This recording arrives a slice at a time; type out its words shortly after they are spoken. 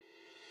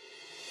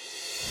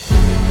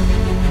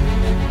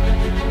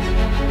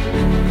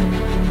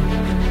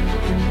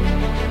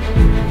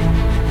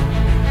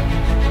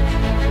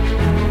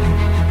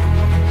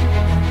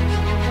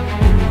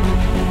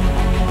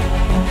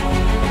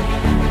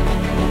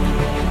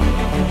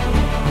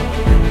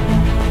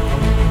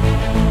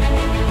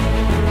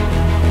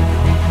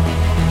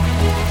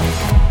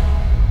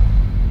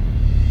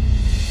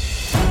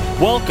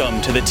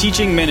Welcome to the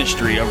teaching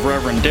ministry of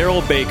Reverend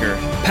Daryl Baker,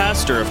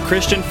 pastor of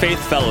Christian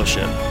Faith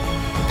Fellowship.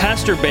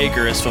 Pastor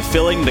Baker is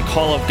fulfilling the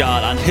call of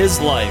God on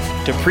his life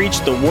to preach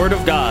the Word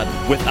of God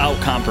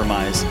without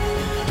compromise,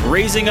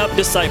 raising up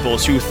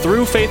disciples who,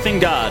 through faith in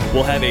God,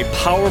 will have a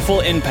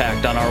powerful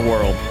impact on our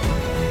world.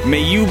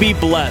 May you be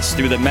blessed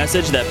through the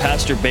message that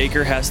Pastor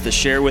Baker has to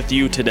share with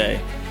you today.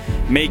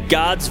 May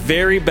God's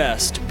very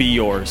best be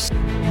yours.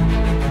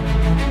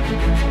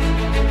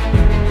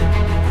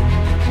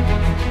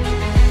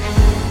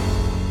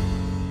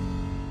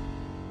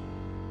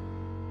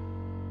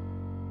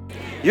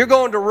 You're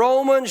going to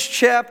Romans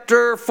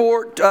chapter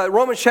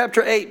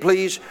 8,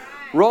 please.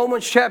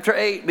 Romans chapter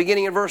 8,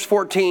 beginning in verse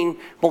 14.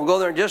 We'll go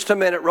there in just a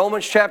minute.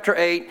 Romans chapter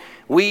 8.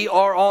 We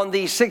are on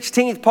the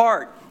 16th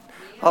part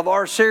of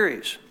our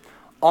series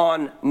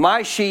on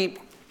My Sheep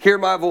Hear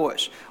My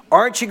Voice.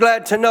 Aren't you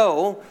glad to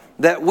know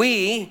that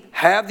we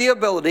have the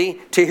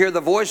ability to hear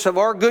the voice of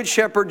our good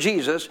shepherd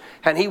Jesus,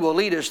 and he will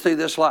lead us through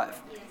this life?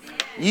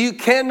 You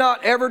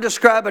cannot ever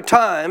describe a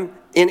time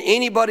in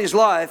anybody's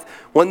life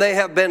when they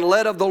have been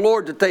led of the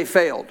Lord that they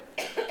failed.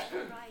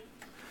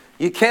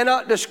 You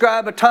cannot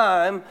describe a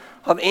time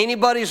of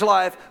anybody's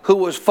life who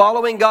was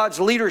following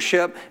God's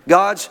leadership,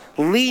 God's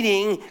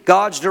leading,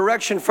 God's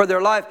direction for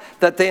their life,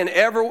 that they in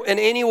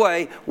any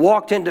way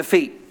walked in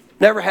defeat.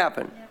 Never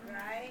happened.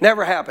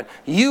 Never happened.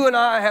 You and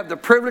I have the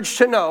privilege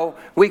to know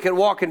we can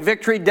walk in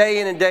victory day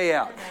in and day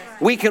out.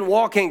 We can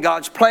walk in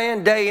God's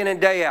plan day in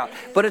and day out.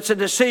 But it's a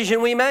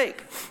decision we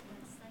make.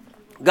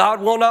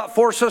 God will not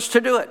force us to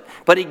do it,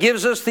 but he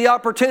gives us the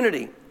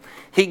opportunity.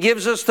 He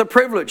gives us the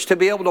privilege to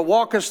be able to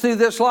walk us through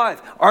this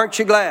life. Aren't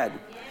you glad?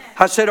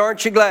 I said,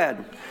 aren't you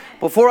glad?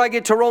 Before I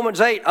get to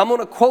Romans 8, I'm going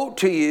to quote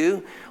to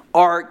you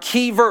our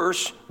key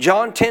verse,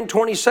 John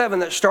 10:27,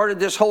 that started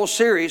this whole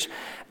series.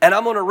 And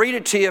I'm going to read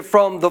it to you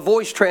from the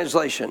Voice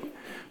translation.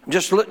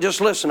 Just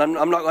listen. I'm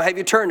not going to have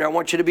you turn there. I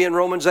want you to be in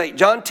Romans 8.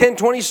 John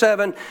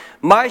 10:27.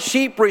 My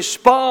sheep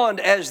respond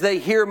as they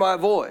hear my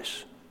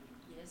voice.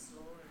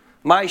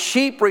 My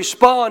sheep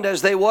respond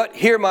as they what?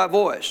 Hear my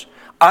voice.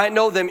 I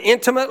know them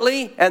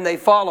intimately and they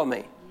follow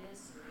me.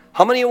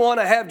 How many of you want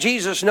to have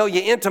Jesus know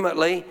you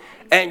intimately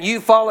and you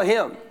follow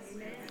him?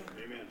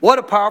 What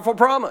a powerful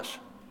promise.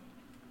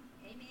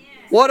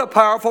 What a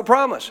powerful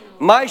promise.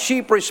 My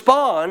sheep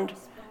respond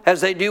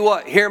as they do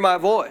what? Hear my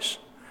voice.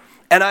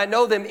 And I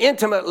know them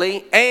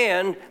intimately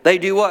and they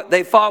do what?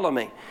 They follow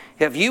me.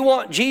 If you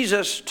want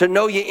Jesus to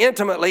know you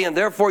intimately and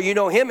therefore you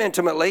know him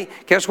intimately,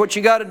 guess what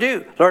you got to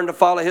do? Learn to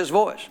follow his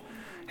voice.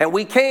 And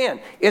we can.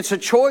 It's a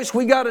choice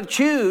we got to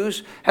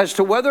choose as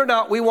to whether or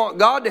not we want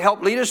God to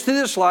help lead us through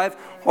this life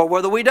or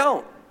whether we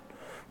don't.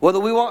 Whether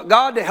we want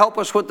God to help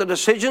us with the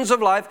decisions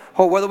of life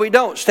or whether we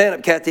don't. Stand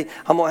up, Kathy.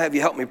 I'm going to have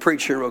you help me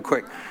preach here real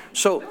quick.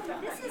 So,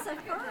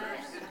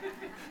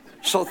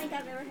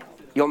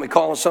 you want me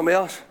calling somebody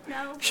else?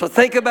 No. So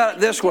think about it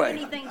this way.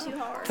 Anything too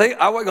hard.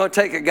 I wasn't going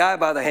to take a guy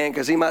by the hand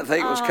because he might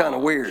think it was kind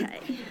of weird.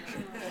 Okay.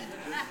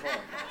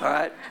 All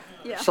right?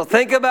 Yeah. So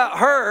think about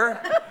her.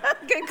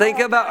 Think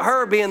about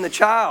her being the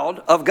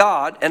child of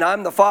God and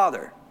I'm the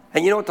father.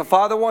 And you know what the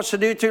father wants to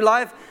do through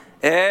life?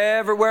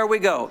 Everywhere we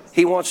go,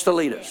 he wants to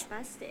lead us.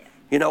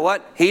 You know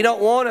what? He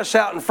don't want us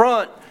out in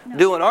front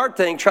doing our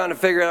thing, trying to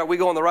figure out are we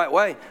going the right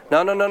way.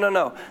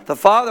 No. The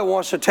Father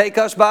wants to take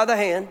us by the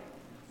hand.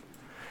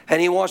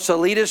 And he wants to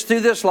lead us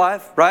through this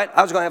life, right?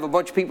 I was going to have a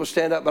bunch of people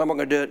stand up, but I'm not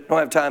going to do it. I don't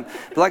have time.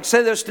 But like I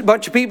said, there's a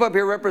bunch of people up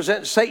here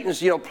represent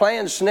Satan's,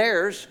 plans,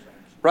 snares,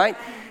 right?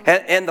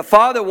 And the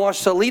Father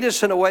wants to lead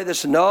us in a way that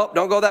says, no,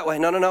 don't go that way.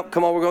 No.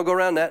 Come on, we're going to go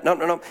around that.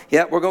 No.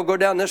 Yeah, we're going to go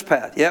down this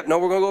path. Yep, no,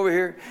 we're going to go over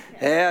here.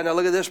 Yeah, now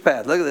look at this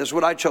path. Look at this,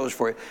 what I chose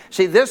for you.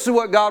 See, this is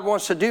what God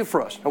wants to do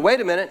for us. Now,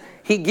 wait a minute.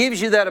 He gives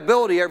you that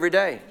ability every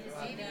day.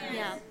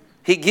 Yeah.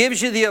 He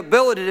gives you the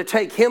ability to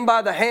take him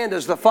by the hand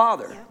as the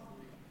Father.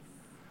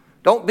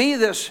 Don't be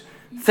this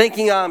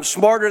thinking I'm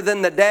smarter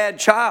than the dad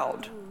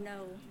child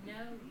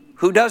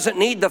who doesn't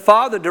need the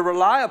father to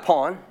rely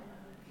upon.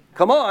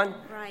 Come on.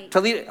 Right. To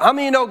lead. How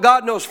many of you know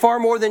God knows far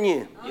more than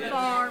you?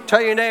 Far.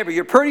 Tell your neighbor,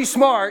 you're pretty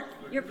smart.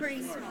 You're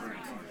pretty smart.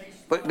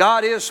 But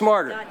God is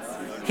smarter.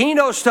 He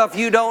knows stuff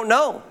you don't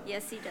know.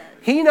 Yes, he does.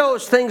 He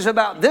knows things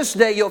about this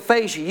day you'll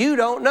face you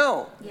don't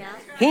know. Yeah.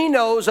 He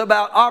knows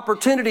about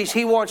opportunities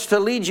he wants to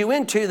lead you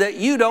into that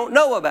you don't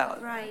know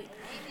about. Right.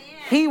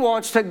 He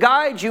wants to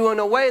guide you in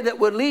a way that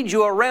would lead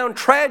you around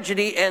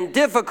tragedy and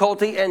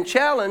difficulty and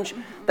challenge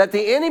that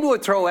the enemy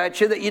would throw at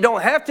you that you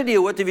don't have to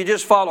deal with if you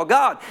just follow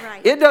God.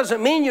 Right. It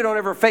doesn't mean you don't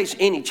ever face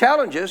any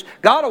challenges.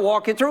 God will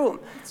walk you through them.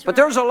 But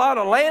there's a lot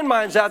of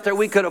landmines out there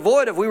we could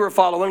avoid if we were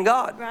following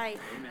God. Right.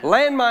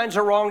 Landmines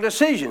are wrong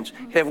decisions.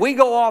 If we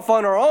go off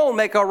on our own,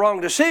 make a wrong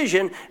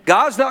decision,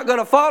 God's not going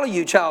to follow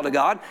you, child of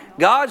God.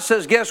 God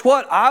says, guess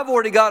what? I've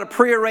already got a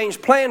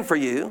prearranged plan for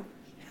you,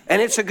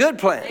 and it's a good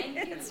plan.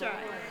 That's right.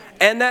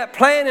 And that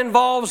plan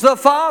involves the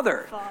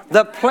Father.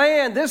 The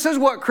plan, this is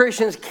what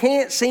Christians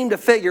can't seem to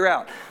figure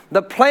out.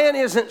 The plan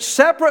isn't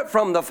separate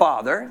from the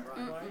Father.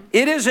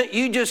 It isn't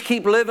you just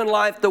keep living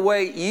life the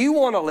way you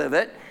want to live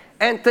it.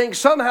 and think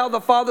somehow the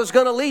Father's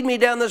going to lead me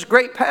down this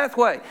great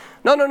pathway.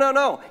 No, no, no,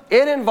 no.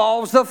 It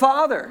involves the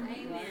Father.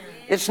 Amen.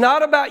 It's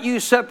not about you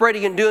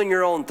separating and doing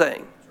your own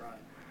thing.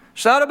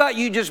 It's not about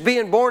you just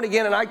being born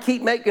again and I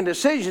keep making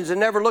decisions and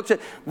never looks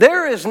at.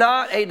 There is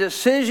not a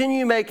decision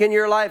you make in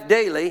your life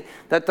daily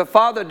that the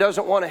Father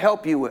doesn't want to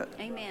help you with.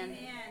 Amen.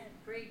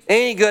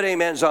 Any good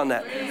amens on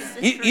that?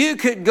 You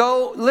could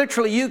go,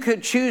 literally, you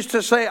could choose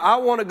to say, I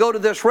want to go to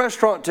this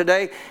restaurant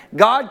today.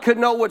 God could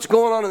know what's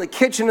going on in the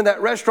kitchen of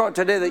that restaurant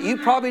today that you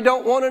probably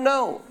don't want to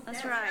know.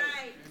 That's right.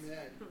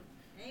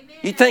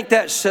 You think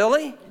that's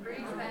silly?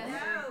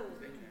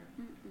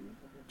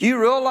 Do you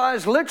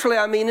realize, literally,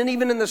 I mean, and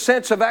even in the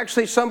sense of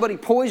actually somebody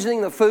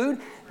poisoning the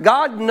food,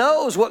 God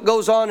knows what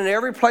goes on in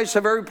every place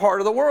of every part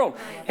of the world.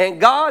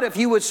 And God, if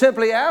you would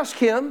simply ask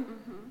Him,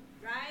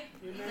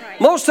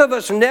 most of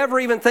us never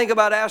even think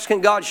about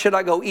asking God, should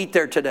I go eat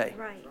there today?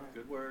 Right.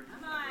 Good word.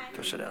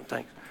 Go sit down,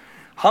 thanks.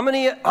 How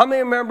many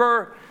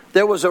remember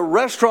there was a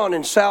restaurant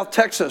in South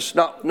Texas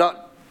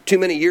not too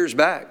many years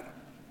back?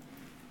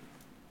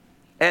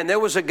 And there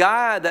was a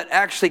guy that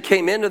actually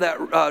came into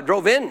that,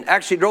 drove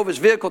his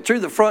vehicle through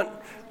the front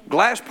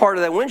glass part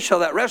of that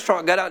windshield of that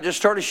restaurant, got out and just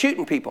started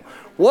shooting people.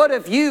 What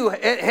if you,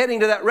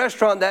 heading to that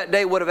restaurant that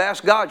day, would have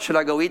asked God, should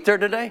I go eat there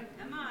today?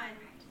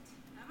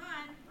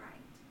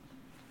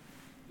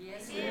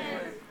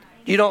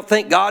 You don't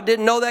think God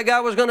didn't know that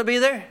guy was going to be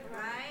there?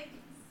 Right.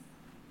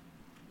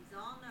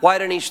 Why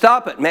didn't He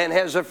stop it? Man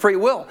has a free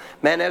will.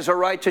 Man has a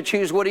right to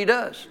choose what he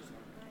does.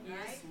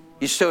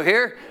 You still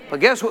here?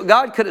 But guess what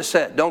God could have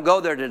said? Don't go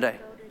there today.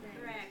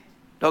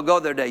 Don't go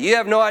there today. You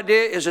have no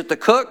idea. Is it the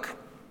cook?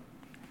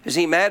 Is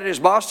he mad at his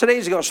boss today?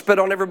 Is he going to spit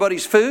on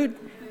everybody's food?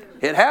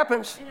 It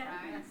happens.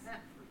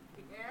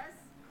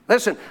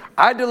 Listen,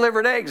 I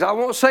delivered eggs. I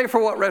won't say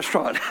for what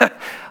restaurant.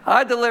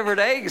 I delivered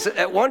eggs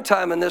at one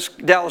time in this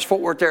Dallas-Fort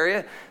Worth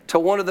area to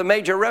one of the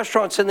major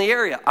restaurants in the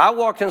area. I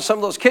walked in some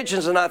of those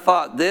kitchens and I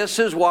thought, this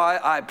is why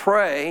I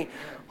pray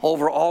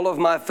over all of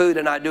my food,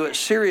 and I do it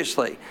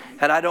seriously.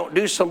 And I don't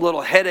do some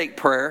little headache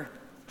prayer.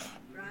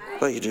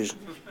 Thank you, Jesus.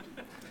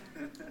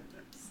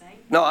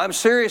 No, I'm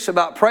serious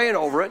about praying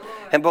over it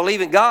and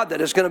believing God that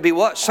it's going to be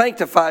what?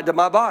 Sanctified to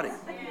my body.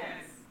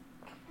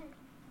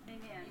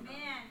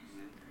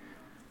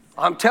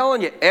 I'm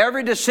telling you,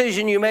 every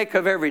decision you make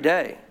of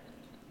everyday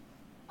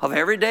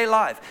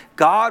life,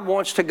 God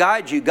wants to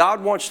guide you.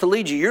 God wants to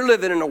lead you. You're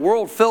living in a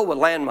world filled with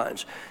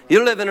landmines.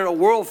 You're living in a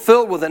world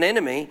filled with an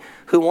enemy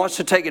who wants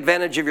to take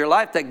advantage of your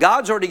life that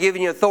God's already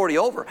given you authority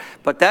over.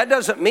 But that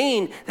doesn't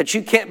mean that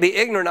you can't be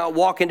ignorant and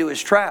walk into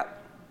his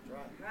trap.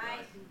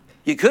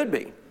 You could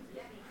be.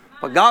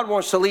 But God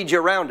wants to lead you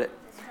around it.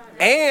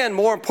 And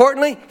more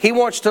importantly, He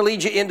wants to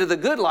lead you into the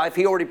good life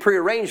He already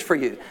prearranged for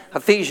you.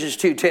 Ephesians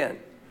 2:10.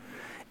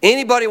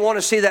 Anybody want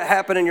to see that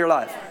happen in your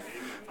life?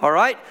 All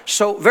right.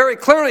 So very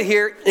clearly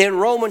here in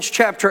Romans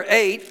chapter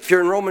 8, if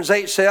you're in Romans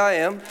 8, say I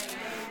am.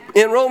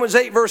 In Romans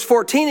 8 verse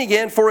 14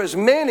 again, for as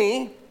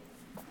many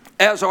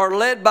as are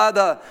led by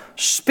the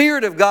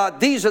Spirit of God,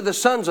 these are the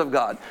sons of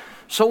God.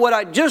 So what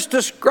I just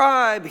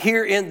described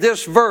here in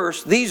this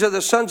verse, these are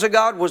the sons of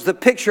God, was the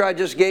picture I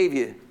just gave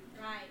you.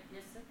 Right.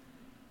 Yes, sir.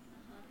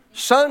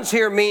 Sons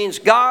here means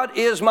God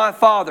is my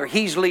Father.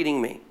 He's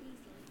leading me.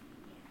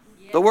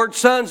 The word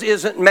sons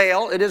isn't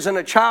male. It isn't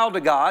a child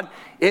of God.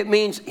 It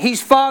means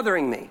He's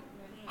fathering me.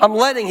 I'm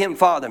letting Him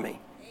father me.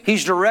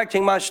 He's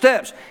directing my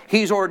steps.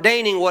 He's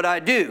ordaining what I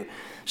do.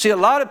 See, a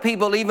lot of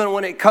people, even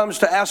when it comes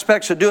to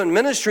aspects of doing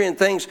ministry and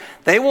things,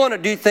 they want to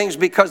do things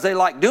because they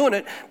like doing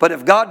it. But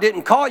if God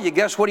didn't call you,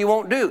 guess what He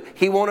won't do?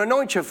 He won't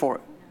anoint you for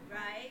it.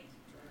 Right.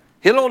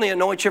 He'll only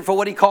anoint you for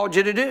what He called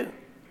you to do.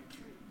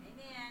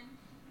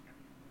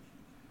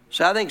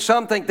 So I think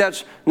some think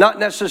that's not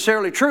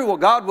necessarily true. Well,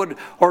 God would,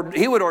 or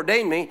He would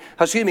ordain me,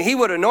 He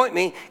would anoint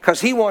me because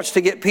He wants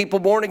to get people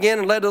born again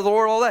and led to the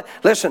Lord, all that.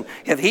 Listen,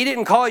 if He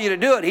didn't call you to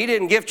do it, He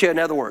didn't gift you, in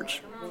other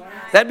words.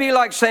 That'd be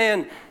like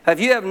saying, if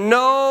you have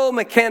no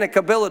mechanic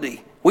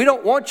ability, we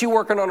don't want you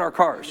working on our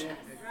cars.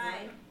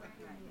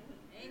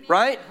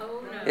 Right?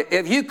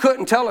 If you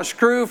couldn't tell a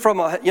screw from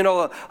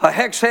a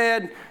hex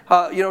head,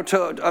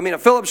 a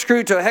Phillips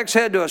screw to a hex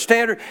head to a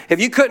standard.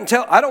 If you couldn't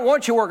tell, I don't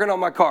want you working on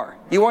my car.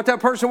 You want that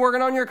person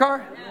working on your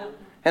car? No.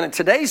 And in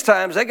today's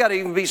times, they got to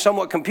even be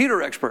somewhat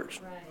computer experts.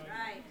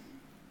 Right.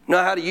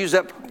 Know how to use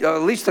that,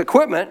 at least the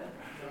equipment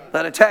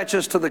that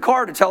attaches to the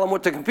car to tell them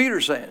what the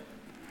computer's saying.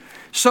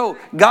 So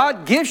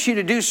God gives you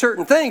to do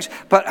certain things,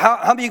 but how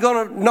are you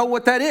going to know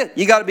what that is?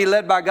 You got to be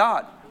led by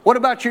God. What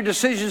about your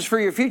decisions for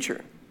your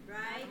future?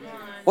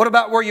 What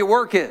about where your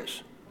work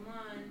is?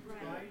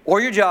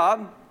 Or your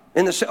job,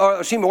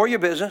 or your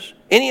business,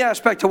 any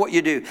aspect of what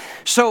you do.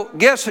 So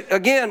guess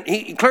again,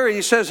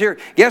 he says here,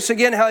 guess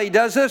again how He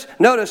does this.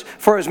 Notice,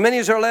 for as many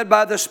as are led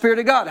by the Spirit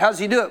of God. How does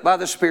He do it? By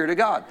the Spirit of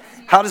God.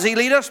 How does He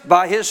lead us?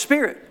 By His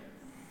Spirit.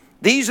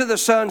 These are the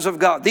sons of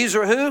God. These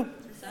are who?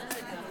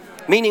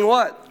 Meaning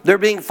what? They're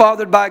being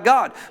fathered by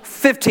God.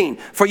 15,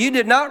 for you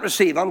did not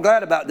receive, I'm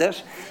glad about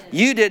this,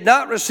 you did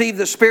not receive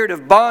the spirit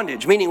of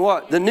bondage. Meaning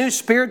what? The new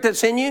spirit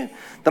that's in you,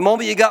 the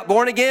moment you got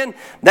born again,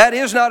 that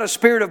is not a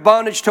spirit of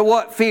bondage to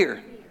what?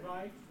 Fear.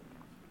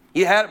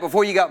 You had it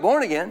before you got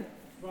born again.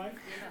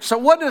 So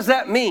what does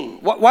that mean?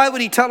 Why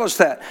would he tell us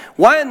that?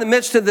 Why in the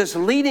midst of this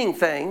leading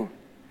thing,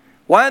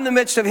 why in the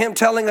midst of him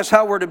telling us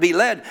how we're to be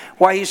led,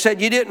 why he said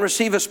you didn't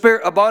receive a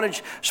spirit of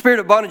bondage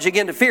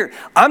again to fear?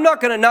 I'm not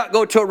going to not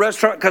go to a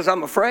restaurant because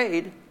I'm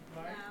afraid.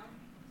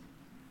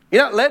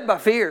 You're not led by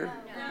fear.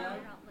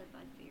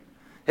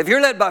 If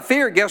you're led by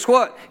fear, guess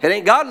what? It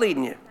ain't God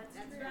leading you.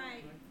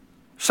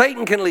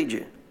 Satan can lead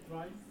you.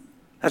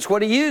 That's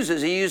what he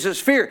uses. He uses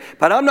fear.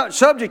 But I'm not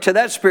subject to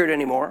that spirit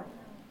anymore.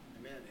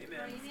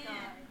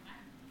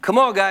 Come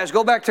on, guys,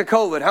 go back to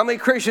COVID. How many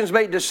Christians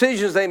made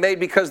decisions they made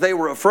because they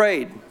were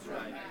afraid?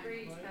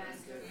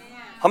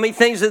 How many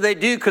things did they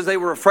do because they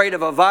were afraid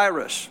of a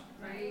virus?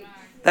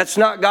 That's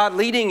not God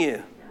leading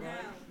you.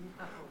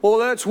 Well,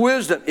 that's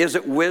wisdom. Is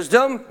it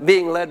wisdom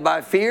being led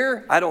by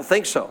fear? I don't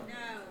think so.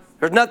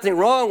 There's nothing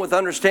wrong with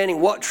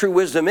understanding what true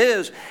wisdom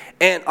is.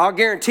 And I'll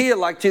guarantee you,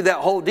 like through that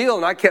whole deal,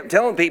 and I kept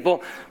telling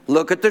people,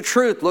 look at the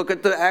truth. Look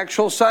at the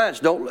actual science.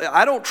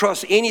 I don't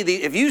trust any of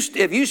these.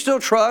 If you still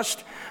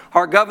trust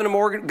our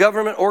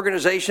government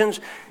organizations,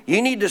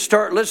 you need to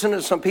start listening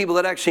to some people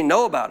that actually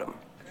know about them,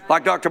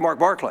 like Dr. Mark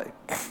Barclay.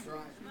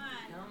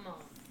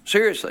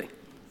 Seriously.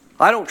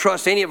 I don't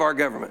trust any of our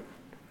government.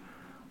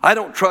 I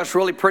don't trust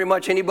really pretty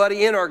much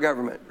anybody in our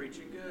government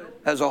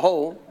as a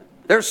whole.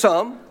 There's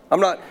some.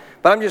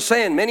 But I'm just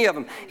saying many of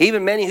them,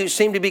 even many who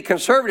seem to be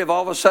conservative,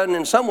 all of a sudden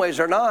in some ways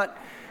are not.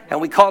 And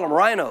we call them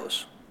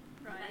rhinos.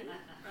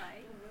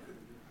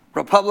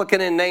 Republican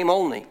in name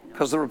only,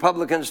 because the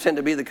Republicans tend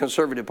to be the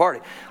conservative party.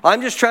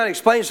 I'm just trying to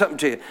explain something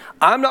to you.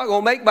 I'm not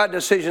going to make my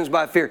decisions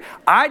by fear.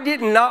 I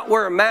did not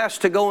wear a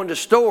mask to go into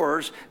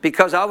stores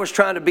because I was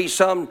trying to be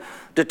some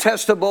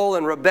detestable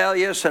and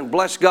rebellious and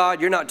bless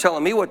God, you're not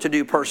telling me what to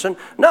do person.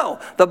 No,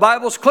 the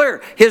Bible's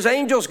clear. His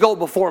angels go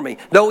before me.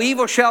 No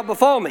evil shall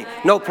befall me.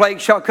 No plague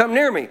shall come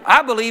near me.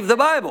 I believe the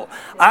Bible.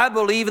 I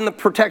believe in the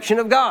protection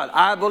of God.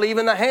 I believe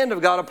in the hand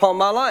of God upon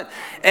my life.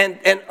 And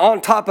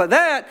on top of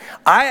that,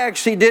 I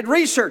actually did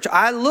research.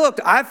 I looked.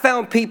 I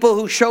found people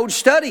who showed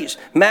studies.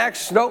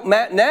 Matt,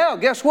 now,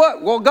 guess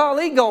what? Well,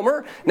 golly,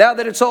 Gomer, now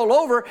that it's all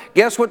over,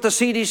 guess what the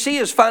CDC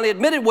has finally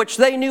admitted, which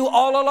they knew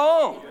all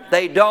along.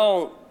 They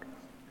don't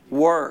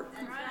work.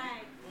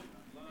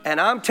 And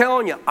I'm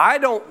telling you,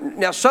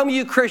 now some of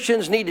you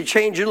Christians need to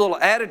change your little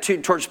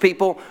attitude towards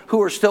people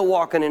who are still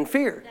walking in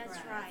fear. That's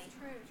right.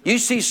 You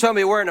see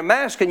somebody wearing a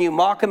mask and you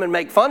mock them and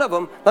make fun of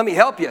them. Let me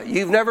help you.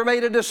 You've never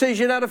made a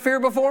decision out of fear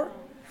before?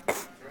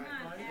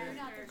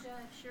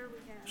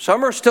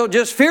 Some are still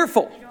just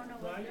fearful.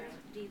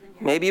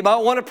 Maybe you might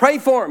want to pray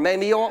for them.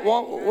 Maybe you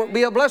want to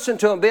be a blessing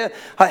to them, be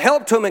a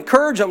help to them,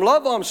 encourage them,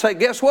 love them. Say,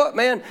 guess what,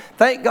 man?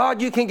 Thank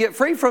God you can get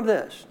free from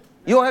this.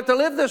 You don't have to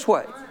live this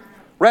way.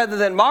 Rather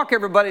than mock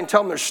everybody and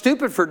tell them they're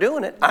stupid for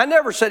doing it. I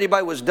never said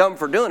anybody was dumb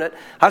for doing it.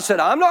 I said,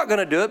 I'm not going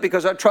to do it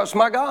because I trust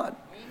my God.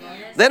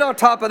 Amen. Then on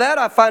top of that,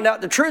 I find out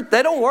the truth.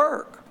 They don't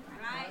work.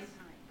 Right.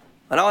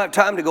 And I don't have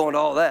time to go into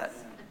all that.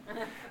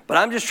 But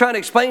I'm just trying to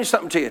explain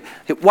something to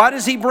you. Why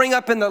does he bring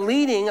up in the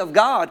leading of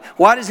God,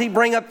 why does he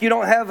bring up you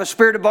don't have a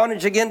spirit of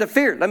bondage again to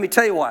fear? Let me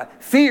tell you why.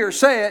 Fear,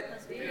 say it.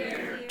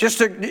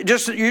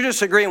 You're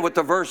just agreeing with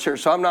the verse here,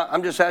 so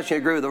I'm just asking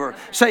you to agree with the verse.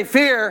 Say,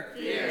 fear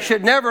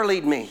should never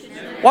lead me.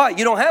 Why?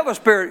 You don't have a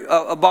spirit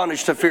of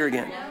bondage to fear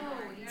again.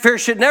 Fear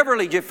should never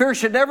lead you. Fear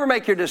should never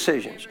make your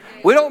decisions.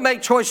 We don't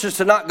make choices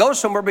to not go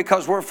somewhere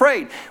because we're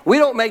afraid. We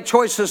don't make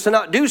choices to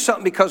not do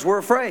something because we're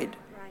afraid.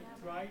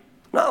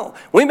 No.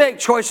 We make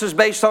choices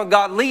based on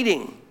God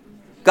leading,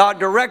 God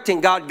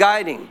directing, God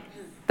guiding.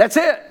 That's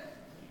it.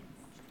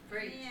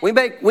 We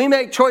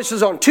make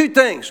choices on two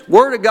things.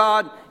 Word of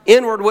God,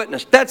 inward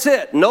witness. That's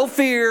it. No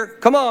fear.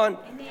 Come on.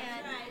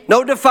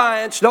 No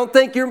defiance. Don't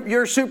think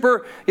you're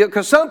super.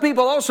 Because some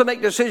people also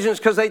make decisions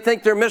because they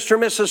think they're Mr.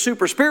 and Mrs.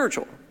 super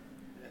spiritual.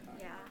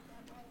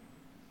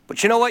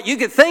 But you know what? You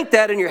could think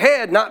that in your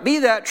head, not be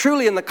that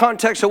truly in the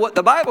context of what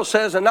the Bible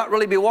says, and not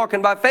really be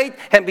walking by faith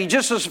and be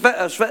just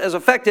as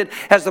affected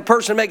as the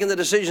person making the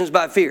decisions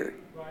by fear.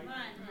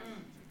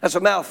 That's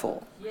a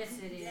mouthful. Yes,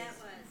 it is.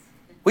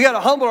 We got to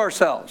humble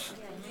ourselves.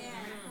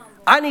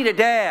 I need a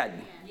dad.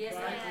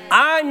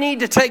 I need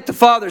to take the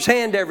Father's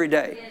hand every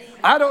day.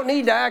 I don't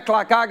need to act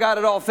like I got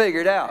it all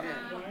figured out.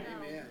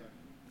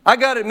 I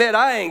got to admit,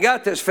 I ain't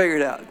got this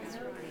figured out.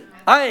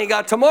 I ain't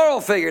got tomorrow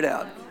figured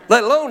out,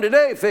 let alone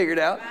today figured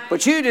out.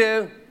 But you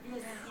do.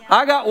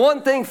 I got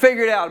one thing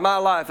figured out in my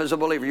life as a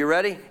believer. You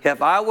ready?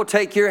 If I will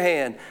take your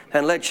hand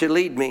and let you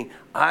lead me,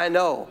 I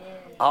know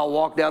I'll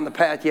walk down the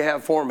path you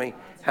have for me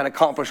and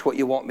accomplish what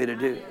you want me to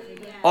do.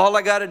 All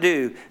I got to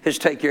do is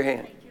take your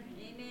hand.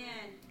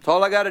 That's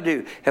all I got to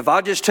do. If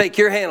I'll just take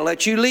your hand and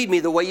let you lead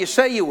me the way you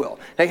say you will.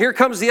 Now here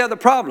comes the other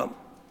problem.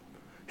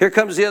 Here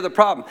comes the other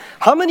problem.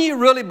 How many of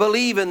you really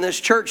believe in this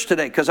church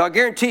today? Because I'll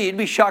guarantee you'd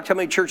be shocked how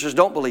many churches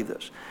don't believe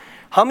this.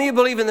 How many of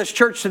you believe in this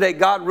church today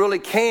God really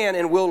can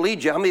and will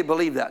lead you? How many of you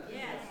believe that?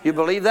 Yes. You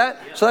believe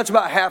that? Yes. So that's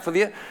about half of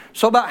you.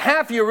 So about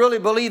half of you really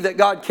believe that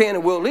God can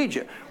and will lead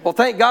you. Well,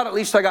 thank God at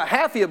least I got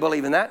half of you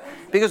believing that,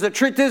 because the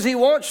truth is He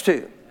wants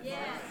to. Yes.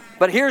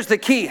 But here's the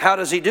key. How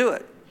does He do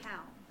it? How?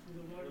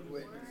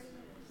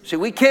 See,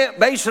 we can't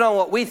base it on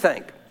what we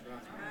think.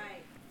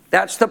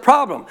 That's the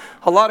problem.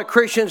 A lot of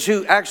Christians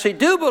who actually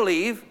do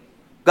believe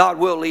God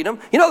will lead them.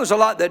 You know, there's a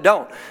lot that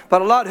don't.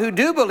 But a lot who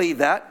do believe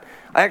that,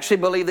 I actually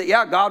believe that,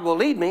 yeah, God will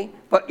lead me.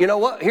 But you know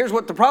what? Here's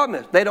what the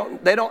problem is. They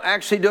don't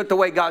actually do it the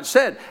way God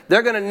said.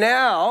 They're going to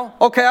now,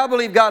 okay, I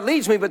believe God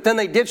leads me, but then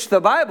they ditch the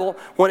Bible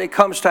when it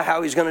comes to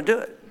how He's going to do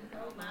it.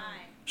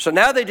 So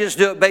now they just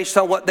do it based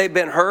on what they've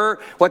been heard,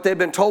 what they've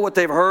been told, what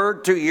they've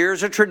heard through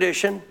years of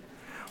tradition.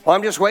 Well,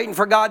 I'm just waiting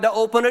for God to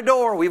open a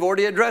door. We've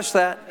already addressed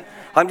that.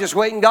 I'm just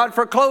waiting God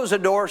for close a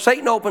door.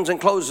 Satan opens and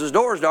closes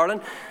doors,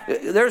 darling.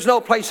 There's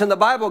no place in the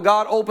Bible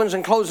God opens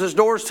and closes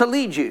doors to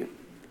lead you.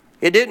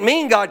 It didn't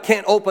mean God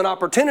can't open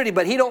opportunity,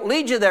 but He don't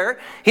lead you there.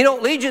 He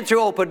don't lead you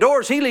through open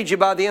doors. He leads you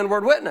by the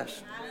inward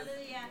witness.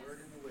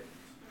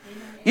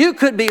 You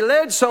could be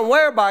led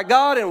somewhere by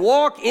God and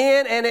walk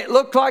in and it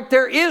looked like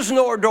there is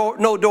no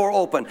door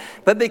open.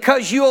 But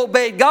because you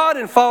obeyed God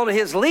and followed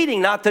His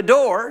leading, not the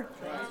door,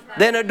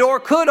 then a door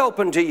could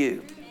open to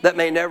you that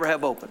may never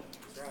have opened.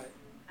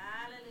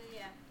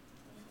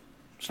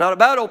 It's not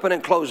about open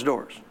and closed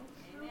doors.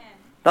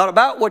 Not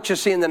about what you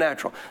see in the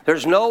natural.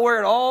 There's nowhere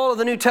in all of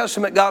the New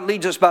Testament God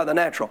leads us by the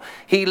natural.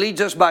 He leads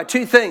us by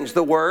two things,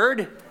 the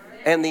Word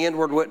and the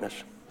inward witness.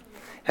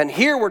 And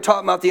here we're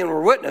talking about the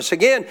inward witness.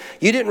 Again,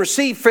 you didn't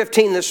receive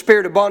 15, the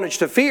spirit of bondage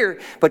to fear,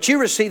 but you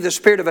received the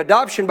spirit of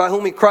adoption by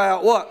whom we cry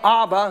out what?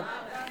 Abba,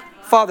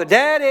 Father.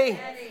 Daddy.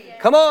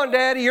 Come on,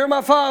 Daddy, you're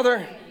my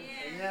Father.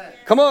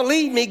 Come on,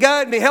 lead me,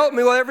 guide me, help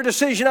me with every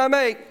decision I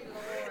make.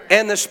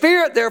 And the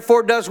Spirit,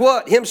 therefore, does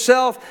what?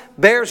 Himself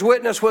bears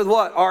witness with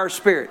what? Our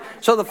spirit.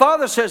 So the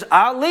Father says,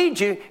 I'll lead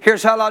you.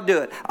 Here's how I'll do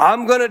it.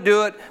 I'm going to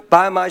do it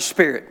by my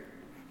Spirit.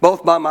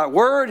 Both by my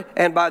Word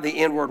and by the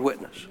inward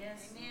witness.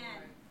 Yes.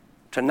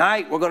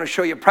 Tonight, we're going to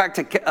show you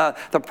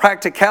the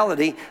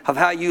practicality of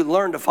how you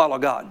learn to follow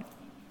God.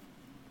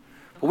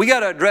 We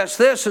got to address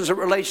this as it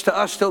relates to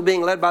us still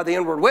being led by the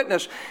inward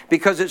witness,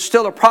 because it's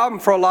still a problem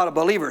for a lot of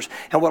believers.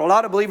 And what a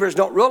lot of believers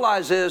don't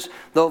realize is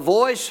the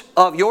voice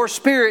of your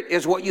spirit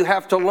is what you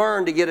have to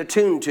learn to get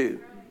attuned to.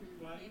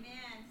 Amen.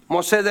 I'm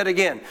going to say that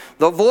again.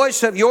 The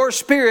voice of your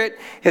spirit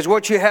is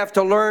what you have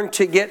to learn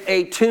to get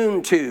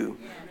attuned to.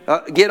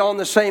 Get on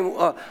the same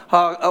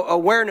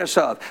awareness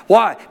of.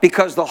 Why?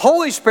 Because the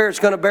Holy Spirit's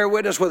going to bear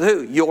witness with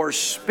who? Your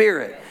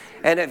spirit.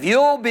 And if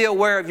you'll be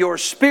aware of your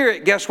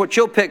spirit, guess what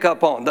you'll pick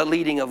up on? The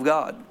leading of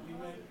God.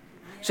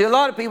 See, a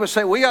lot of people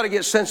say, we got to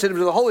get sensitive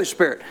to the Holy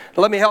Spirit.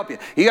 Let me help you.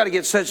 You got to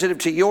get sensitive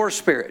to your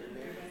spirit.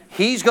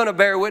 He's going to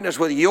bear witness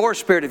with your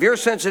spirit. If you're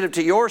sensitive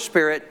to your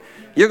spirit,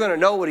 you're going to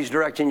know what He's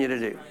directing you to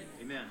do.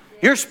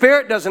 Your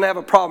spirit doesn't have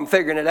a problem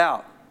figuring it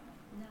out.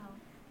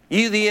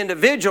 You, the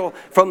individual,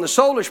 from the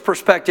soulish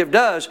perspective,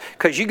 does,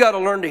 because you got to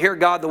learn to hear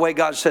God the way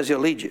God says He'll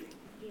lead you.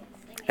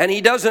 And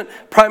He doesn't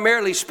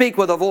primarily speak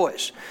with a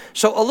voice.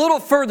 So a little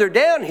further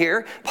down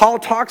here, Paul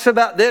talks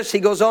about this. He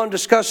goes on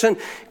discussing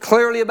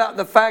clearly about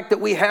the fact that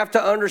we have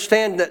to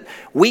understand that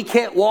we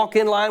can't walk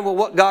in line with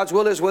what God's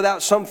will is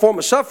without some form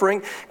of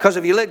suffering. Because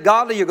if you live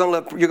godly, you're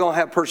going to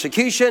have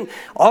persecution.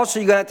 Also,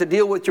 you're going to have to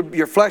deal with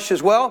your flesh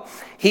as well.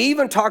 He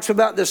even talks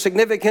about the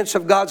significance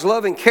of God's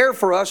love and care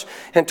for us,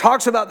 and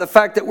talks about the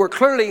fact that we're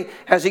clearly,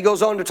 as he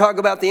goes on to talk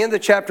about the end of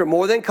the chapter,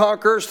 more than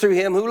conquerors through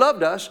Him who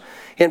loved us,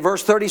 in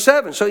verse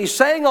 37. So he's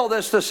saying all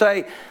this to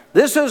say,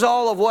 this is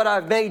all of what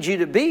I've made you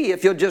to be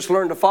if you'll just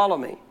learn to follow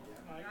me.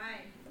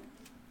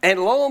 And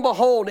lo and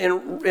behold,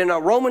 in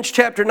Romans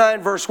chapter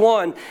 9, verse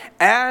 1,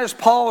 as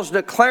Paul's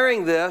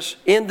declaring this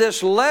in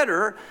this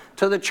letter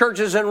to the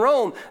churches in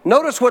Rome,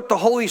 notice what the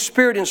Holy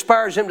Spirit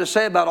inspires him to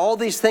say about all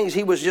these things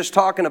he was just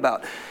talking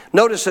about.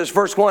 Notice this,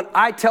 verse 1,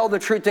 I tell the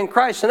truth in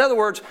Christ. In other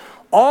words,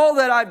 all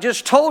that I've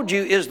just told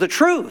you is the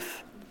truth.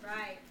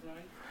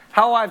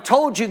 How I've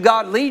told you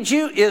God leads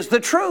you is the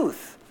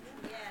truth.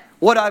 Yes.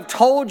 What I've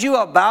told you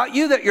about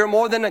you, that you're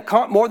more than a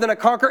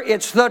conqueror,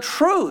 it's the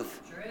truth.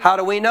 How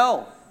do we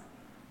know?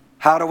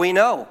 How do we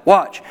know?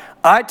 Watch.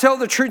 I tell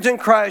the truth in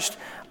Christ.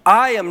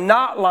 I am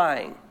not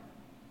lying.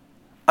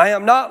 I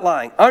am not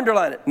lying.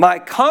 Underline it. My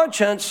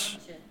conscience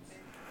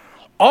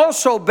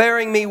also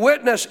bearing me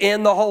witness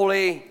in the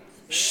Holy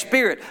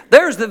Spirit.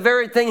 There's the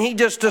very thing he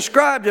just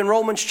described in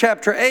Romans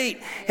chapter 8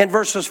 and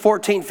verses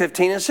 14,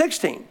 15, and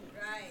 16.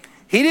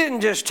 He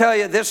didn't just tell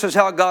you this is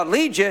how God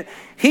leads you.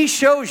 He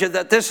shows you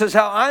that this is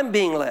how I'm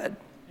being led.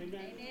 Amen.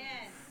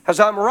 As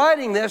I'm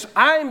writing this,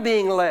 I'm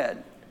being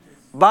led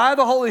by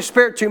the Holy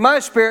Spirit through my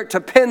spirit to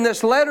pen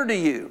this letter to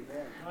you.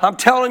 I'm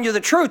telling you the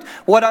truth.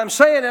 What I'm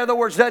saying, in other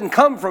words, doesn't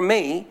come from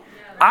me.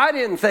 I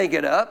didn't think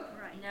it up.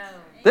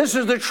 This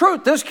is the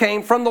truth. This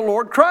came from the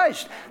Lord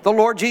Christ, the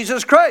Lord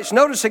Jesus Christ.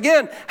 Notice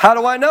again, how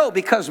do I know?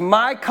 Because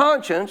my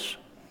conscience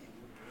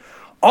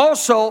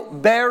also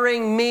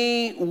bearing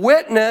me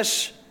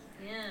witness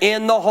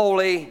in the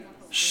Holy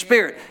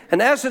Spirit.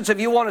 In essence, if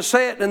you want to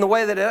say it in the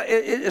way that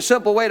a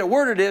simple way to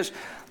word it is,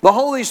 the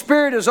Holy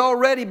Spirit is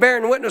already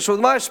bearing witness with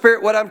my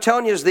spirit. What I'm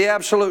telling you is the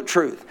absolute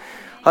truth.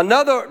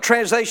 Another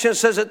translation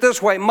says it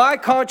this way: my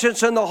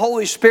conscience and the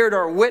Holy Spirit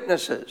are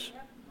witnesses.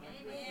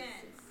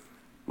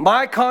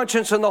 My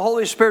conscience and the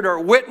Holy Spirit are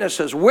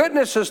witnesses.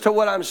 Witnesses to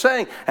what I'm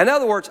saying. In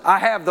other words, I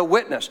have the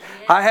witness.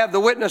 I have the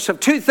witness of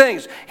two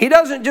things. He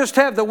doesn't just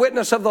have the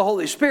witness of the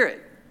Holy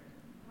Spirit.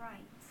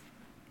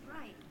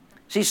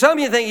 See, some of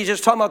you think he's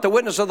just talking about the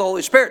witness of the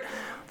Holy Spirit.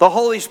 The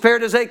Holy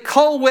Spirit is a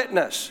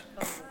co-witness.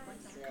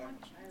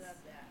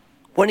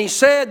 When he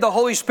said the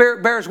Holy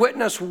Spirit bears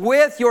witness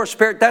with your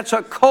spirit, that's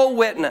a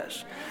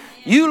co-witness.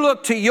 You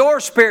look to your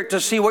spirit to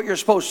see what you're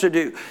supposed to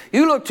do.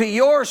 You look to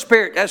your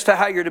spirit as to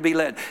how you're to be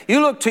led.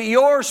 You look to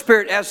your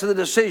spirit as to the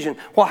decision.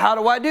 Well, how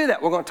do I do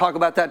that? We're going to talk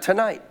about that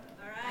tonight.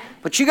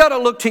 But you got to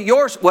look to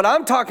yours. What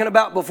I'm talking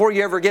about before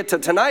you ever get to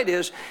tonight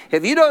is,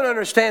 if you don't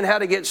understand how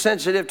to get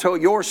sensitive to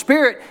your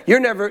spirit, you're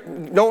never,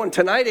 knowing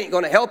tonight ain't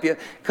going to help you,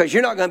 because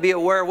you're not going to be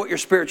aware of what your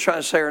spirit's trying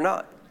to say or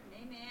not.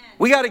 Amen.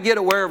 We got to get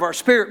aware of our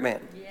spirit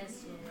man.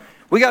 Yes.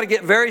 We got to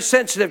get very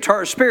sensitive to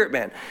our spirit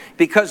man.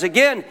 Because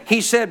again, he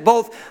said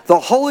both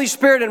the Holy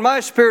Spirit and my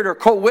spirit are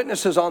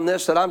co-witnesses on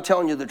this, that I'm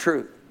telling you the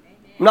truth. Amen.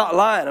 I'm not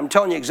lying. I'm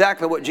telling you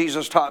exactly what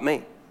Jesus taught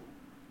me.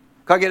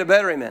 Can I get a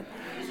better amen?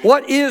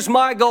 What is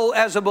my goal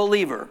as a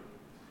believer?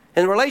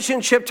 In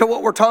relationship to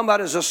what we're talking about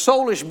as a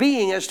soulish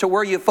being, as to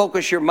where you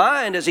focus your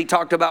mind, as he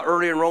talked about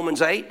earlier in Romans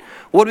 8,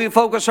 what do we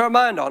focus our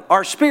mind on?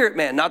 Our spirit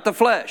man, not the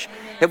flesh.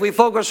 If we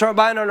focus our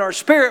mind on our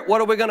spirit, what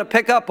are we going to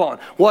pick up on?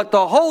 What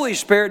the Holy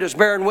Spirit is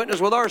bearing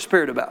witness with our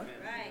spirit about.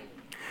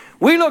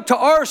 We look to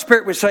our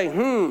spirit, we say,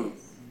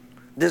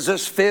 does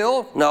this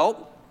feel?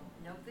 No.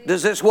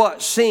 Does this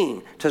what?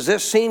 Seem? Does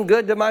this seem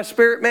good to my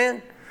spirit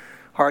man?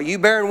 Are you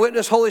bearing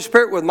witness, Holy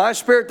Spirit, with my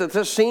spirit, that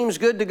this seems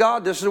good to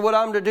God? This is what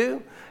I'm to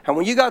do? And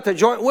when you got the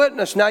joint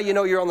witness, now you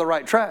know you're on the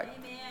right track.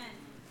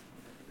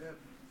 Amen.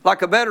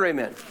 Like a better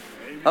amen.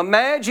 Amen.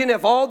 Imagine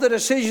if all the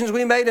decisions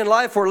we made in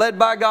life were led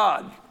by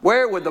God.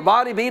 Where would the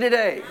body be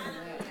today?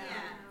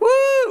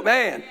 Woo,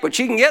 man. But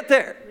you can get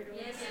there.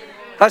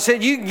 I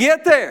said you can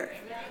get there.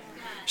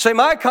 Say,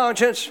 my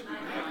conscience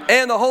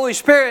and the Holy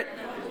Spirit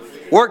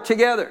work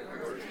together.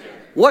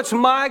 What's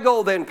my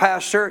goal then,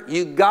 Pastor?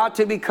 You've got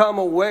to become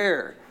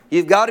aware.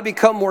 You've got to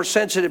become more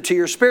sensitive to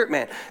your spirit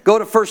man. Go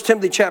to 1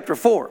 Timothy chapter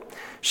 4.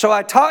 So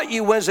I taught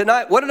you Wednesday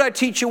night. What did I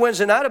teach you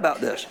Wednesday night about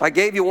this? I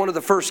gave you one of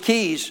the first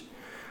keys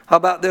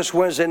about this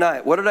Wednesday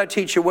night. What did I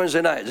teach you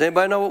Wednesday night? Does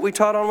anybody know what we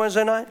taught on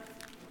Wednesday night?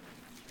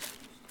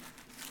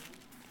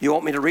 You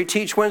want me to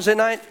reteach Wednesday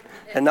night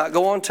and not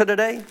go on to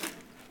today?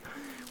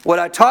 What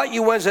I taught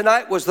you Wednesday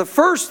night was the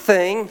first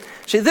thing.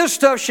 See, this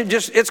stuff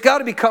it's got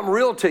to become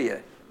real to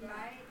you.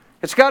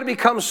 It's got to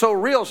become so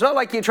real. It's not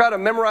like you try to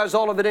memorize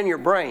all of it in your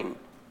brain.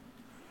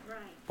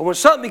 But when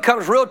something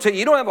becomes real to you,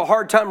 you don't have a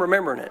hard time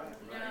remembering it.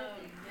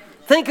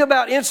 Think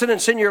about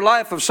incidents in your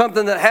life of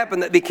something that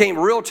happened that became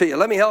real to you.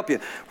 Let me help you.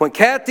 When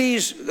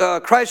Kathy's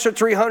Chrysler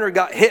 300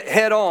 got hit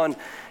head on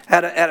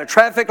at a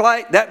traffic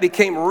light, that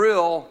became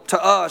real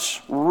to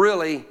us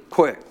really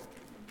quick.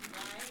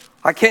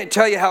 I can't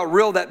tell you how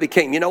real that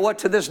became. You know what?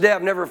 To this day,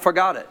 I've never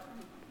forgot it.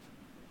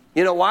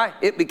 You know why?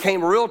 It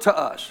became real to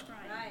us.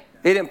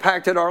 It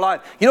impacted our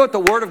life. You know what the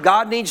Word of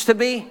God needs to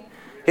be?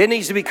 It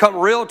needs to become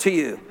real to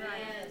you.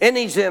 It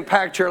needs to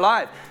impact your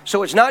life.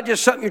 So it's not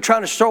just something you're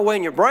trying to store away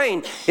in your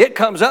brain. It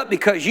comes up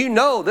because you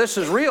know this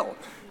is real.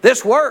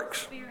 This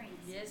works.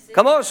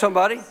 Come on,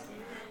 somebody.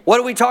 What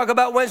do we talk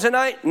about Wednesday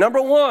night?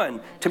 Number one,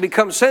 to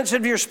become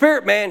sensitive to your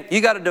spirit man,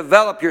 you got to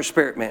develop your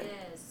spirit man.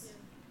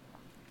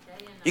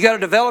 You got to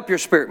develop your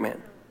spirit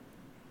man.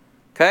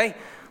 Okay?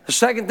 The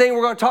second thing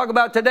we're going to talk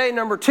about today,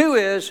 number two,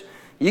 is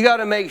you got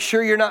to make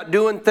sure you're not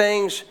doing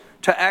things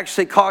to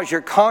actually cause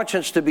your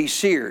conscience to be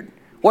seared.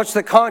 What's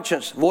the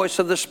conscience? Voice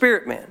of the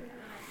spirit man.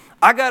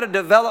 I got to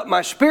develop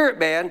my spirit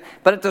man,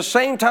 but at the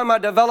same time I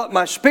develop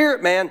my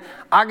spirit man,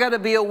 I got to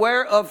be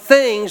aware of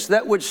things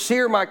that would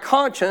sear my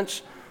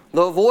conscience,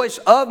 the voice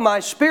of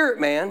my spirit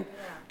man,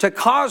 to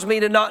cause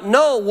me to not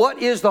know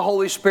what is the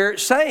Holy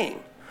Spirit saying.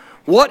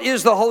 What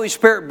is the Holy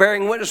Spirit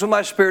bearing witness with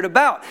my spirit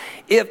about?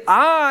 If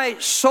I,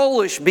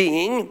 soulish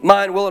being,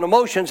 mind, will, and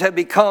emotions, have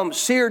become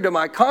seared to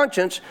my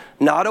conscience,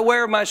 not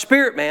aware of my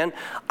spirit man,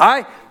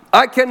 I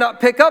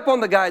cannot pick up on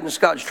the guidance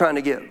God's trying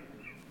to give.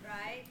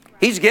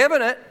 He's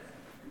given it.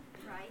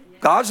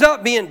 God's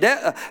not being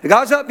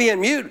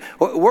mute.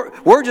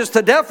 We're just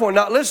the deaf one,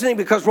 not listening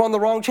because we're on the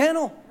wrong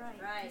channel.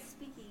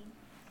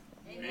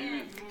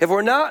 If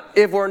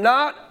we're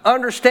not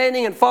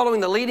understanding and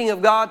following the leading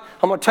of God,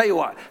 I'm going to tell you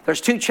why.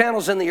 There's two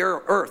channels in the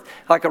earth,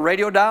 like a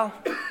radio dial,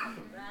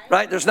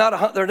 right? There's not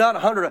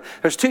 100.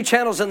 There's two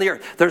channels in the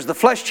earth. There's the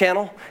flesh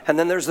channel, and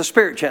then there's the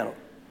spirit channel.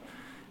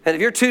 And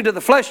if you're tuned to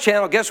the flesh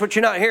channel, guess what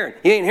you're not hearing?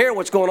 You ain't hearing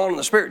what's going on in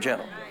the spirit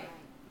channel.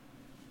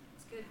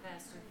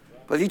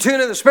 But if you tune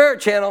to the spirit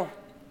channel,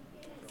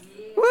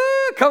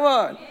 woo, come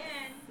on.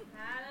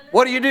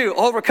 What do?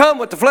 Overcome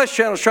what the flesh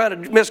channel is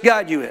trying to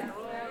misguide you in.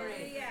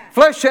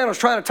 Flesh channel's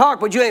trying to talk,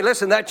 but you ain't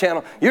listening to that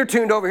channel. You're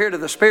tuned over here to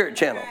the Spirit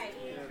channel.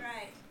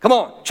 Come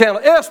on,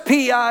 channel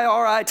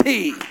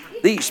S-P-I-R-I-T,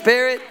 the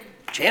Spirit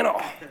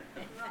channel.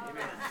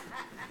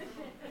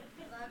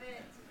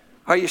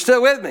 Are you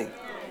still with me?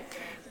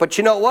 But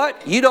you know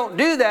what? You don't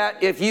do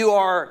that if you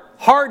are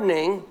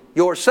hardening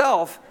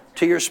yourself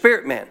to your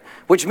spirit man,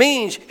 which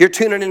means you're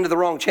tuning into the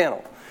wrong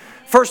channel.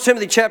 1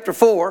 Timothy chapter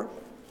 4.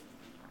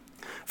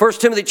 1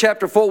 Timothy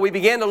chapter 4, we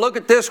began to look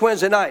at this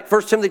Wednesday night.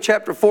 1 Timothy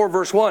chapter 4,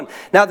 verse 1.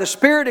 Now the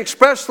Spirit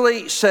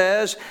expressly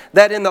says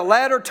that in the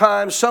latter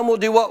times some will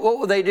do what? What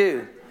will they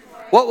do?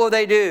 What will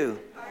they do?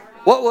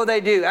 What will they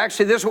do?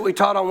 Actually, this is what we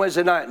taught on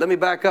Wednesday night. Let me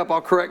back up.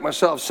 I'll correct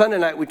myself. Sunday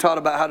night we taught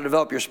about how to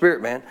develop your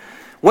spirit man.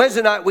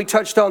 Wednesday night we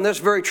touched on this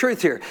very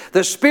truth here.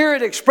 The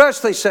Spirit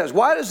expressly says.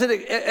 Why does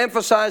it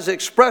emphasize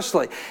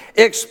expressly?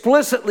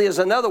 Explicitly is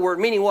another word,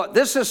 meaning what?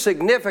 This is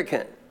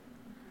significant.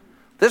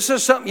 This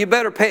is something you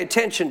better pay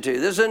attention to.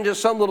 This isn't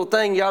just some little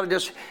thing you ought to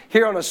just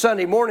hear on a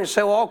Sunday morning and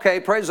say, well, okay,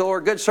 praise the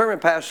Lord, good sermon,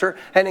 Pastor,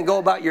 and then go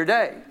about your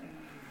day.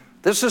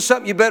 This is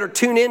something you better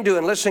tune into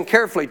and listen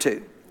carefully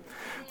to.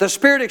 The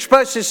Spirit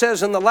expressly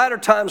says in the latter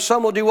times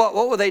some will do what?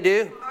 What will they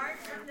do?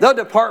 They'll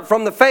depart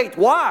from the faith.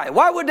 Why?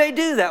 Why would they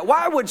do that?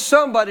 Why would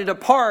somebody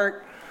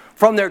depart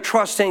from their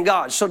trust in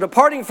God? So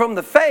departing from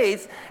the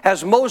faith,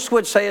 as most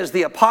would say, is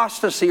the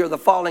apostasy or the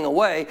falling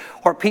away,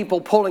 or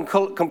people pulling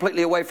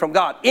completely away from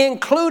God.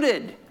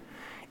 Included.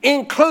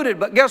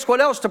 But guess what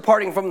else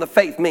departing from the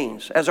faith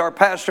means? As our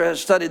pastor has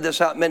studied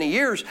this out many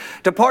years,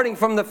 departing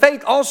from the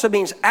faith also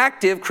means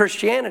active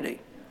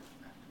Christianity.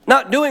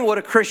 Not doing what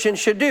a Christian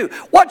should do.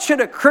 What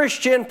should a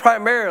Christian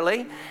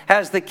primarily,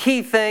 as the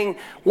key thing,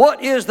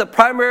 what is the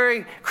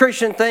primary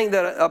Christian thing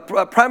that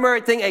a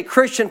primary thing a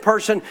Christian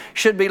person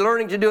should be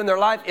learning to do in their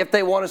life if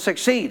they want to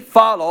succeed?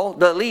 Follow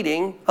the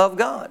leading of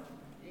God.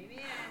 Amen.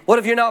 What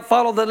if you're not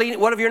following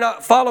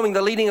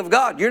the leading of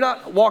God? You're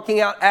not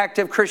walking out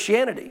active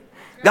Christianity.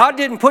 God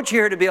didn't put you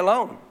here to be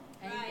alone.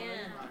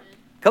 Amen.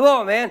 Come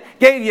on, man.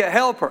 Gave you a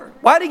helper.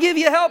 Why did He give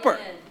you a helper?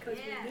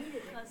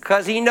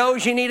 Because He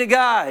knows you need a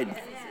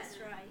guide.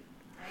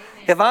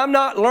 If I'm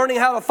not learning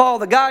how to follow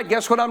the guide,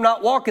 guess what? I'm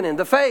not walking in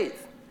the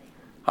faith.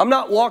 I'm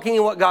not walking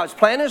in what God's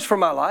plan is for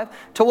my life.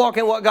 To walk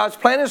in what God's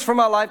plan is for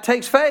my life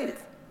takes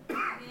faith.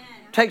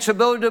 Takes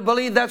ability to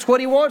believe that's what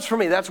He wants for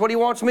me. That's what He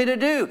wants me to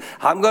do.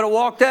 I'm going to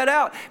walk that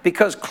out.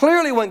 Because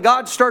clearly when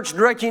God starts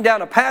directing you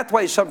down a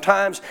pathway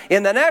sometimes,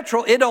 in the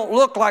natural, it don't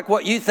look like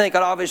what you think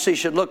it obviously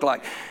should look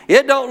like.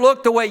 It don't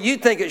look the way you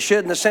think it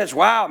should in the sense,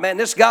 wow, man,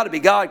 this has got to be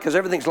God because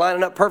everything's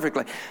lining up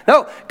perfectly.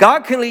 No,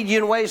 God can lead you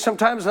in ways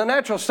sometimes the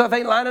natural stuff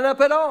ain't lining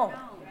up at all.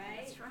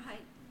 That's right.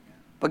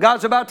 But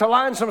God's about to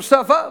line some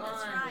stuff up.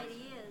 That's right,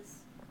 He is.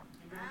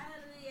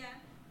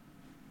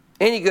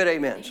 Any good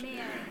amens?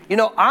 Amen. You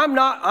know,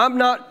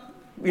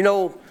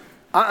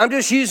 I'm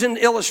just using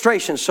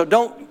illustrations, so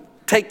don't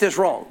take this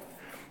wrong.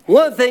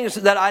 One of the things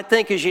that I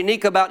think is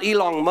unique about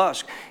Elon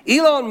Musk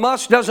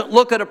doesn't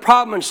look at a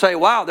problem and say,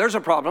 wow, there's a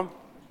problem,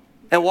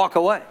 and walk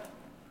away.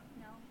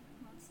 No.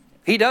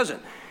 He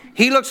doesn't.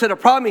 He looks at a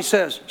problem, he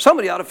says,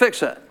 somebody ought to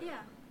fix that. Yeah.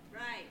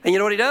 Right. And you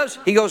know what he does?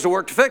 He goes to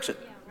work to fix it.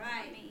 Yeah,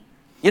 right.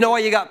 You know why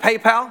you got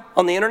PayPal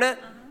on the internet?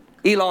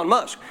 Elon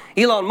Musk.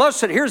 Elon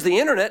Musk said, here's the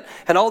internet,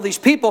 and all these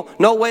people,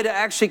 no way to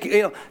actually,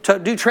 to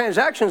do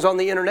transactions on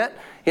the internet.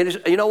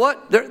 You know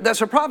what?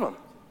 That's a problem.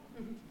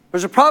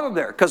 There's a problem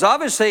there, because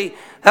obviously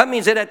that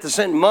means they'd have to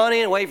send money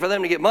and wait for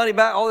them to get money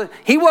back. All this.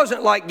 He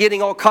wasn't like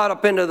getting all caught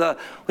up into the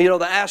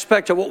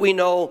aspect of what we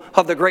know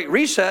of the Great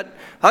Reset.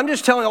 I'm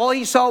just telling you, all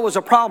he saw was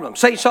a problem.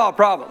 Say he saw a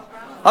problem.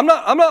 I'm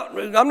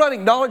not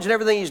acknowledging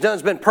everything he's done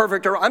has been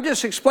perfect. I'm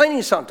just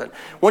explaining something.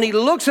 When he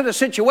looks at a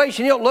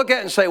situation, he don't look at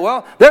it and say,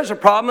 well, there's a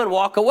problem and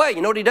walk away.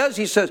 You know what he does?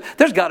 He says,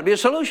 there's got to be a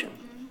solution.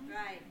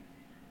 Right.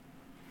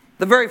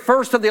 The very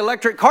first of the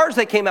electric cars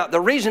that came out,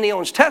 the reason he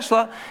owns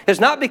Tesla is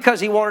not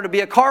because he wanted to be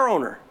a car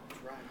owner.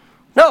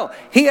 No,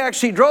 he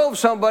actually drove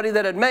somebody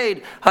that had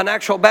made an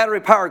actual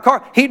battery-powered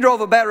car. He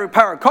drove a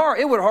battery-powered car.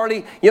 It would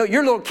hardly, your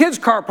little kid's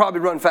car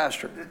probably run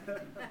faster.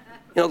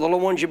 The little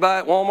ones you buy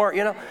at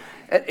Walmart,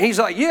 And he's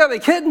like, you gotta be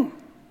kidding.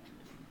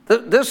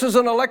 This is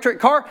an electric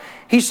car?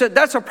 He said,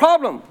 that's a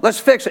problem. Let's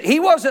fix it.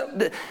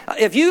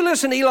 If you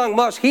listen to Elon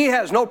Musk, he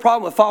has no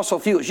problem with fossil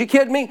fuels. You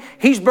kidding me?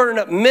 He's burning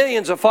up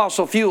millions of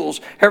fossil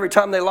fuels every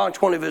time they launch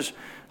one of his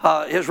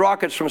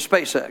rockets from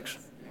SpaceX.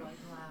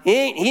 He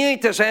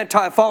ain't this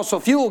anti-fossil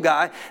fuel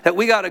guy that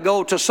we got to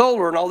go to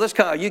solar and all this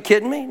kind of. Are you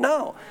kidding me?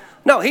 No,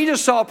 he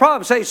just saw a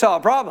problem. Say he saw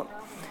a problem.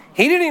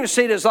 He didn't even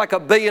see it as like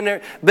a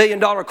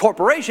billion-dollar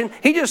corporation.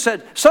 He just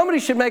said, somebody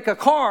should make a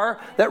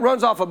car that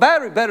runs off a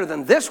battery better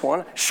than this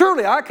one.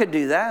 Surely I could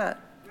do that.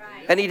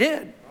 Right. And he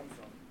did.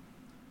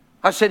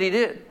 I said he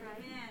did.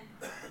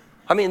 Right.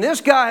 I mean,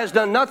 this guy has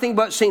done nothing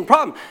but seen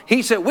problems.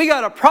 He said, we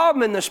got a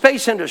problem in the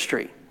space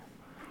industry.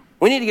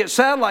 We need to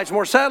get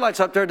more satellites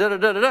up there,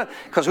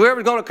 because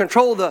whoever's going to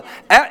control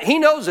he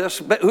knows this,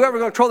 but whoever's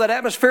going to control that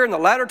atmosphere in the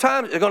latter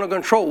times is going to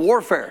control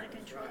warfare.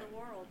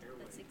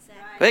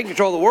 They can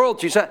control the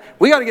world.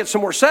 We got to get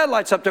some more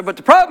satellites up there. But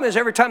the problem is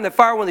every time they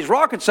fire one of these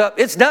rockets up,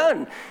 it's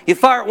done. You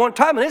fire it one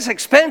time and it's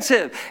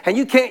expensive and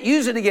you can't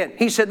use it again.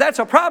 He said, that's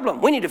a problem.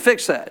 We need to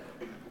fix that.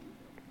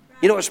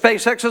 You know what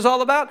SpaceX is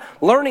all about?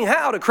 Learning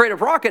how to create a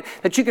rocket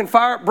that you can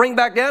fire, bring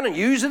back down and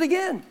use it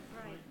again.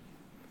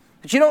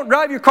 But you don't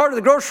drive your car to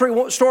the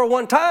grocery store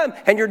one time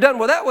and you're done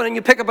with that one and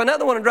you pick up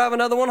another one and drive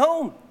another one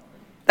home.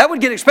 That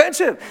would get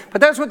expensive. But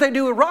that's what they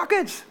do with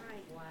rockets.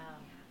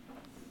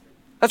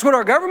 That's what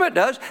our government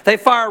does. They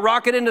fire a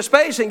rocket into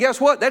space, and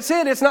guess what? That's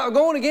it. It's not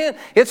going again.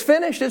 It's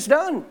finished. It's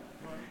done.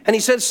 And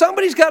he said,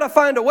 somebody's got to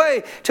find a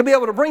way to be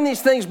able to bring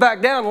these things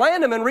back down,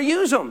 land them, and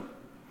reuse them.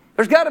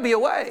 There's got to be a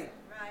way.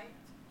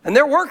 And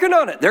they're working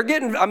on it. They're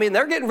getting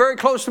very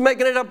close to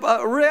making it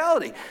a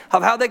reality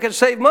of how they can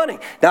save money.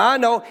 Now, I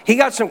know he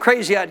got some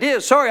crazy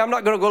ideas. Sorry, I'm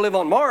not going to go live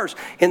on Mars.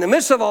 In the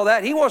midst of all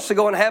that, he wants to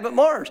go inhabit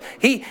Mars.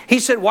 He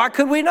said, why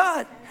could we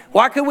not?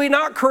 Why could we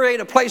not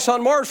create a place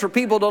on Mars for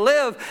people to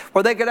live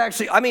where they could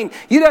actually,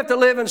 you'd have to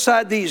live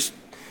inside these,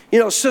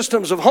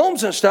 systems of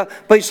homes and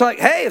stuff. But it's like,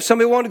 hey, if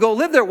somebody wanted to go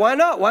live there, why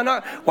not? Why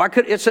not?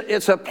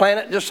 It's a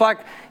planet just like,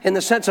 in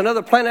the sense,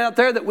 another planet out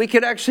there that we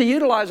could actually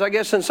utilize, I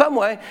guess, in some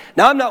way.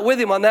 Now, I'm not with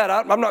him on that.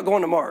 I'm not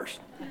going to Mars.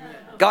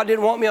 God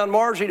didn't want me on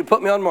Mars. He'd have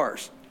put me on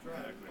Mars.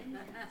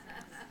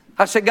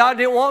 I said, God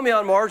didn't want me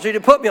on Mars. He'd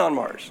have put me on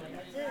Mars.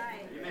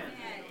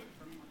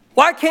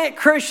 Why can't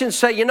Christians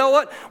say, you know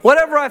what?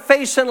 Whatever I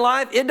face in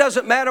life, it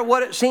doesn't matter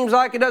what it seems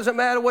like. It doesn't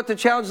matter what the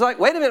challenge is like.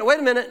 Wait a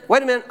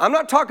minute. I'm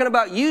not talking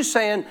about you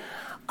saying,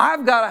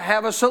 I've got to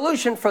have a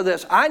solution for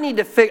this. I need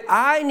to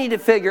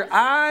figure.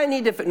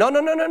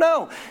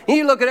 No. You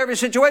need to look at every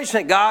situation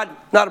and say, God,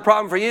 not a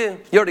problem for you.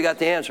 You already got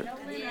the answer.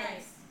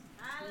 Yes.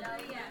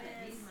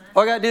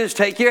 All you got to do is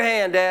take your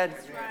hand, Dad.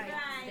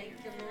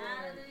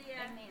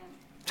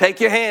 Take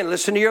your hand.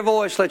 Listen to your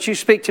voice. Let you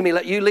speak to me.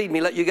 Let you lead me.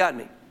 Let you guide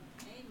me.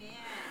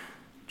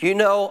 You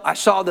know, I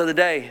saw the other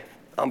day,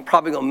 I'm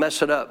probably going to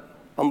mess it up.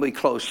 I'm going to be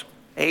close.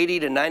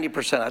 80 to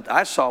 90%.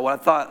 I saw what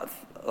I thought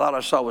I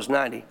saw was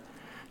 90.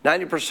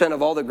 90%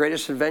 of all the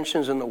greatest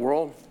inventions in the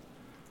world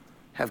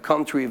have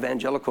come through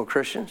evangelical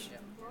Christians.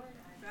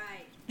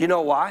 Right. You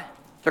know why?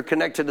 They're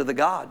connected to the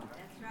God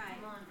That's right.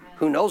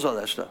 who knows all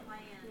that stuff.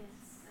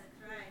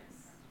 That's right.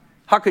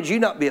 How could you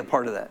not be a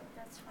part of that?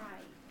 That's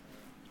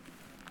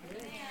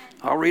right.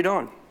 I'll read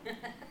on.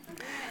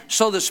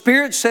 So the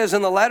Spirit says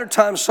in the latter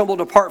times some will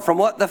depart from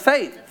what? The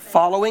faith.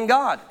 Following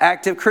God.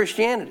 Active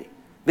Christianity.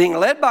 Being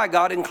led by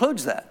God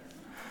includes that.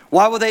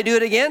 Why will they do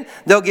it again?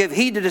 They'll give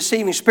heed to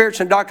deceiving spirits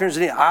and doctrines.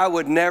 I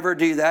would never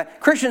do that.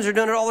 Christians are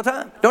doing it all the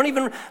time. Don't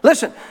even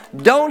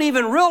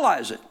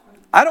realize it.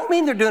 I don't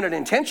mean they're doing it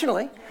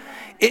intentionally.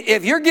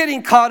 If you're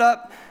getting caught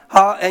up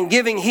and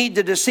giving heed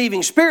to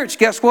deceiving spirits,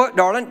 guess what,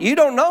 darling? You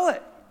don't know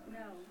it.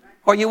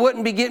 Or you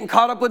wouldn't be getting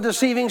caught up with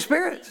deceiving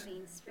spirits.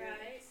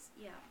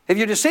 If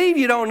you're deceived,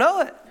 you don't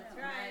know it.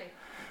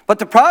 But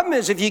the problem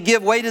is if you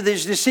give way to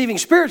these deceiving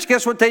spirits,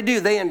 guess what they do?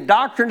 They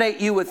indoctrinate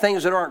you with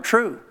things that aren't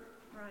true.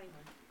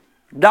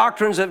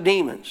 Doctrines of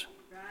demons.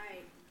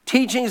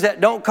 Teachings that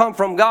don't come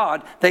from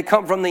God, they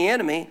come from the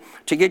enemy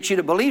to get you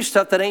to believe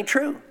stuff that ain't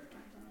true.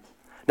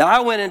 Now,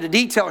 I went into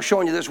detail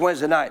showing you this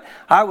Wednesday night.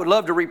 I would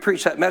love to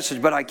re-preach that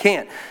message, but I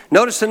can't.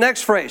 Notice the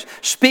next phrase.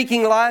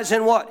 Speaking lies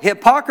in what?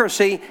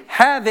 Hypocrisy,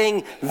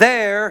 having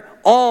their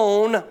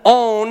own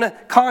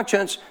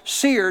conscience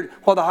seared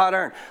with a hot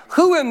iron.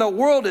 Who in the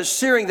world is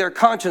searing their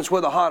conscience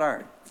with a hot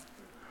iron?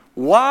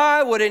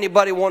 Why would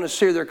anybody want to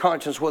sear their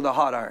conscience with a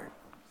hot iron?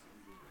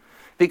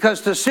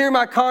 Because to sear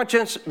my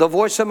conscience, the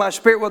voice of my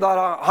spirit with a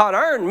hot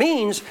iron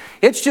means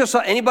it's just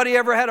like anybody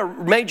ever had a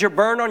major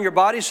burn on your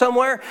body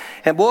somewhere?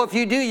 And boy, if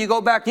you do, you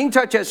go back, you can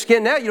touch that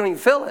skin now, you don't even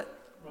feel it.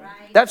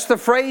 Right. That's the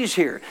phrase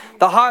here.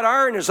 The hot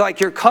iron is like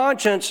your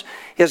conscience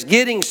is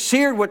getting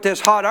seared with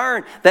this hot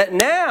iron that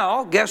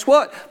now, guess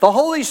what? The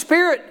Holy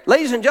Spirit,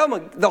 ladies and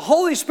gentlemen, the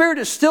Holy Spirit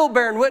is still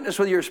bearing witness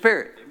with your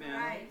spirit.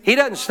 Amen. He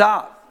doesn't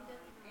stop.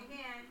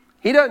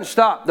 He doesn't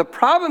stop. The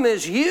problem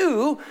is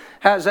you,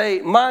 as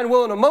a mind,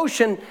 will, and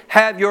emotion,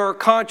 have your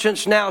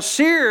conscience now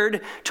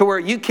seared to where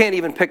you can't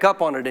even pick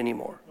up on it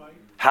anymore.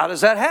 How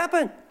does that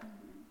happen?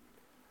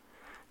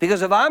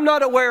 Because if I'm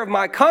not aware of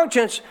my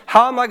conscience,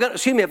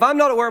 if I'm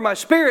not aware of my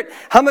spirit,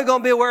 how am I going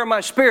to be aware of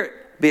my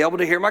spirit? Be able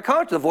to hear my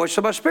conscience, the voice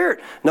of my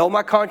spirit. Know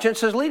my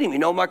conscience is leading me.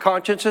 Know my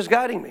conscience is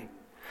guiding me.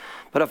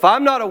 But if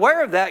I'm not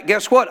aware of that,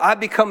 guess what? I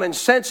become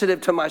insensitive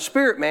to my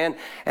spirit, man.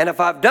 And if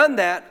I've done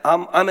that,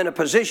 I'm in a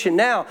position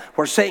now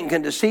where Satan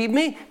can deceive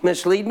me,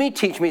 mislead me,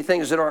 teach me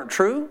things that aren't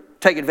true,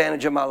 take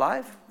advantage of my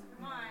life,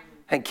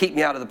 and keep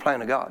me out of the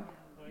plan of God.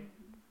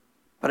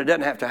 But it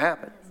doesn't have to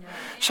happen.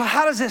 So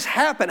how does this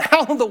happen?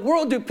 How in the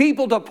world do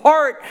people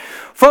depart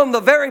from the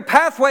very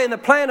pathway and the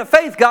plan of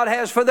faith God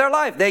has for their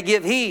life? They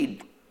give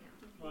heed.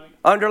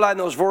 Underline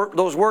those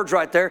words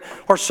right there,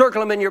 or circle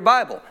them in your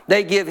Bible.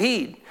 They give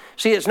heed.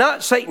 See, it's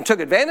not Satan took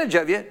advantage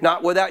of you,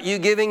 not without you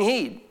giving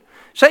heed.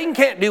 Satan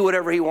can't do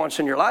whatever he wants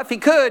in your life. He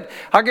could.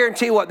 I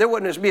guarantee you what, there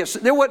wouldn't be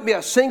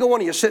a single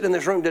one of you sitting in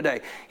this room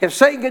today. If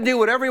Satan could do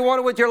whatever he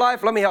wanted with your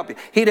life, let me help you.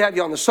 He'd have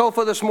you on the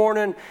sofa this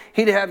morning.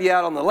 He'd have you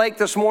out on the lake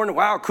this morning.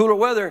 Wow, cooler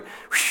weather.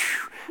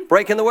 Whew,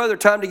 breaking the weather,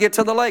 time to get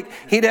to the lake.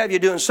 He'd have you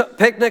doing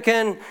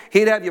picnicking.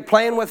 He'd have you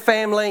playing with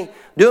family,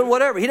 doing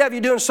whatever. He'd have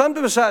you doing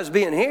something besides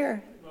being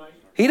here.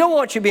 He don't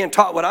want you being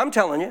taught what I'm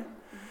telling you.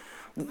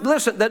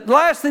 Listen, the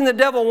last thing the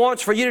devil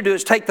wants for you to do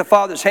is take the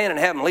Father's hand and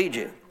have him lead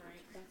you.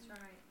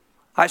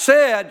 I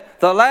said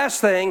the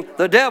last thing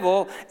the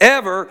devil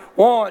ever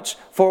wants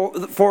for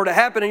to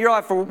happen in your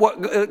life, for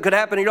what could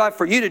happen in your life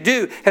for you to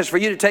do, is for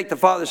you to take the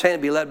Father's hand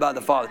and be led by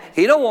the Father.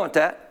 He don't want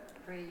that.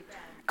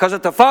 Because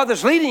if the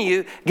Father's leading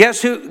you,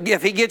 guess who,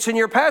 if he gets in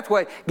your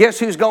pathway, guess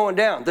who's going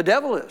down? The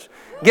devil is.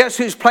 Guess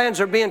whose plans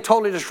are being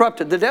totally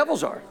disrupted? The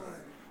devil's are.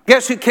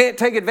 Guess who can't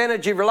take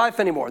advantage of your life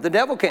anymore? The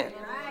devil can't.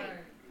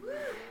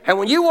 And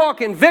when you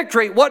walk in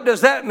victory, what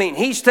does that mean?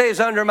 He stays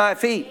under my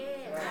feet.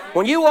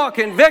 When you walk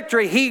in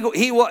victory, he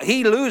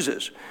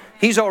loses.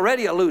 He's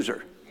already a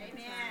loser.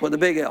 With a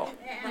big L.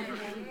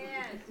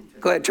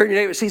 Go ahead, turn your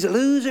neighbor. He's a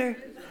loser.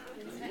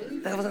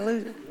 That was a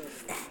loser.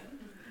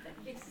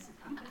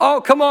 Oh,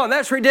 come on,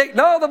 that's ridiculous.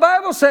 No, the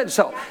Bible said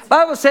so. The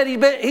Bible said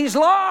he's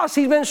lost.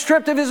 He's been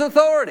stripped of his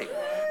authority.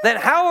 Then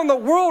how in the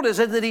world is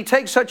it that he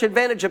takes such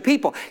advantage of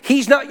people?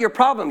 He's not your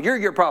problem. You're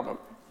your problem.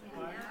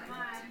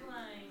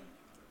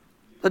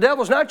 The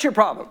devil's not your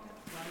problem.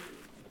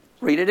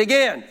 Read it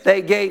again.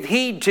 They gave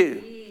heed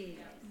to.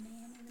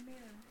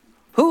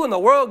 Who in the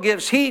world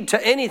gives heed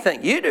to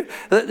anything? You do.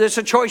 It's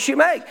a choice you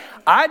make.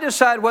 I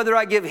decide whether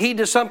I give heed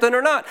to something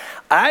or not.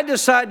 I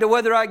decide to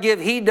whether I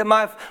give heed to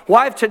my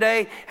wife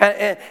today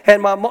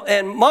and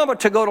mama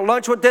to go to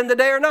lunch with them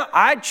today or not.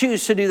 I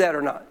choose to do that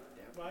or not.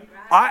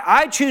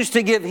 I choose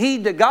to give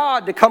heed to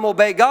God, to come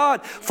obey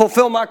God,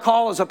 fulfill my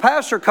call as a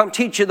pastor, come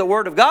teach you the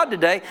Word of God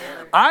today.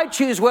 I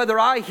choose whether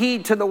I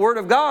heed to the Word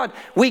of God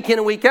week in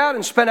and week out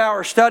and spend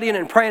hours studying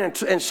and praying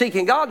and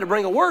seeking God to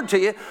bring a Word to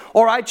you,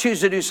 or I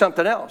choose to do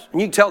something else. And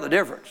you can tell the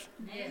difference.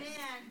 Amen.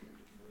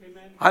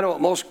 I know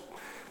what most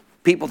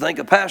people think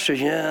of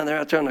pastors. Yeah, they're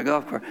out there on the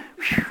golf course.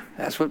 Whew,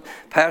 that's what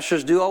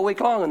pastors do all week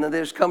long, and then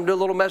they just come do a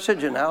little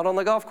message and out on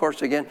the golf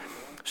course again.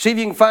 See if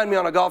you can find me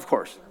on a golf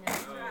course.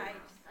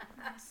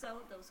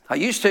 I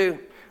used to,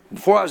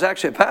 before I was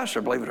actually a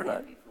pastor, believe it or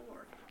not.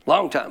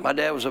 Long time. My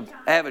dad was an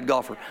avid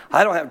golfer.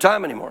 I don't have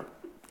time anymore.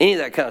 Any of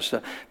that kind of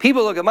stuff.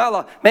 People look at my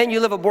life. Man,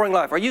 you live a boring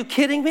life. Are you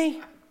kidding me?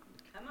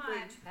 Come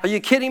on. Are you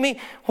kidding me?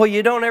 Well,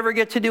 you don't ever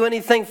get to do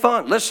anything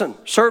fun. Listen,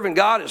 serving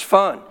God is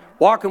fun.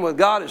 Walking with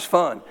God is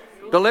fun.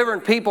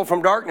 Delivering people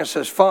from darkness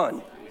is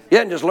fun.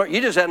 You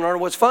just haven't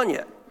learned what's fun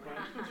yet.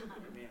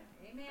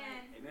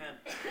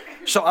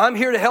 So I'm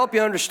here to help you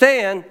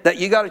understand that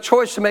you got a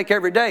choice to make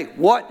every day.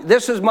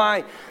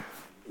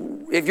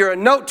 If you're a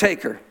note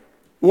taker,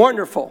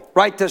 wonderful.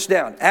 Write this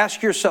down.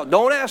 Ask yourself.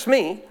 Don't ask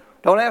me.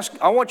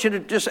 I want you to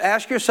just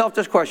ask yourself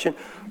this question.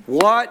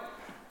 What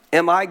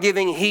am I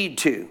giving heed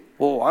to?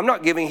 Well, I'm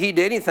not giving heed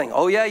to anything.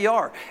 Oh, yeah, you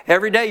are.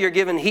 Every day you're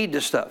giving heed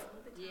to stuff.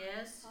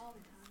 Yes.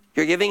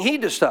 You're giving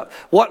heed to stuff.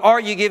 What are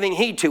you giving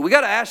heed to? We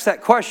got to ask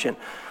that question.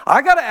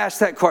 I got to ask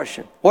that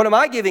question. What am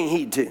I giving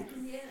heed to?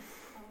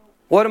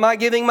 What am I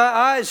giving my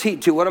eyes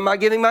heed to? What am I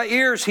giving my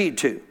ears heed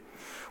to?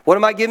 What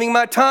am I giving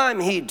my time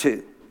heed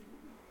to?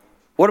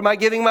 What am I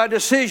giving my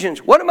decisions?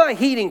 What am I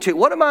heeding to?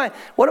 What am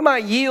I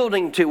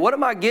yielding to? What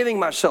am I giving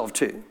myself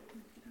to?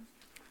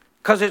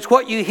 Because it's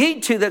what you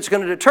heed to that's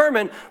going to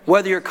determine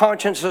whether your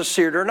conscience is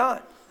seared or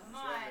not.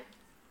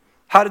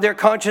 How did their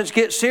conscience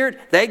get seared?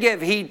 They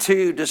gave heed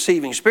to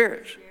deceiving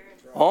spirits.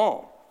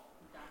 Oh.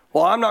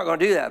 Well, I'm not going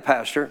to do that,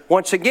 Pastor.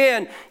 Once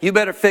again, you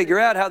better figure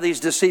out how these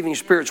deceiving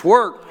spirits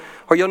work,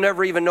 or you'll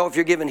never even know if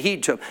you're giving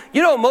heed to them.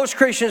 You know, most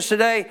Christians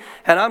today,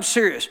 and I'm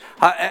serious,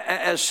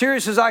 as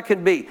serious as I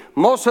can be,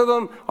 most of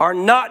them are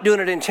not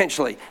doing it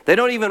intentionally. They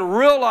don't even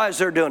realize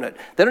they're doing it.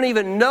 They don't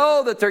even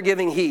know that they're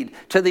giving heed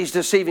to these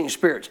deceiving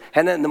spirits.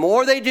 And then the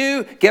more they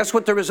do, guess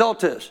what the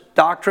result is?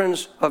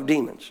 Doctrines of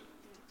demons.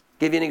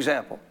 Give you an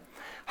example.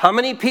 How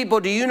many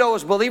people do you know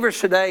as believers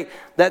today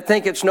that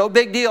think it's no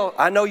big deal?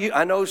 I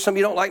know some of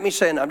you don't like me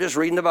saying that. I'm just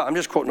reading the Bible. I'm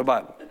just quoting the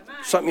Bible.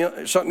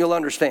 Something you'll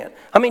understand.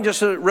 I mean,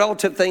 just a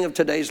relative thing of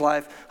today's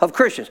life of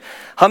Christians.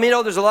 How many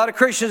know there's a lot of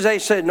Christians, they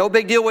say, no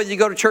big deal whether you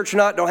go to church or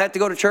not. Don't have to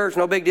go to church,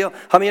 no big deal.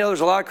 How many know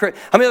there's a lot of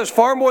How many know there's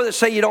far more that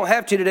say you don't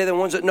have to today than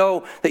ones that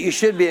know that you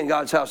should be in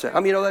God's house? How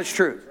many know that's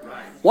true?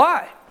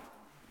 Why?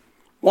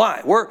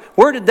 Why?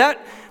 Where did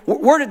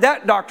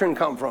that doctrine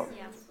come from?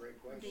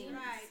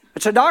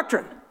 It's a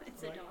doctrine.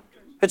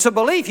 It's a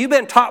belief. You've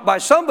been taught by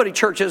somebody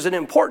church isn't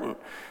important.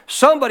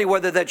 Somebody,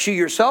 whether that's you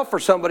yourself or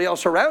somebody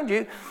else around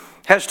you,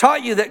 has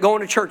taught you that going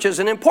to church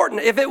isn't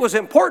important. If it was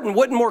important,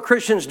 wouldn't more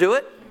Christians do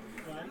it?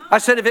 I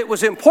said if it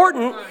was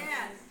important.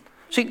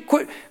 See,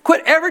 quit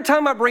every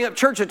time I bring up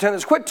church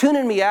attendance, quit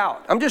tuning me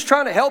out. I'm just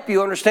trying to help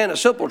you understand a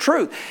simple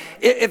truth.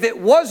 If it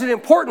wasn't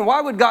important,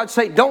 why would God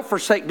say, don't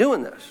forsake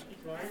doing this?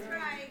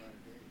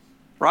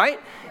 Right?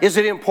 Is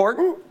it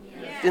important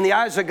in the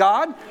eyes of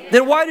God?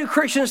 Then why do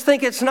Christians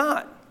think it's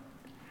not?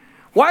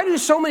 Why do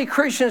so many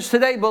Christians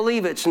today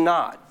believe it's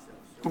not?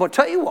 I'm going to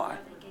tell you why.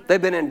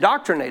 They've been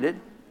indoctrinated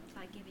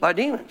by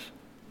demons.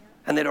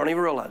 And they don't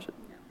even realize it.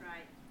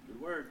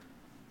 Good word.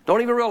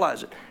 Don't even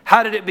realize it.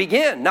 How did it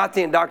begin? Not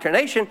the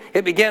indoctrination.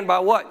 It began by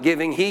what?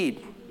 Giving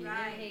heed.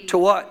 To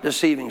what?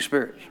 Deceiving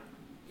spirits.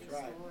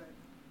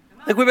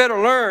 I think we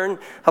better learn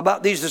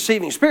about these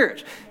deceiving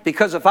spirits.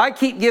 Because if I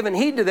keep giving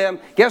heed to them,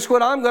 guess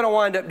what I'm going to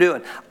wind up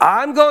doing?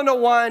 I'm going to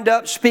wind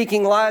up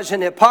speaking lies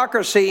and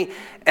hypocrisy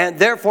and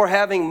therefore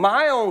having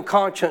my own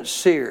conscience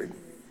seared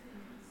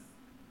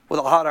with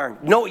a hot iron.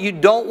 No, you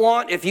don't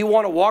want, if you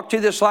want to walk through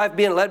this life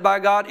being led by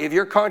God, if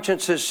your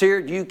conscience is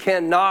seared, you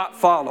cannot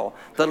follow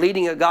the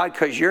leading of God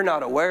because you're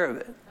not aware of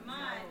it.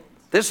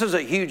 This is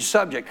a huge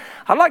subject.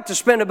 I'd like to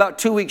spend about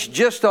 2 weeks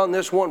just on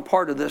this one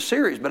part of this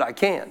series, but I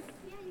can't.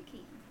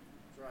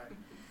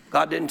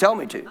 God didn't tell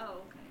me to.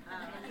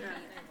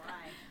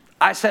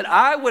 I said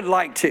I would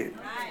like to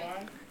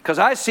because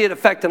I see it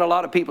affecting a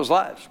lot of people's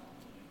lives.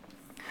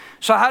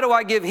 So how do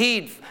I give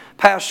heed,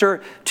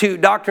 Pastor, to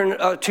doctrine,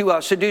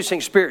 to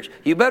seducing spirits?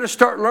 You better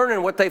start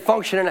learning what they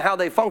function and how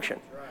they function.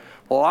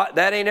 Well,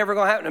 that ain't ever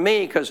going to happen to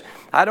me because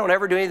I don't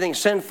ever do anything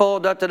sinful.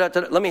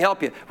 Let me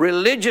help you.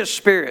 Religious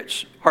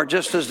spirits are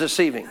just as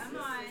deceiving.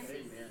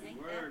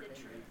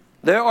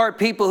 There are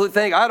people who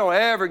think, I don't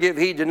ever give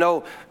heed to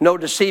no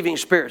deceiving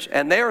spirits.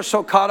 And they are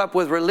so caught up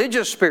with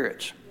religious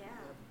spirits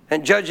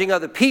and judging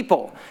other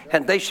people.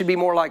 And they should be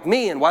more like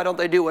me. And why don't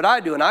they do what I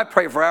do? And I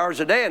pray for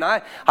hours a day. And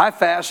I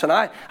fast. And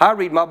I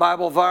read my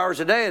Bible for hours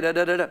a day.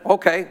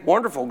 Okay,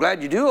 wonderful.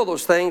 Glad you do all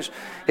those things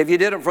if you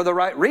did them for the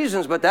right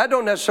reasons. But that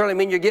don't necessarily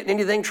mean you're getting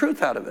anything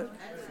truth out of it.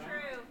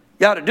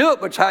 You ought to do it,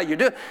 but it's how you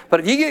do it. But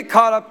if you get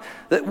caught up,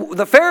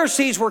 the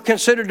Pharisees were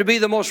considered to be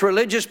the most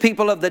religious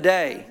people of the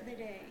day.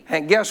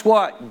 And guess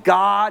what?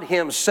 God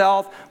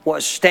Himself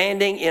was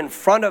standing in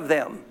front of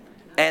them.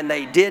 And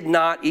they did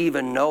not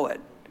even know it.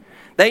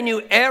 They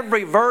knew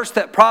every verse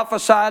that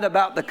prophesied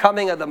about the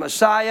coming of the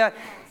Messiah.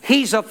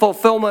 He's a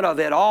fulfillment of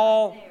it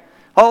all.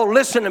 Oh,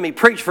 listen to me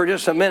preach for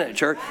just a minute,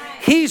 church.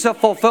 He's a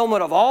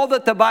fulfillment of all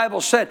that the Bible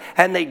said.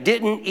 And they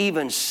didn't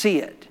even see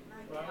it.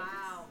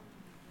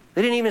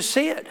 They didn't even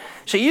see it.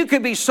 So you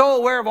could be so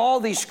aware of all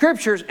these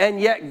scriptures,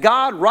 and yet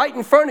God right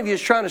in front of you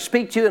is trying to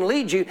speak to you and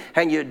lead you,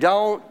 and you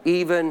don't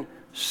even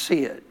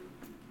see it.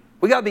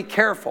 We got to be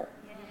careful.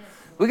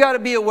 We got to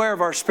be aware of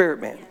our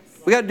spirit, man.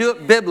 We got to do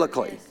it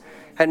biblically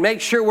and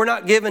make sure we're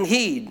not giving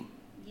heed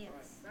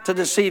to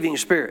deceiving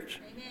spirits.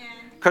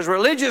 Because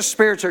religious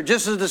spirits are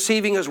just as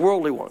deceiving as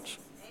worldly ones.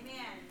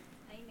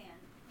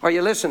 Are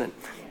you listening?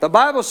 The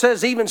Bible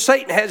says even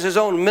Satan has his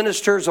own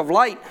ministers of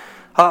light,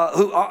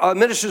 who are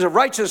ministers of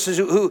righteousness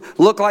who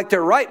look like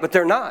they're right, but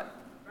they're not.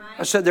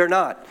 I said they're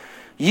not.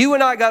 You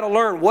and I got to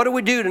learn, what do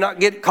we do to not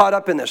get caught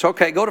up in this?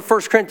 Okay, go to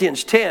 1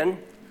 Corinthians 10.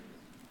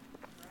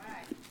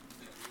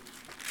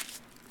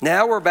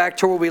 Now we're back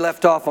to where we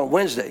left off on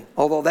Wednesday,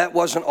 although that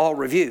wasn't all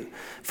review.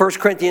 1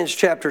 Corinthians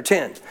chapter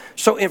 10.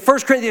 So in 1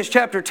 Corinthians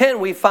chapter 10,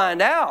 we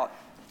find out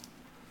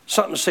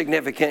something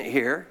significant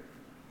here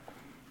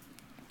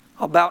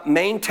about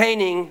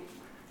maintaining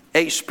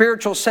a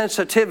spiritual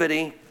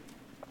sensitivity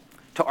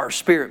to our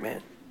spirit,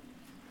 man.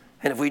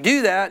 And if we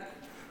do that,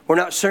 we're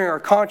not searing our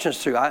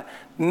conscience through. I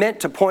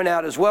meant to point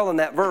out as well in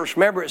that verse,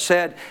 remember it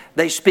said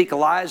they speak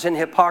lies and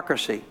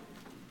hypocrisy.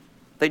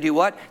 They do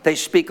what? They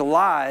speak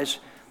lies.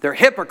 They're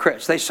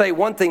hypocrites. They say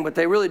one thing, but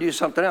they really do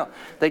something else.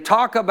 They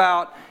talk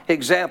about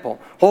example.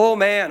 Oh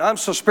man, I'm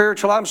so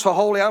spiritual. I'm so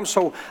holy. I'm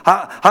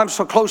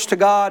so close to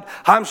God.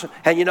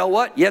 And you know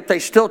what? Yet they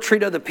still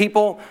treat other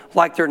people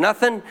like they're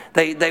nothing.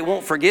 They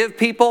won't forgive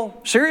people.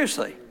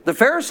 Seriously, the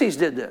Pharisees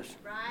did this.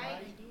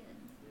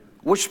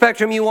 Which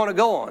spectrum you want to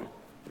go on?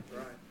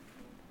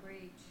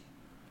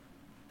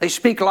 They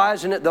speak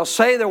lies in it. They'll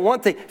say they're one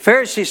thing.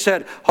 Pharisees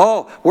said,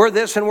 oh, we're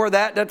this and we're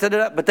that,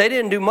 but they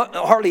didn't do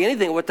hardly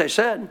anything of what they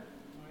said.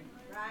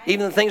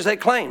 Even the things they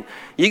claim.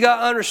 You got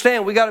to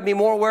understand, we got to be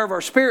more aware of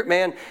our spirit,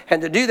 man.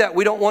 And to do that,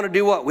 we don't want to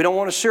do what? We don't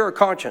want to sear our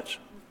conscience.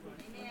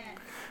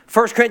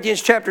 1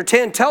 Corinthians chapter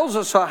 10 tells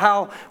us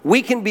how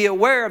we can be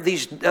aware of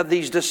these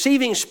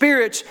deceiving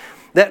spirits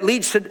that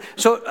leads to...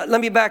 So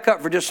let me back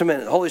up for just a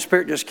minute. The Holy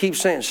Spirit just keeps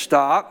saying,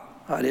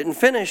 stop. I didn't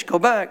finish. Go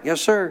back.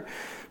 Yes, sir.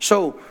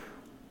 So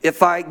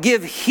if I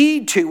give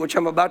heed to, which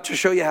I'm about to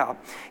show you how.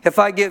 If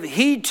I give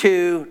heed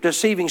to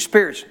deceiving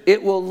spirits,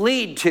 it will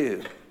lead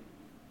to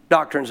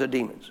doctrines of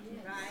demons.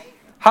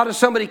 How does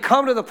somebody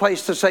come to the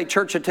place to say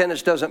church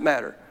attendance doesn't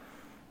matter?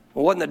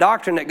 Well, it wasn't the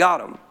doctrine that got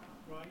them.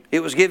 It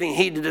was giving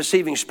heed to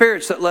deceiving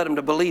spirits that led them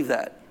to believe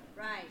that.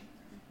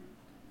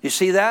 You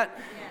see that?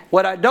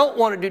 What I don't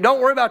want to do,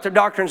 don't worry about the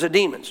doctrines of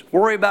demons.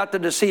 Worry about the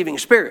deceiving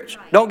spirits.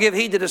 Don't give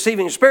heed to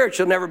deceiving spirits.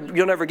 You'll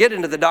never get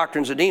into the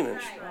doctrines of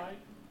demons.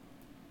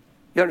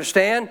 You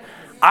understand?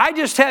 I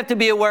just have to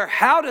be aware,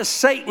 how does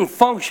Satan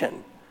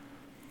function?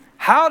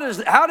 How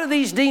do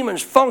these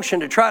demons function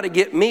to try to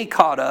get me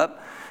caught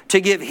up, to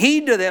give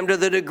heed to them to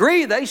the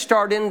degree they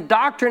start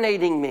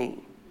indoctrinating me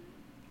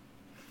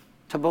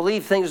to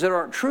believe things that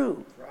aren't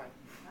true?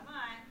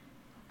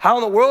 How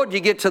in the world do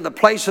you get to the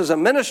place as a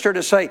minister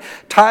to say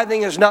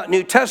tithing is not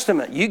New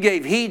Testament? You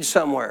gave heed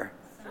somewhere.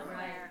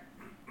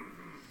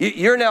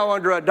 You're now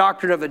under a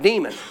doctrine of a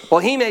demon. Well,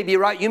 he may be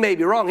right, you may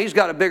be wrong. He's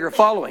got a bigger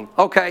following.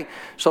 Okay,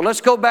 so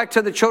let's go back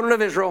to the children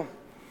of Israel.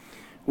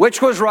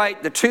 Which was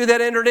right, the 2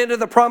 that entered into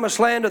the promised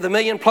land or the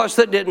 1,000,000+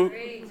 that didn't?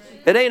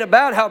 It ain't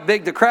about how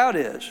big the crowd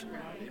is.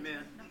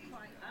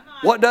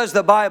 What does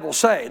the Bible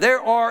say?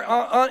 There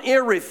are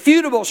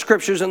irrefutable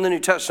scriptures in the New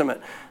Testament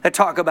that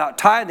talk about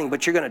tithing,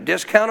 but you're going to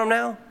discount them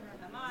now?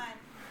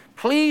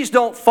 Please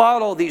don't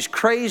follow these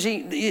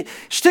crazy...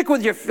 Stick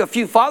with a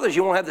few fathers,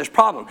 you won't have this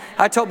problem.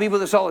 I tell people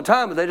this all the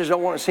time, but they just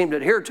don't want to seem to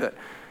adhere to it.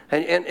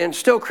 And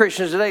still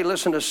Christians today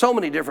listen to so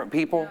many different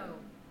people.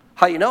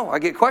 How you know? I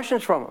get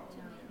questions from them.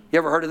 You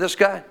ever heard of this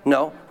guy?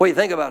 No. What do you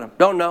think about him?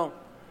 Don't know.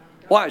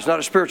 Why? He's not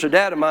a spiritual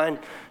dad of mine,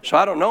 so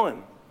I don't know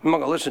him. I'm not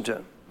going to listen to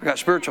him. I got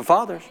spiritual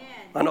fathers.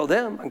 I know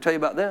them. I can tell you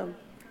about them.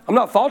 I'm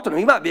not faulting him.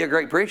 He might be a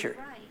great preacher.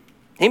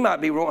 He might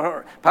be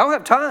 100. But I don't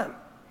have time.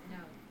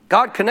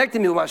 God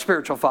connected me with my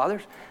spiritual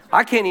fathers.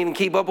 I can't even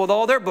keep up with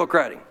all their book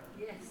writing.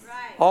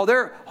 All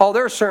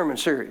their sermon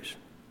series.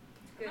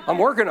 I'm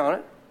working on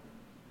it.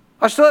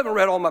 I still haven't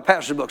read all my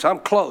pastor's books. I'm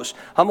close.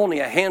 I'm only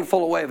a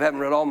handful away of having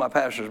read all my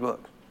pastor's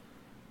books.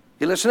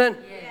 You listening?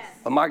 Yes.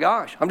 Oh my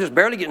gosh, I'm just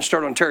barely getting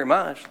started on Terry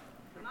Mize.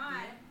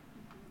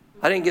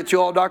 I didn't get through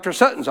all Dr.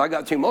 Sutton's. I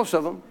got through most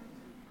of them.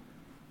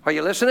 Are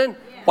you listening?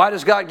 Yes. Why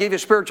does God give you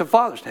spiritual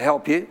fathers? To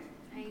help you.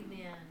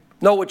 Amen.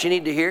 Know what you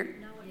need to hear.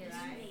 Yes.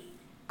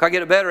 Can I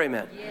get a better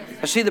amen? Yes.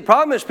 And see, the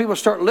problem is people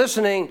start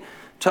listening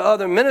to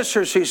other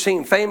ministers who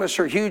seem famous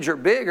or huge or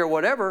big or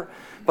whatever.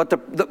 But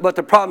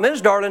the problem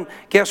is, darling,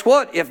 guess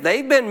what? If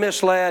they've been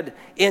misled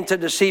into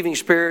deceiving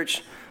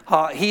spirits,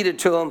 heeded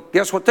to them,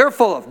 guess what they're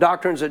full of?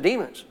 Doctrines of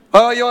demons.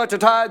 Oh, you don't have to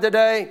tithe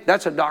today?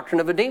 That's a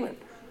doctrine of a demon.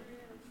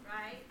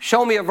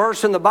 Show me a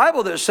verse in the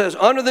Bible that says,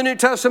 under the New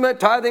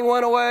Testament, tithing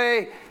went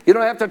away. You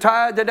don't have to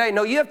tithe today.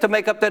 No, you have to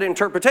make up that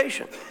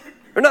interpretation.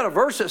 There's not a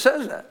verse that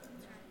says that.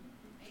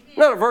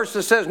 Not a verse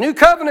that says, New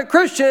Covenant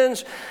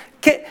Christians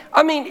can't.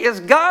 I mean, is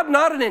God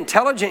not an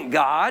intelligent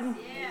God?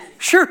 Yes.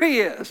 Sure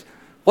He is.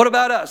 What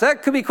about us?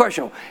 That could be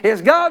questionable. Is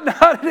God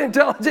not an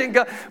intelligent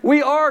God?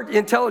 We are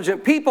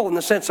intelligent people in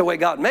the sense of the way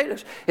God made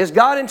us. Is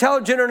God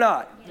intelligent or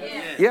not?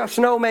 Yes. Yes,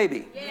 no,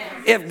 maybe.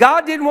 Yes. If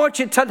God didn't want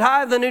you to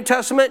tithe the New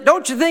Testament,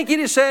 don't you think He'd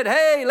have said,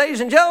 hey, ladies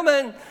and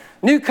gentlemen,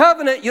 New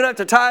Covenant, you don't have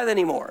to tithe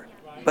anymore.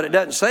 But it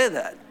doesn't say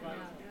that.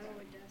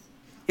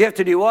 You have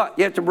to do what?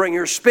 You have to bring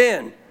your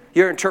spin,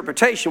 your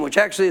interpretation, which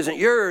actually isn't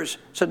yours.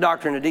 It's a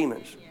doctrine of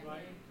demons.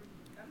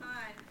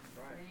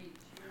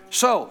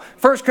 So,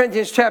 1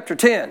 Corinthians chapter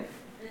 10.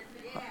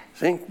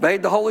 See,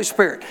 obeyed the Holy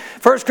Spirit.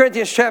 1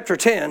 Corinthians chapter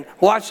 10,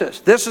 watch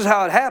this. This is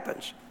how it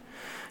happens.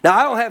 Now,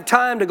 I don't have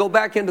time to go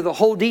back into the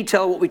whole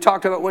detail of what we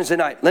talked about Wednesday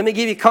night. Let me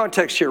give you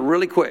context here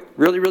really quick.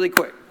 Really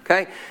quick.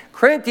 Okay?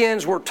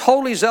 Corinthians were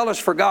totally zealous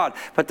for God,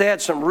 but they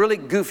had some really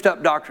goofed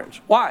up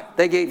doctrines. Why?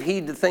 They gave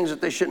heed to things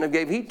that they shouldn't have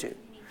gave heed to.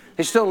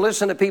 They still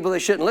listened to people they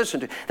shouldn't listen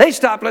to. They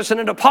stopped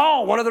listening to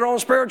Paul, one of their own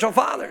spiritual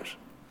fathers,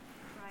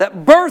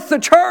 that birthed the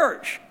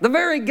church, the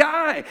very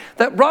guy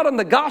that brought them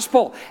the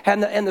gospel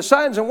and the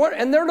signs and wonders,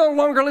 and they're no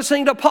longer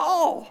listening to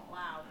Paul.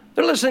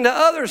 They're listening to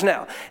others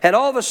now. And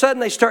all of a sudden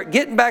they start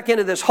getting back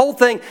into this whole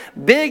thing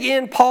big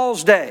in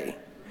Paul's day.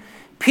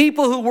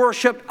 People who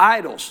worshiped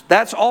idols,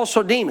 that's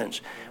also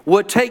demons,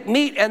 would take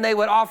meat and they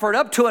would offer it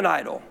up to an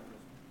idol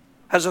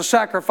as a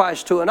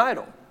sacrifice to an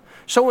idol.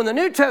 So when the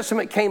New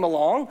Testament came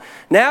along,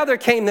 now there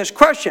came this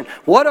question.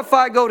 What if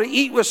I go to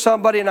eat with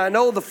somebody and I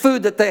know the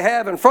food that they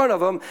have in front of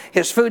them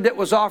is food that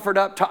was offered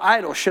up to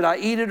idols? Should I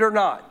eat it or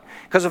not?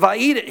 Because if I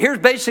eat it, here's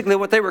basically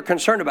what they were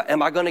concerned about.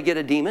 Am I going to get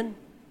a demon?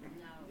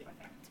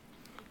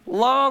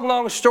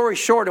 Long story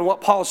short in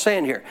what Paul's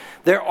saying here.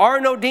 There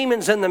are no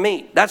demons in the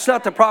meat. That's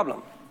not the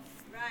problem.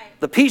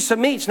 The piece of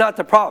meat's not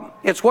the problem.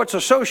 It's what's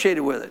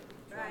associated with it.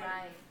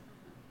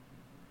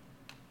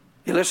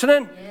 You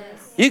listening? Yes.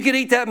 You could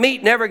eat that meat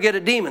and never get a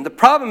demon. The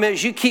problem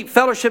is you keep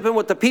fellowshipping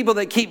with the people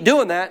that keep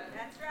doing that.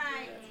 That's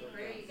right.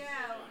 There you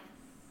go.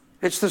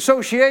 It's the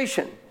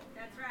association.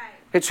 That's right.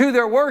 It's who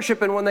they're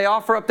worshiping when they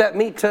offer up that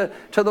meat to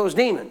those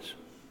demons.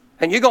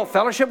 And you're going to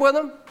fellowship with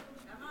them?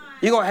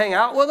 You're going to hang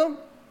out with them?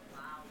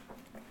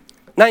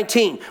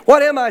 19.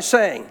 What am I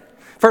saying?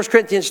 1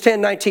 Corinthians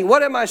 10:19.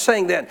 What am I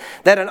saying then?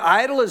 That an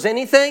idol is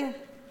anything?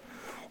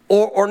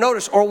 Or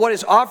notice, or what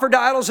is offered to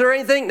idols or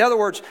anything? In other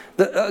words,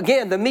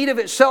 again, the meat of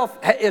itself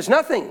is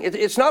nothing.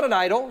 It's not an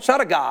idol. It's not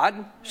a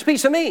god. It's a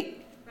piece of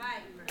meat.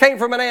 Right. Came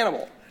from an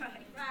animal.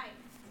 Right.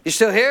 You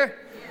still here?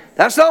 Yes.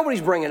 That's not what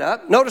he's bringing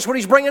up. Notice what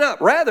he's bringing up.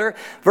 Rather,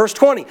 verse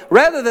 20,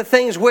 rather the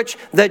things which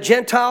the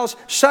Gentiles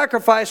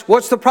sacrifice,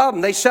 what's the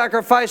problem? They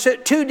sacrifice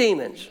it to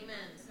demons.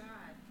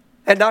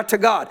 and not to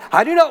God.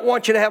 I do not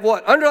want you to have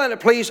what? Underline it,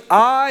 please.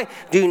 I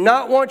do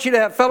not want you to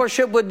have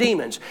fellowship with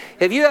demons.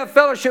 If you have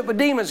fellowship with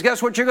demons,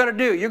 guess what you're going to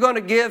do? You're going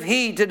to give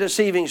heed to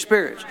deceiving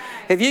spirits.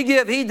 If you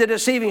give heed to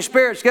deceiving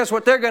spirits, guess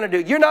what they're going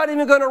to do? You're not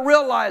even going to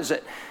realize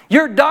it.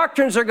 Your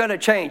doctrines are going to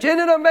change. Isn't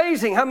it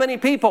amazing how many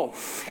people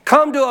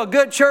come to a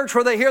good church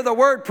where they hear the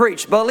word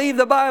preached, believe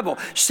the Bible,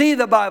 see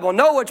the Bible,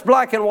 know it's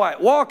black and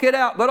white, walk it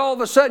out, but all of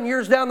a sudden,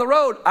 years down the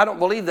road, I don't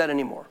believe that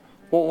anymore.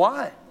 Well,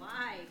 why?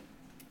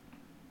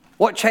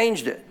 What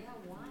changed it?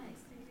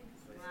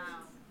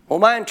 Well,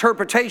 my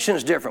interpretation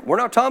is different. We're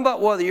not talking about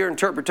whether your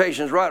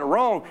interpretation is right or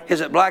wrong.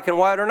 Is it black and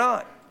white or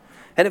not?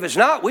 And if it's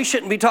not, we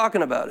shouldn't be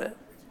talking about it.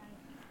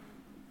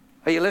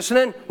 Are you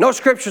listening? No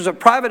scripture's a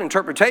private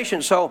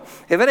interpretation, so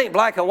if it ain't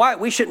black and white,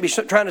 we shouldn't be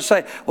trying to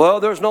say,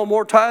 well, there's no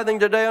more tithing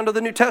today under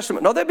the New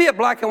Testament. No, there'd be a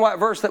black and white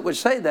verse that would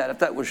say that if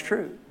that was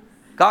true.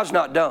 God's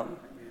not dumb.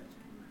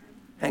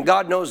 And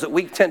God knows that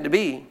we tend to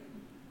be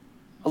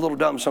a little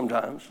dumb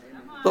sometimes.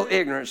 A little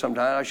ignorant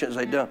sometimes. I shouldn't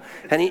say dumb.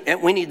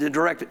 And we need the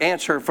direct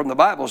answer from the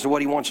Bible as to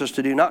what he wants us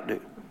to do, not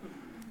do.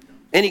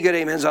 Any good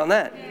amens on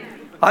that?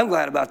 I'm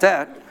glad about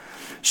that.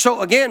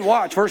 So again,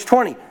 watch, verse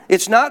 20.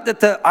 It's not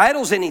that the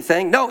idol's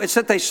anything. No, it's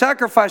that they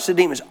sacrifice the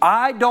demons.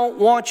 I don't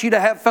want you to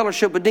have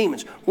fellowship with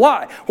demons.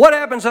 Why? What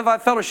happens if I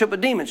fellowship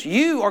with demons?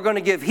 You are going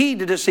to give heed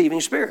to deceiving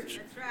spirits.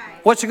 That's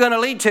right. What's it going to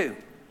lead to?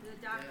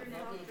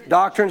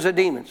 Doctrines of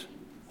demons.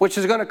 Which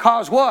is going to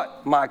cause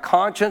what? My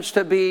conscience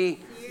to be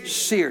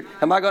seared.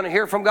 Am I going to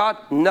hear from God?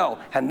 No.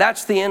 And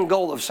that's the end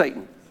goal of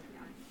Satan.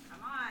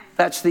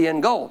 That's the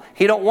end goal.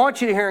 He don't want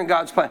you to hear in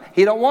God's plan.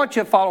 He don't want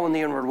you following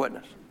the inward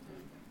witness.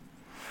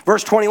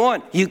 Verse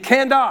 21, you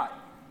cannot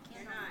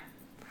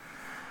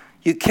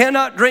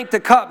drink the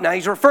cup. Now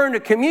he's referring to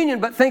communion,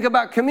 but think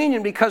about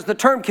communion because the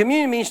term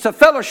communion means to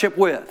fellowship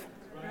with,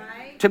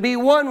 to be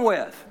one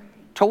with,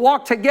 to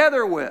walk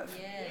together with.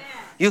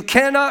 You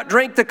cannot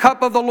drink the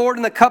cup of the Lord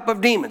and the cup of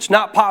demons.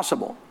 Not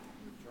possible.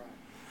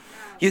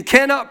 You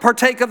cannot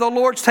partake of the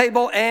Lord's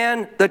table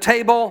and the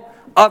table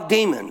of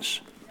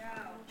demons.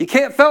 You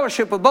can't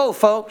fellowship with both,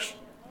 folks.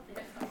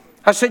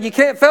 I said you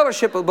can't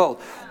fellowship with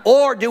both.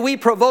 Or do we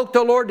provoke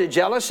the Lord to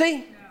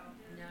jealousy?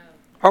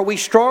 Are we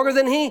stronger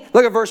than He?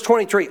 Look at verse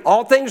 23.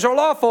 All things are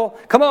lawful.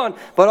 Come on.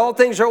 But all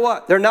things are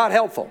what? They're not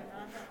helpful.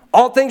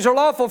 All things are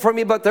lawful for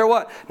me, but they're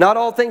what? Not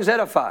all things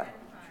edify.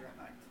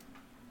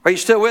 Are you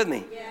still with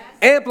me?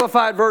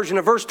 Amplified version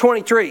of verse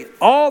 23.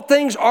 All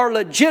things are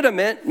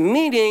legitimate,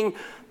 meaning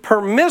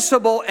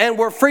permissible, and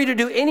we're free to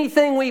do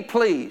anything we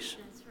please.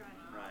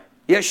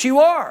 Yes, you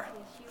are.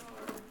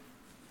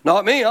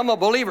 Not me, I'm a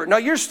believer. No,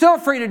 you're still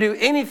free to do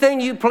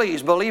anything you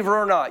please,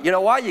 believer or not. You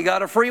know why? You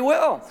got a free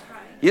will.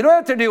 You don't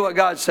have to do what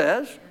God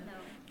says.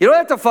 You don't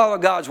have to follow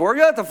God's word. You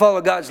don't have to follow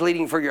God's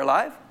leading for your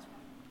life.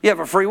 You have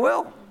a free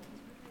will.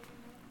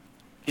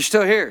 You're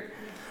still here.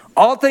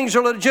 All things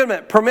are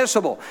legitimate,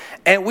 permissible,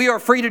 and we are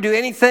free to do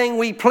anything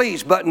we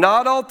please, but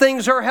not all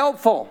things are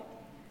helpful.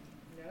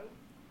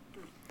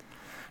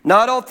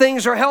 Not all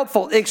things are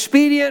helpful.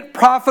 Expedient,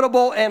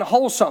 profitable, and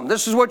wholesome.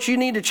 This is what you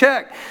need to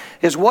check.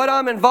 Is what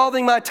I'm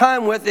involving my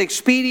time with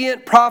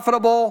expedient,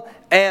 profitable,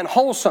 and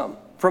wholesome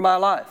for my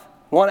life?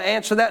 Want to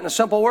answer that in a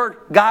simple word?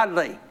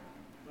 Godly.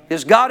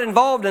 Is God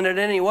involved in it in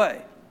any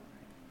way?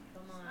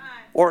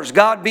 Or is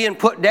God being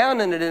put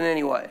down in it in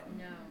any way?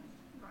 No.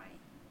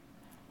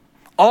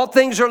 All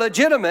things are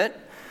legitimate,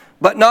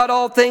 but not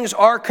all things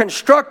are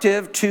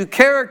constructive to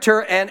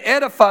character and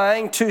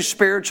edifying to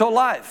spiritual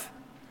life.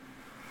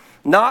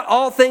 Not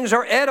all things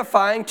are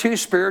edifying to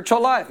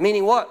spiritual life.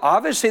 Meaning what?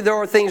 Obviously there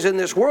are things in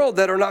this world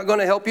that are not going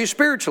to help you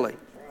spiritually.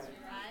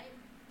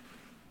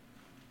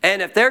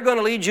 And if they're going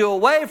to lead you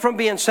away from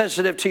being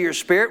sensitive to your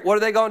spirit, what are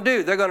they going to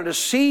do? They're going to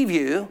deceive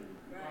you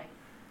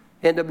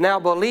into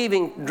now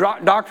believing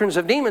doctrines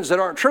of demons that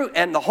aren't true.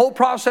 And the whole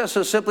process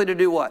is simply to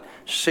do what?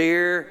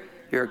 Sear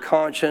your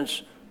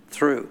conscience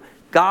through.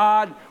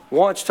 God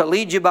wants to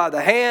lead you by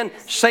the hand.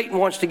 Satan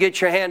wants to get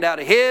your hand out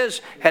of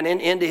his and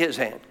into his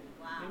hand.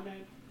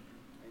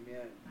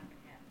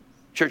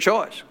 It's your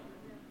choice.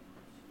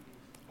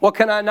 What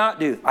can I not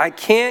do? I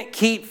can't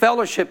keep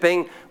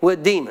fellowshipping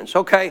with demons.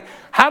 Okay,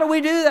 how do we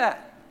do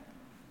that?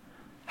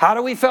 How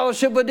do we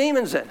fellowship with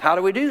demons then? How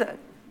do we do that?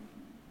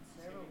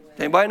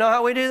 Anybody know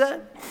how we do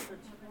that?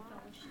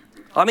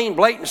 I mean,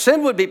 blatant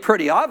sin would be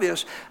pretty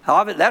obvious.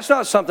 That's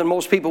not something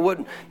most people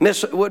would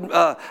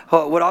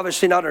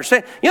obviously not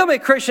understand. You know how many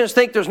Christians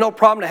think there's no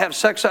problem to have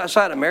sex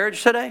outside of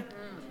marriage today?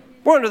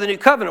 We're under the new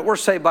covenant. We're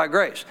saved by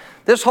grace.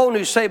 This whole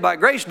new saved by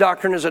grace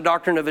doctrine is a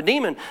doctrine of a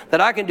demon that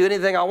I can do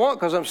anything I want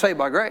because I'm saved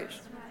by grace.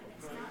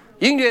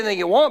 You can do anything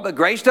you want, but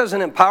grace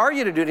doesn't empower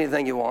you to do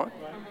anything you want.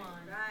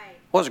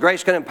 Well, is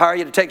grace going to empower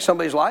you to take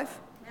somebody's life?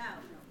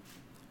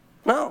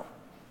 No.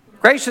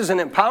 Grace is an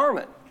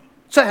empowerment.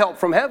 It's a help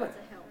from heaven.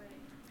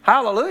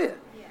 Hallelujah.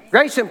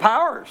 Grace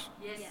empowers.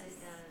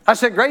 I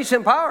said grace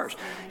empowers.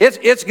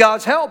 It's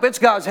God's help. It's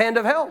God's hand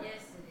of help.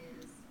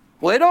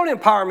 Well, it don't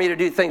empower me to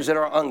do things that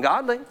are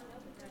ungodly.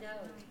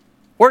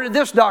 Where did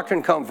this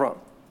doctrine come from?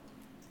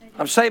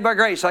 I'm saved by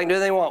grace. I can do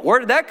anything I want. Where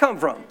did that come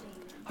from?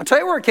 I'll tell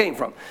you where it came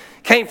from.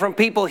 came from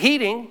people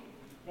heeding,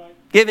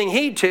 giving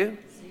heed to.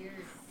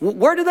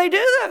 Where did they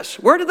do this?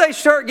 Where did they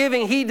start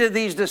giving heed to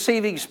these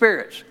deceiving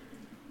spirits?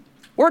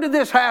 Where did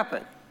this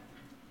happen?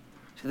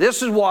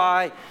 This is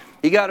why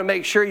you got to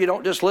make sure you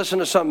don't just listen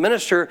to some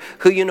minister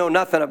who you know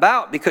nothing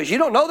about, because you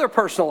don't know their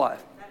personal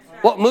life.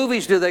 Right. What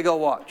movies do they go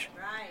watch?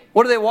 Right.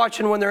 What are they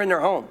watching when they're in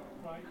their home?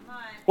 Right.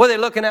 What are they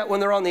looking at when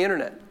they're on the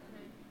internet?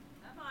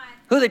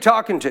 Who are they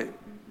talking to?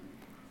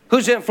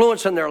 Who's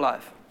influencing their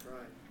life?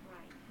 Right.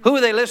 Who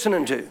are they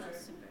listening to?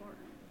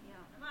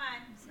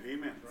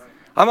 Amen.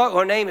 I'm not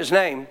going to name his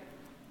name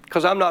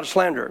because I'm not a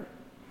slanderer.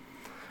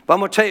 But I'm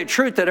going to tell you a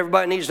truth that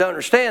everybody needs to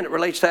understand. It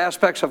relates to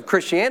aspects of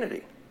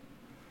Christianity.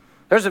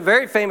 There's a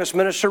very famous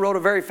minister who wrote a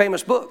very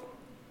famous book.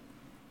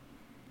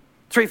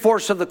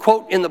 3/4 of the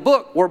quote in the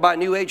book were by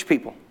New Age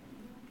people.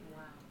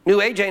 Wow.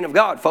 New Age ain't of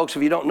God, folks,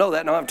 if you don't know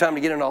that. I don't have time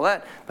to get into all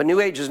that. But New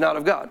Age is not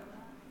of God.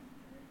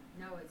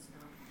 No, it's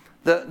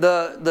not.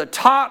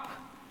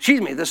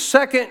 The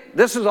second,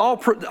 this is all,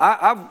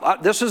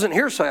 this isn't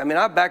hearsay. I mean,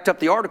 I backed up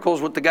the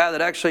articles with the guy that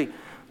actually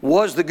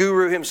was the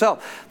guru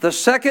himself. The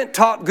second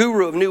top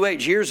guru of New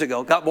Age years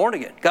ago got born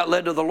again, got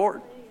led to the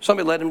Lord.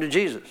 Somebody led him to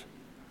Jesus.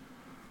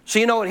 So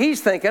you know what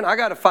he's thinking? I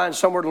got to find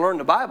somewhere to learn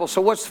the Bible.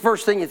 So what's the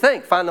first thing you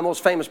think? Find the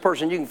most famous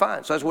person you can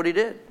find. So that's what he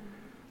did.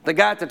 The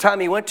guy at the time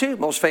he went to,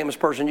 most famous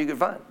person you could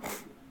find.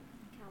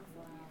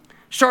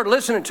 Started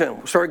listening to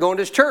him. Started going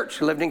to his church.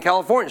 He lived in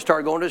California.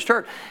 Started going to his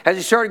church. As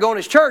he started going to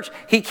his church,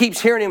 he keeps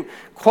hearing him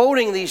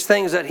quoting these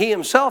things that he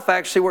himself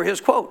actually were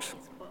his quotes.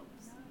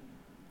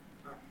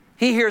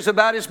 He hears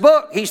about his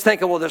book. He's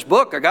thinking, well, this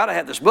book, I got to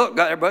have this book.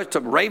 Everybody's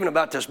raving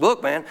about this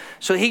book, man.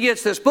 So he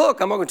gets this book.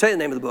 I'm not going to tell you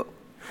the name of the book.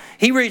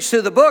 He reads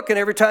through the book, and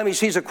every time he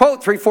sees a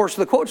quote, 3/4 of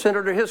the quotes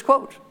enter to his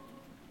quotes.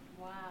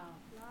 Wow.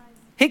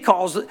 He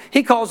calls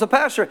the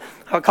pastor.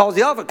 Calls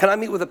the office. Can I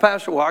meet with the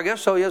pastor? Well, I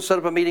guess so. He set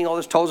up a meeting, all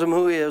this, tells him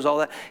who he is, all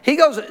that. He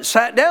goes,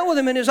 sat down with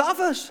him in his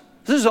office.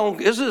 This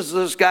is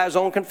this guy's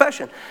own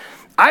confession.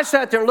 I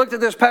sat there and looked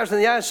at this pastor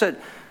in the eye and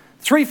said,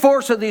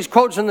 3/4 of these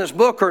quotes in this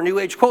book are New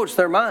Age quotes.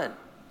 They're mine.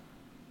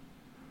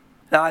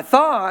 Now, I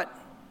thought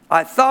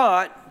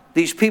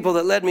these people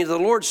that led me to the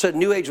Lord said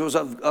New Age was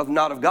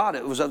not of God.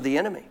 It was of the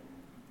enemy.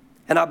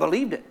 And I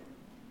believed it.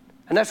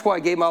 And that's why I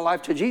gave my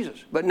life to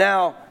Jesus. But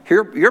now,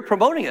 you're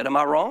promoting it. Am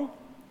I wrong?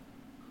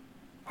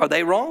 Are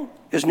they wrong?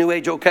 Is New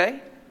Age okay?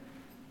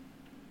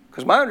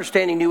 Because my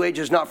understanding, New Age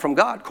is not from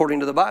God, according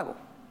to the Bible.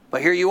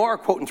 But here you are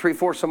quoting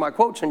 3/4 of my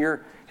quotes in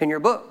your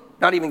book.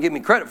 Not even giving me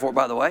credit for it,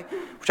 by the way,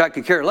 which I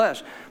could care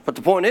less. But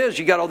the point is,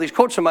 you got all these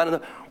quotes of mine.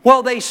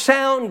 Well, they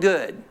sound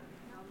good.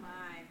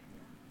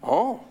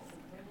 Oh.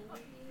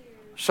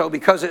 So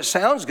because it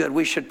sounds good,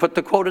 we should put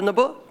the quote in the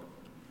book.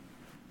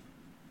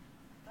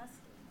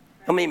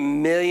 How many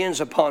millions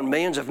upon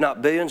millions, if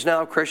not billions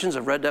now, of Christians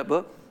have read that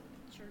book?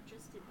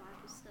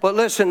 But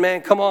listen,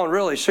 man, come on,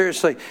 really,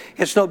 seriously.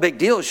 It's no big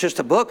deal. It's just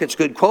a book. It's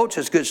good quotes.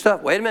 It's good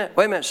stuff. Wait a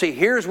minute. See,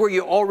 here's where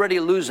you're already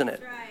losing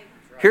it.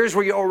 Here's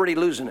where you're already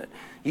losing it.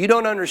 You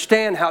don't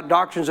understand how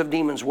doctrines of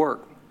demons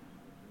work.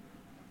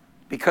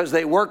 Because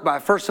they work by,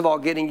 first of all,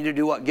 getting you to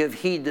do what? Give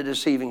heed to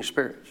deceiving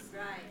spirits.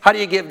 How do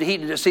you give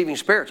heed to deceiving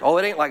spirits? Oh,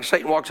 it ain't like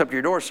Satan walks up to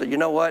your door and says, you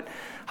know what?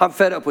 I'm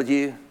fed up with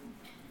you.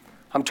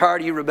 I'm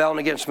tired of you rebelling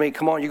against me.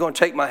 Come on, you're going to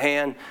take my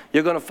hand.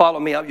 You're going to follow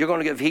me up. You're going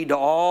to give heed to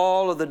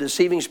all of the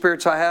deceiving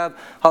spirits I have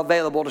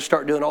available to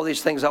start doing all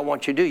these things I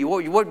want you to do.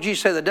 What did you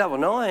say to the devil?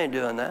 No, I ain't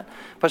doing that.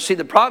 But see,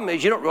 the problem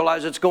is you don't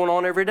realize it's going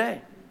on every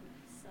day.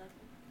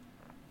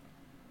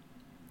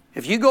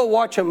 If you go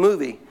watch a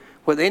movie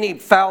with any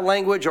foul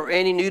language or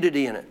any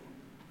nudity in it,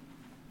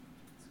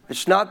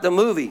 it's not the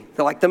movie.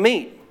 They're like the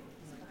meat.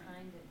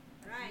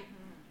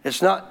 It's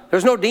not.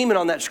 There's no demon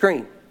on that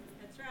screen.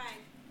 That's right.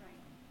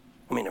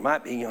 I mean, there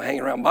might be,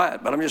 hanging around by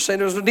it, but I'm just saying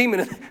there's no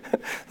demon.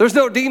 There's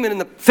no demon in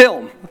the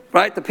film,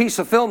 right? The piece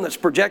of film that's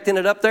projecting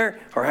it up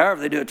there, or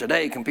however they do it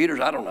today, computers,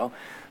 I don't know.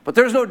 But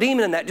there's no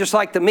demon in that, just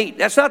like the meat.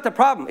 That's not the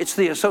problem. It's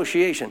the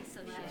association.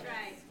 That's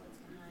right.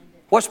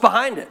 What's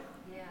behind it?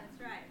 Yeah.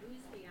 That's right. Who's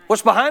behind it?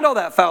 What's behind all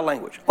that foul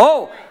language?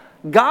 Oh,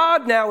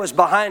 God now is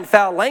behind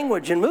foul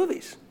language in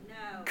movies.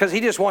 No. Because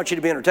He just wants you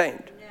to be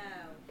entertained. Not.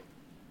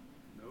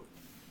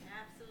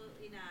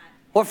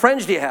 What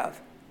friends do you have?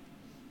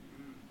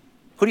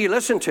 Who do you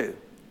listen to?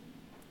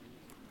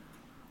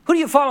 Who do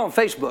you follow on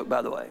Facebook,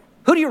 by the way?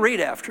 Who do you read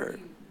after?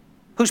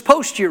 Whose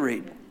posts do you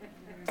read?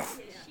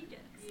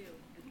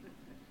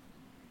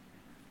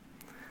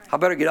 I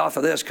better get off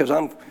of this because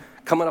I'm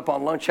coming up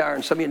on lunch hour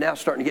and some of you now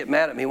starting to get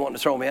mad at me wanting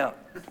to throw me out.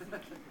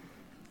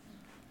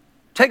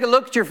 Take a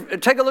look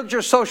at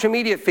your social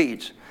media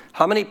feeds.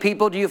 How many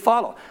people do you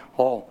follow?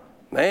 Oh,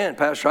 man,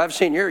 Pastor, I've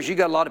seen yours. You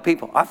got a lot of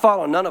people. I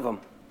follow none of them.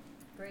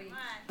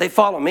 They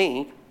follow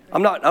me.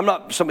 I'm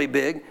not somebody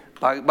big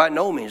by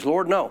no means.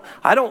 Lord, no.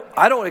 I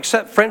don't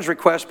accept friends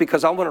requests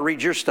because I want to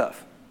read your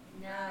stuff.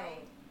 No.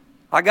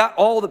 I got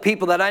all the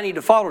people that I need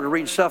to follow to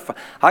read stuff.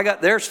 I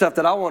got their stuff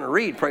that I want to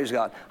read, praise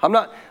God. A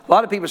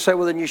lot of people say,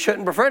 well, then you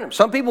shouldn't befriend them.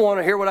 Some people want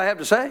to hear what I have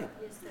to say.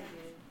 Yes, they do.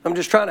 I'm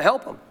just trying to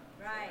help them.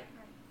 Right.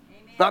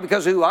 Amen. Not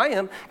because of who I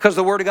am, because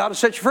the Word of God will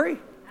set you free.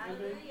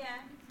 Hallelujah.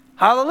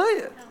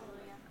 Hallelujah.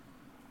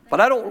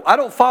 But I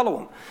don't follow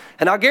them.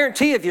 And I'll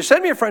guarantee you, if you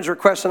send me a friend's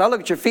request and I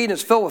look at your feed and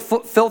it's filled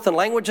with filth and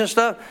language and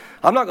stuff,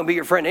 I'm not going to be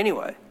your friend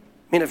anyway.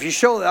 I mean, if you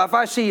show that, if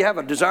I see you have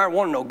a desire and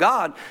want to know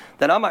God,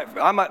 then I might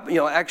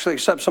actually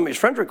accept somebody's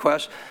friend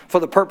request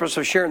for the purpose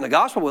of sharing the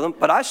gospel with them,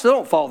 but I still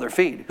don't follow their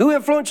feed. Who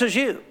influences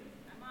you?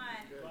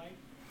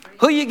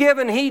 Who are you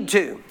giving heed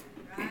to?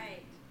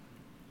 Right.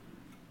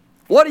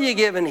 What are you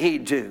giving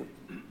heed to?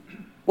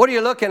 What are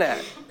you looking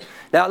at?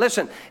 Now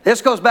listen,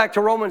 this goes back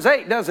to Romans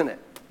 8, doesn't it?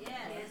 Yes,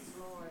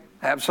 Lord.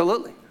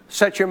 Absolutely.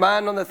 Set your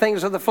mind on the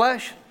things of the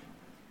flesh,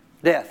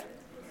 death.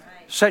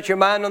 Right. Set your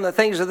mind on the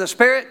things of the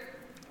Spirit,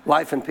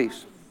 life and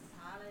peace.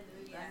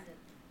 Hallelujah.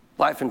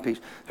 Life and peace.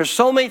 There's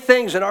so many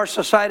things in our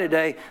society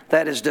today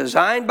that is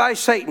designed by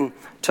Satan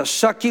to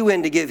suck you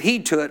in, to give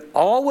heed to it,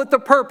 all with the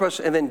purpose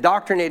of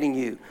indoctrinating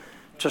you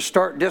to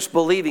start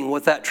disbelieving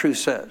what that truth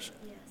says.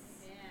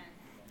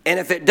 And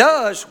if it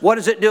does, what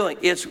is it doing?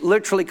 It's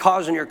literally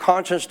causing your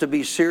conscience to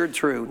be seared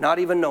through, not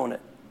even knowing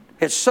it.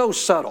 It's so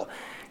subtle.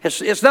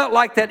 It's not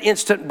like that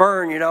instant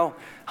burn, you know.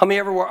 How many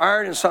ever were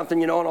ironing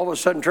something, you know, and all of a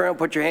sudden turn around and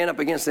put your hand up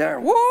against the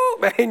iron? Woo,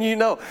 man, you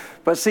know.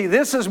 But see,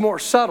 this is more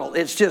subtle.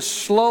 It's just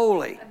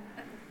slowly.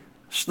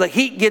 So the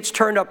heat gets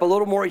turned up a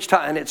little more each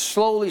time, and it's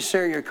slowly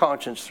searing your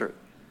conscience through.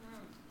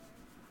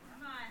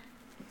 Come on.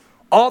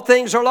 All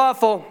things are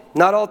lawful,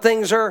 not all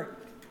things are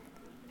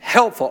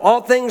helpful.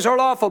 All things are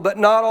lawful, but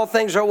not all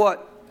things are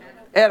what?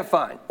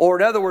 Edifying. Or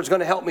in other words,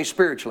 going to help me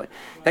spiritually.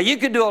 Now, you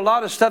could do a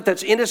lot of stuff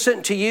that's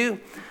innocent to you,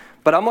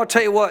 but I'm going to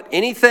tell you what,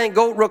 anything,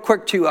 go real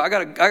quick to, I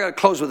got to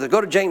close with it.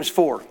 Go to James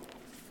 4.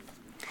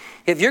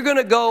 If you're going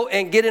to go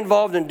and get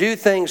involved and do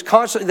things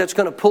constantly that's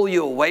going to pull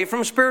you away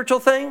from spiritual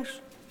things,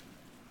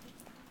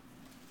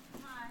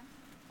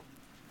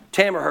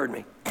 Tamara heard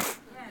me.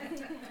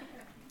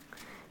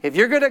 If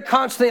you're going to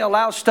constantly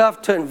allow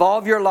stuff to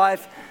involve your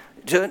life,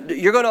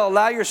 you're going to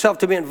allow yourself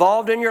to be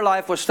involved in your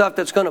life with stuff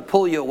that's going to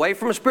pull you away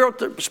from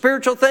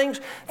spiritual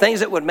things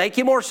that would make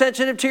you more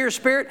sensitive to your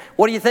spirit.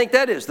 What do you think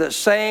that is? The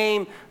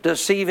same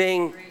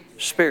deceiving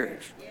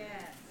spirits.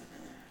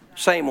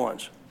 Same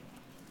ones.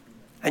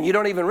 And you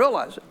don't even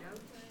realize it.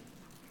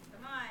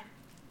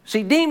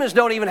 See, demons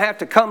don't even have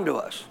to come to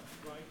us.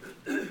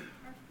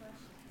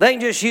 They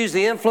can just use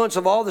the influence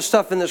of all the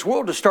stuff in this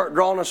world to start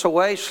drawing us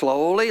away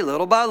slowly,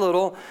 little by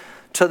little,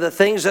 to the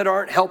things that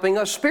aren't helping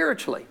us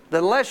spiritually.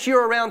 The less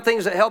you're around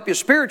things that help you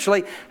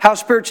spiritually, how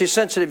spiritually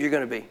sensitive you're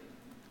going to be.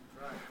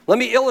 Let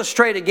me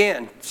illustrate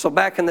again. So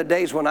back in the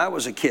days when I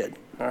was a kid,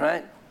 all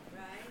right?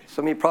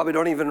 Some of you probably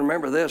don't even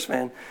remember this,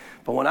 man.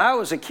 But when I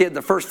was a kid,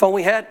 the first phone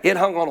we had, it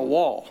hung on a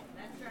wall.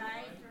 That's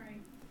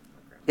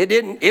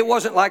right. It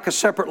wasn't like a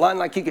separate line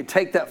like you could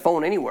take that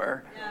phone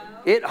anywhere.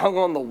 No. It hung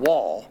on the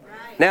wall.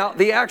 Right. Now,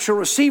 the actual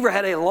receiver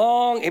had a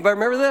long, anybody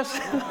remember this?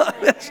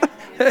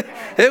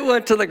 It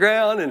went to the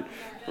ground and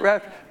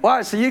wrapped.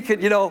 Why? So you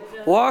could,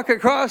 walk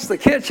across the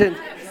kitchen.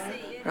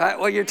 Right?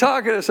 Well, you're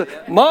talking to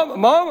my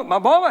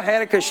mama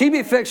had it because she'd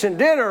be fixing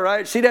dinner,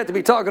 right? She'd have to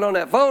be talking on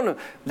that phone to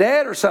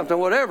Dad or something,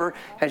 whatever.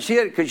 And she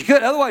had, because you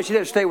could, otherwise she'd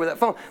have to stay with that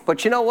phone.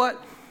 But you know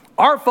what?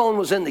 Our phone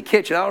was in the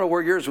kitchen. I don't know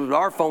where yours was, but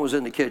our phone was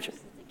in the kitchen.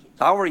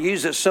 I already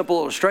used this simple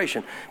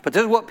illustration, but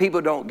this is what people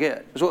don't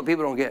get. This is what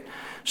people don't get.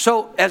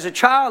 So as a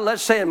child,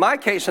 let's say in my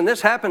case, and this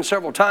happened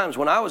several times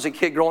when I was a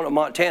kid growing up in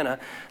Montana.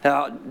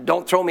 Now,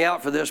 don't throw me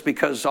out for this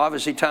because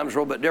obviously times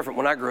were a little bit different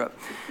when I grew up.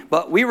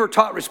 But we were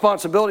taught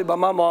responsibility by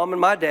my mom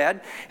and my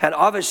dad. And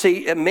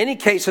obviously, in many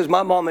cases,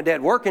 my mom and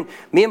dad working,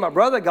 me and my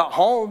brother got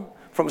home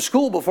from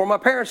school before my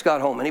parents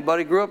got home.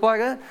 Anybody grew up like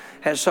that?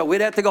 And so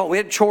we'd have to go. We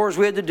had chores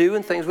we had to do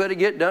and things we had to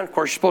get done. Of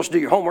course, you're supposed to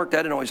do your homework.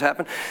 That didn't always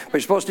happen. But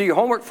you're supposed to do your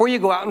homework before you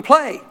go out and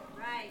play.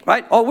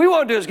 Right? All we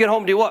want to do is get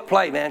home and do what?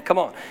 Play, man. Come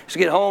on. Just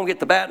get home, get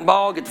the bat and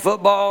ball, get the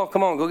football.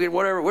 Come on, go get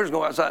whatever. We're just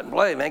going outside and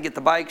play, man. Get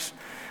the bikes.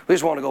 We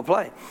just want to go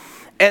play.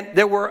 And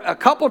there were a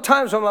couple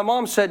times when my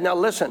mom said, now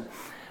listen,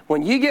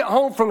 when you get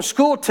home from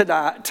school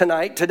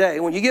today,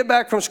 when you get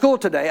back from school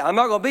today, I'm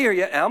not going to be here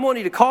yet, and I'm going to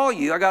need to call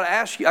you. I got to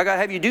ask you. I got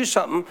to have you do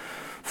something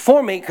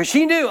for me, because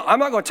she knew, I'm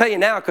not going to tell you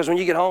now, because when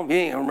you get home, you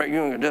ain't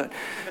going to do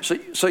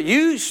it. So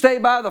you stay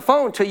by the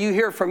phone till you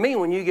hear from me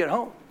when you get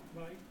home.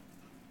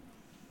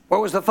 Where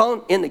was the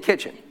phone? In the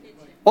kitchen.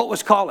 What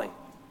was calling?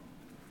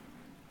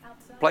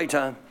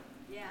 Playtime.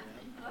 Yeah.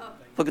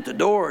 Look at the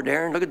door,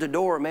 Darren. Look at the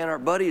door, man. Our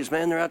buddies,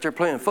 man, they're out there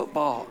playing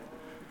football.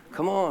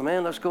 Come on,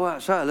 man. Let's go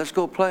outside. Let's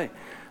go play.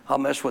 I'll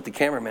mess with the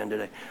cameraman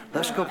today.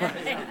 Let's go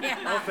play.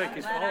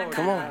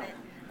 Come on.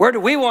 Where do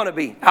we want to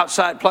be?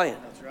 Outside playing.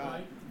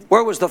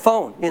 Where was the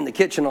phone? In the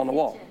kitchen on the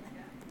wall.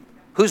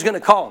 Who's going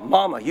to call?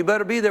 Mama. You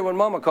better be there when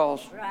Mama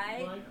calls.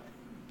 Right.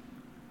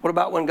 What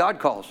about when God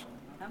calls?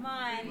 Come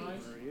on.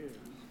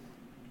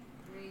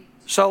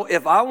 So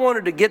if I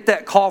wanted to get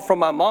that call from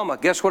my mama,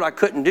 guess what I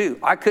couldn't do?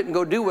 I couldn't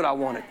go do what I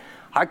wanted.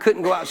 I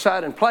couldn't go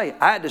outside and play.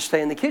 I had to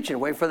stay in the kitchen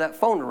and wait for that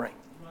phone to ring.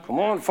 Come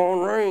on,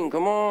 phone, ring.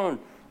 Come on.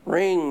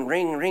 Ring,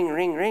 ring, ring,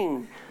 ring,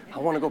 ring. I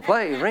want to go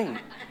play. Ring.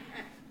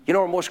 You know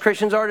where most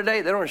Christians are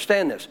today? They don't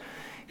understand this.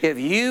 If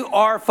you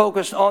are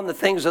focused on the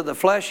things of the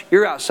flesh,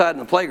 you're outside in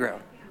the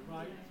playground.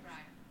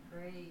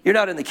 You're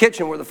not in the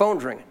kitchen where the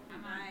phone's ringing.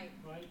 Right.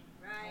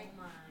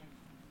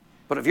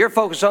 But if you're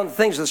focused on the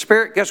things of the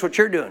Spirit, guess what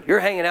you're doing? You're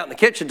hanging out in the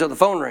kitchen till the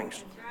phone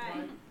rings.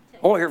 Right.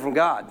 I want to hear from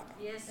God.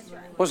 Yes, that's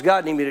right. What's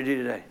God need me to do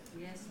today?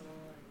 Yes,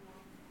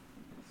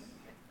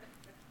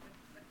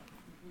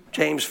 Lord.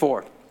 James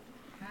 4,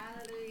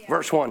 Hallelujah.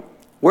 verse 1.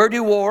 Where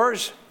do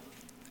wars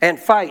and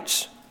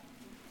fights,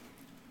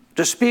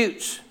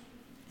 disputes,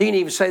 you can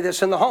even say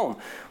this in the home.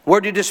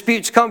 Where do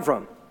disputes come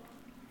from?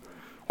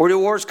 Where do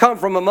wars come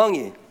from among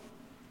you?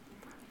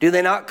 Do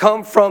they not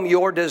come from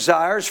your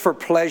desires for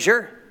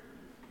pleasure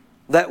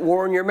that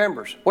war in your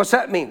members? What's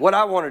that mean? What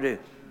I want to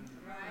do?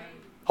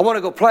 I want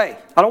to go play.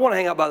 I don't want to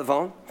hang out by the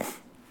phone.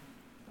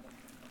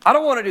 I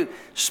don't want to do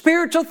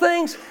spiritual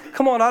things.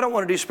 Come on, I don't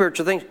want to do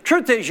spiritual things.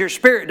 Truth is, your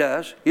spirit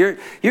does. You're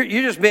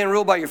just being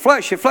ruled by your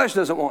flesh. Your flesh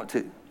doesn't want to.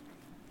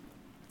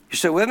 You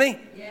still with me?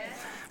 Yes.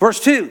 Verse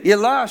 2, you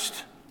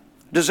lust,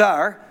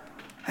 desire,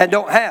 and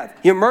don't have.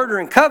 You murder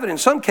and covet in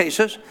some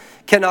cases,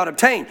 cannot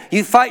obtain.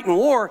 You fight in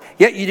war,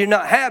 yet you do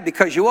not have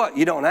because you what?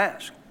 You don't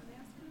ask.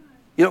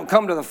 You don't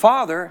come to the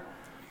Father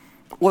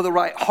with a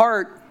right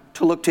heart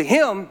to look to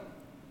Him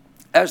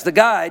as the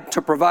guide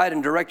to provide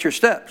and direct your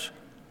steps.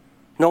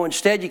 No,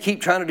 instead you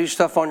keep trying to do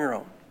stuff on your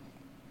own.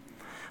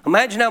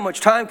 Imagine how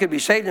much time could be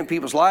saved in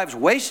people's lives,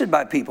 wasted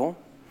by people,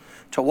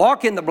 to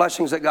walk in the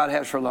blessings that God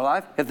has for their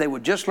life if they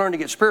would just learn to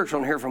get spiritual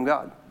and hear from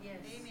God. Yes.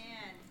 Amen.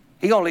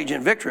 He's going to lead you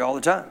in victory all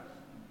the time.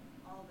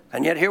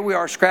 And yet here we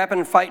are scrapping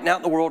and fighting out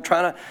in the world,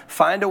 trying to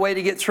find a way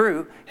to get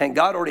through. And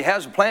God already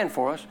has a plan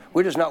for us.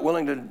 We're just not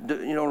willing to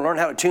learn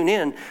how to tune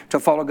in to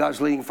follow God's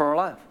leading for our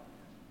life.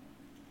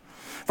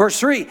 Verse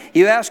 3,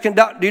 you ask and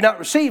do not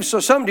receive, so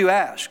some do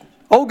ask.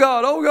 Oh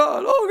God, oh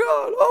God, oh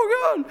God,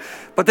 oh God.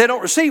 But they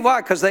don't receive.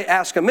 Why? Because they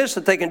ask amiss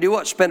that they can do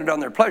what? Spend it on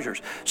their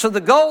pleasures. So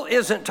the goal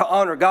isn't to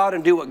honor God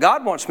and do what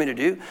God wants me to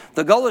do.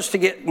 The goal is to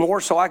get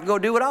more so I can go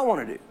do what I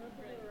want to do.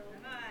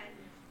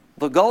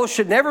 The goal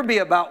should never be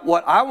about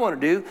what I want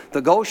to do.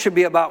 The goal should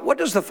be about what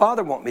does the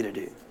Father want me to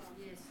do?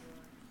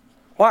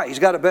 Why? He's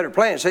got a better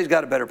plan. Say He's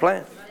got a better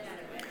plan.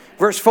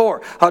 Verse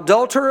 4,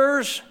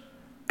 adulterers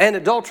and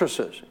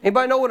adulteresses.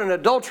 Anybody know what an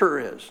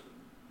adulterer is?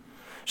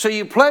 So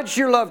you pledged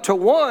your love to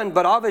one,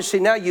 but obviously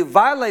now you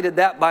violated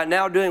that by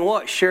now doing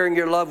what? Sharing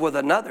your love with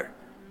another.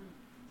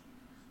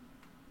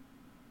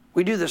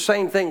 We do the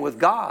same thing with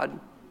God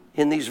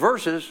in these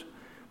verses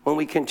when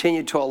we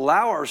continue to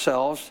allow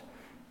ourselves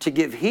to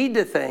give heed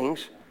to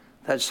things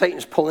that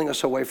Satan's pulling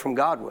us away from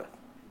God with.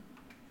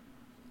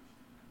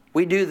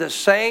 We do the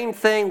same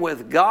thing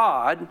with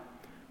God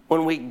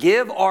when we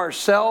give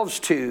ourselves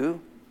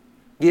to,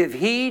 give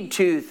heed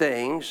to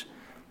things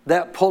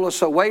that pull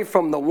us away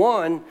from the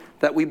one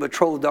that we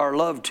betrothed our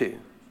love to,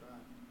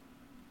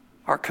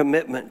 our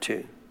commitment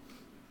to.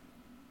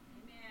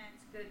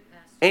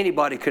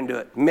 Anybody can do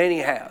it. Many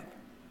have.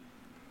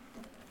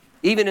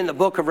 Even in the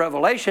book of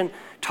Revelation,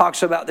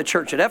 talks about the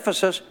church at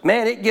Ephesus.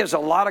 Man, it gives a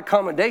lot of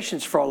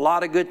commendations for a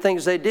lot of good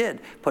things they did.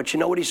 But you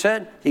know what he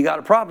said? You got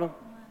a problem.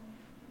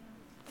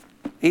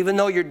 Even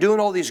though you're doing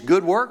all these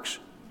good works,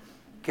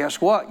 guess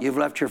what? You've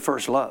left your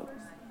first love.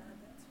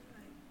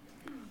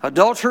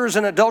 Adulterers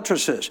and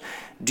adulteresses,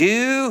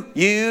 do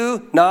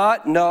you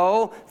not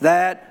know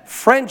that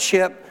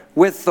friendship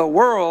with the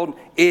world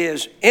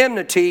is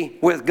enmity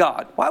with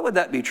God? Why would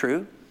that be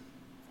true?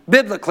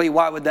 Biblically,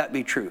 why would that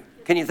be true?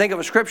 Can you think of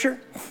a scripture?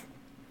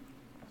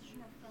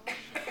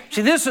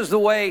 See, this is the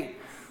way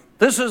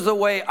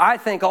I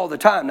think all the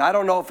time. Now, I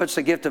don't know if it's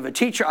the gift of a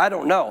teacher. I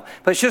don't know.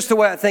 But it's just the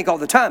way I think all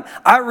the time.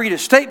 I read a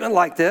statement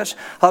like this,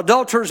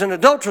 adulterers and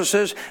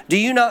adulteresses, do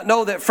you not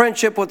know that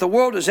friendship with the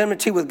world is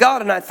enmity with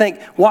God? And I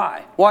think,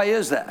 why? Why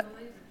is that?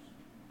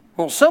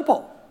 Well,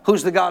 simple.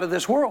 Who's the God of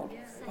this world?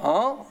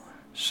 Oh,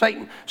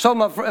 Satan. So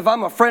if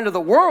I'm a friend of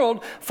the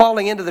world,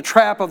 falling into the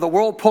trap of the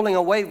world, pulling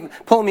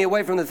me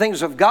away from the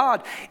things of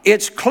God,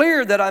 it's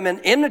clear that I'm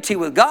in enmity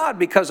with God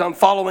because I'm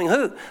following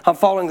who? I'm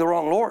following the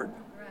wrong Lord.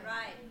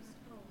 Right.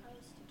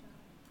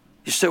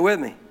 You still with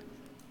me?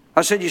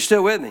 I said, you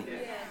still with me?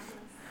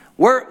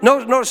 Yes.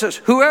 Notice this.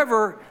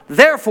 Whoever,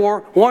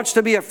 therefore, wants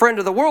to be a friend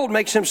of the world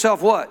makes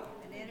himself what?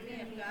 An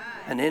enemy of God.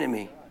 An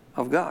enemy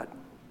of God.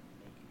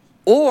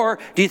 Or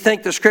do you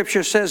think the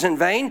scripture says in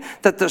vain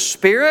that the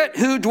Spirit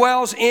who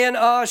dwells in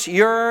us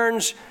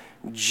yearns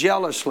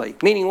jealously?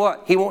 Meaning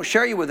what? He won't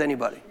share you with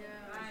anybody.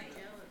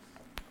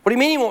 What do you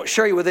mean He won't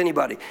share you with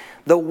anybody?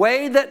 The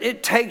way that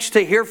it takes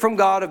to hear from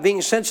God of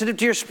being sensitive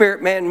to your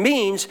spirit, man,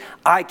 means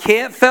I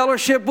can't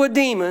fellowship with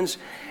demons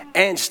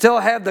and still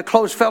have the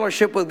close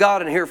fellowship with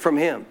God and hear from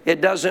Him.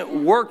 It doesn't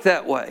work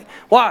that way.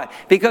 Why?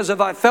 Because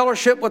if I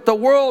fellowship with the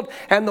world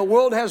and the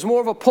world has more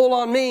of a pull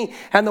on me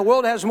and the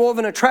world has more of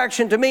an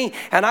attraction to me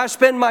and I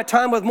spend my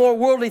time with more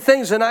worldly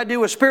things than I do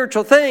with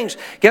spiritual things,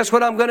 guess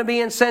what I'm going to be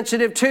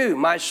insensitive to?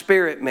 My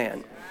spirit,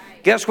 man.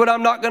 Guess what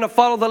I'm not going to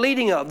follow the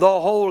leading of? The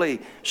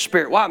Holy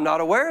Spirit. Why? I'm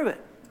not aware of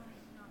it.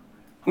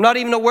 I'm not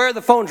even aware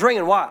the phone's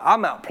ringing. Why?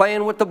 I'm out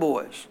playing with the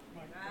boys.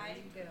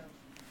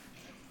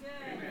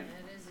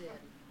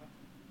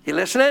 You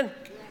listening?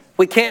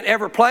 We can't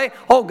ever play.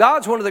 Oh,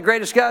 God's one of the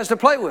greatest guys to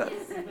play with.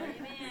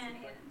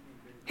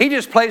 He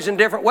just plays in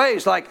different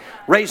ways, like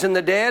raising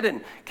the dead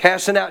and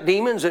casting out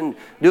demons and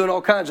doing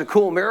all kinds of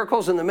cool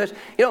miracles in the midst.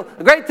 You know,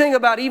 the great thing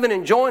about even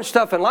enjoying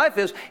stuff in life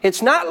is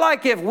it's not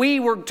like if we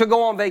were to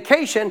go on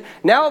vacation,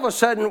 now all of a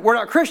sudden we're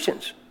not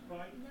Christians.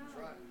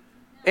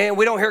 And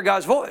we don't hear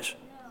God's voice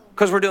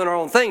because we're doing our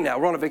own thing now.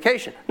 We're on a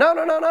vacation.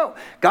 No.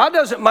 God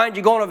doesn't mind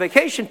you going on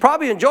vacation.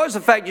 Probably enjoys the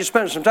fact you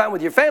spend some time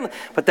with your family.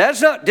 But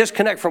that's not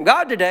disconnect from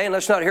God today, and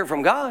let's not hear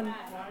from God.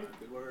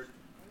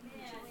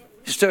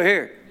 You still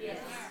here?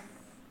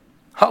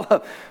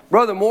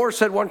 Brother Moore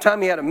said one time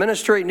he had a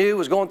minister he knew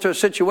was going through a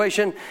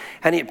situation,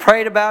 and he had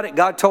prayed about it.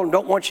 God told him,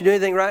 don't want you to do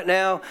anything right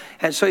now.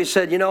 And so he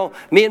said, you know,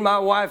 me and my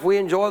wife, we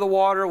enjoy the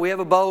water. We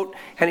have a boat.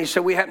 And he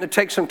said, we happen to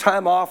take some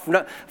time off,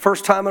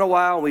 first time in a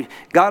while. We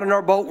got in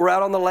our boat. We're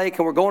out on the lake,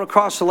 and we're going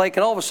across the lake.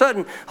 And all of a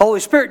sudden, the Holy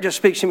Spirit just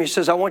speaks to me. He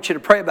says, I want you to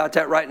pray about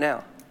that right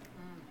now.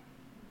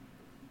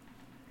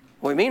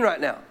 What do you mean right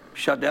now?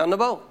 Shut down the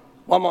boat.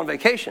 Well, I'm on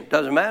vacation.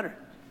 Doesn't matter.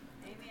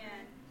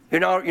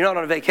 You're not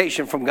on a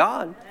vacation from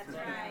God.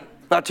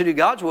 Not to do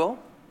God's will.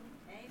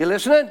 You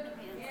listening?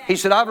 He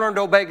said, I've learned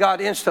to obey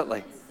God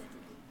instantly.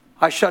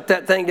 I shut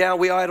that thing down.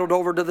 We idled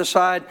over to the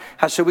side.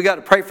 I said, we got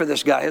to pray for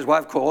this guy. His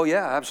wife, oh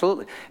yeah,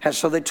 absolutely. And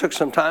so they took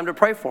some time to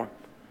pray for him.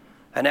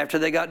 And after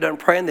they got done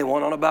praying, they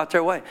went on about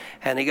their way.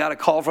 And he got a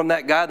call from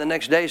that guy the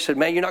next day. He said,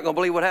 man, you're not going to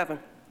believe what happened.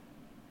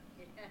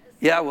 Yes.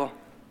 Yeah, I will.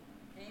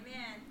 Amen.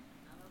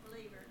 I'm a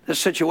believer. This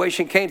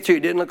situation came through.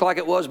 It didn't look like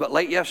it was, but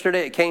late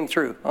yesterday it came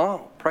through.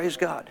 Oh, praise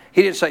God.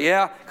 He didn't say,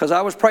 yeah, because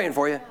I was praying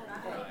for you.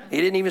 He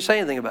didn't even say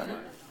anything about it.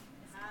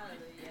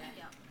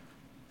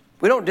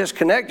 We don't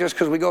disconnect just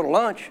because we go to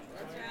lunch.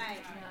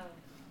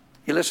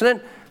 You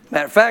listening?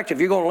 Matter of fact, if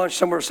you're going to lunch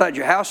somewhere beside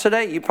your house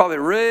today, you probably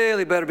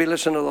really better be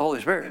listening to the Holy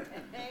Spirit.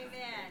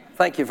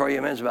 Thank you for your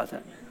amens about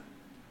that.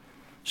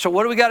 So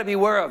what do we got to be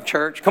aware of,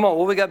 church? Come on,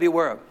 what do we got to be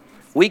aware of?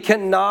 We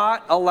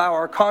cannot allow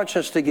our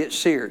conscience to get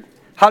seared.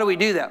 How do we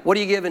do that? What are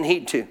you giving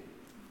heed to?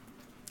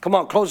 Come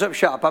on, close up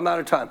shop. I'm out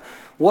of time.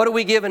 What are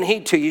we giving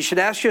heed to? You should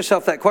ask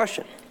yourself that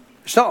question.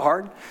 It's not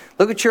hard.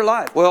 Look at your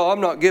life. Well,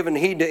 I'm not giving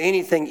heed to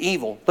anything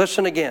evil.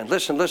 Listen again.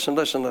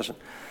 Listen.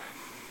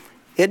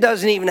 It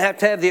doesn't even have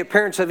to have the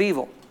appearance of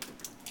evil.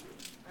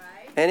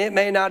 And it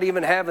may not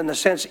even have, in the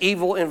sense,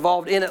 evil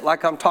involved in it,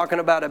 like I'm talking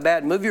about a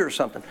bad movie or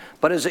something.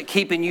 But is it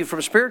keeping you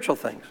from spiritual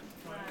things?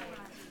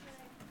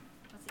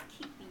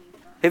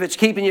 If it's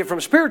keeping you from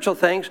spiritual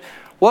things,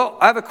 well,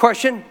 I have a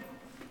question.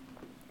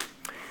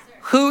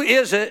 Who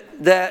is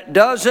it that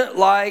doesn't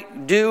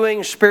like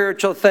doing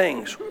spiritual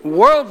things?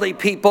 Worldly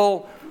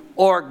people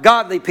or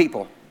godly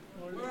people?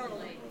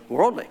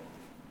 Worldly.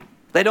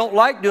 They don't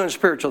like doing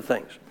spiritual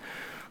things.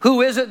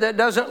 Who is it that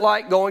doesn't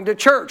like going to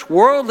church?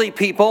 Worldly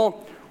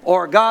people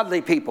or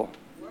godly people?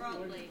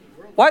 Worldly.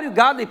 Why do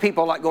godly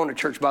people like going to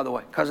church, by the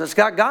way? Because it's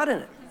got God in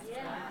it.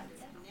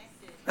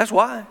 That's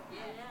why.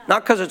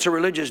 Not because it's a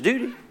religious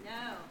duty.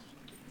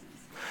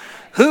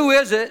 Who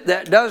is it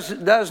that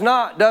does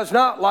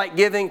not like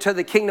giving to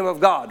the kingdom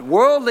of God?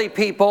 Worldly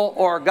people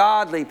or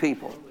godly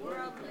people?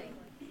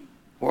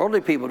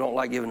 Worldly people don't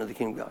like giving to the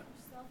kingdom of God.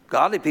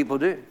 Godly people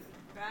do.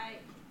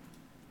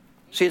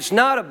 See, it's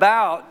not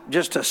about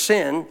just a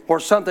sin or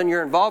something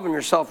you're involving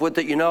yourself with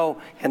that you know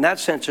in that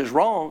sense is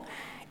wrong.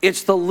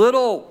 It's the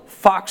little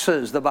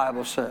foxes, the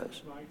Bible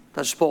says,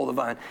 that spoil the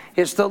vine.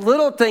 It's the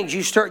little things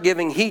you start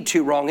giving heed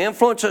to. Wrong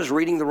influences,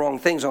 reading the wrong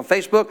things on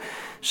Facebook.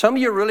 Some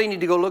of you really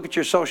need to go look at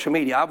your social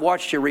media. I've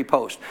watched you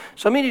repost.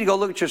 Some of you need to go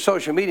look at your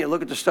social media and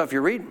look at the stuff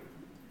you're reading.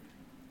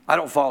 I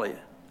don't follow you.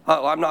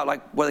 I'm not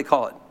like, what do they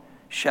call it?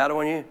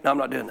 Shadowing you? No, I'm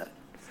not doing that.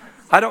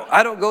 I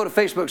don't go to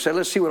Facebook and say,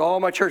 let's see what all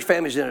my church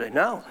family's doing today.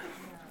 No.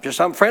 Just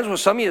I'm friends with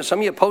some of you. Some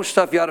of you post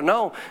stuff you ought to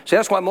know. See,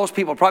 that's why most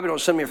people probably don't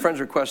send me a friend's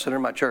request that are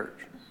in my church.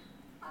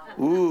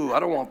 Ooh, I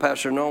don't want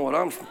Pastor to know what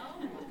I'm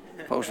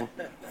posting.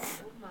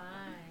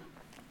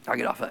 I'll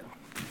get off that.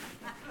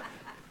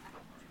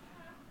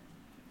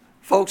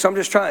 Folks, I'm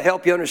just trying to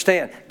help you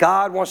understand.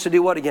 God wants to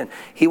do what again?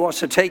 He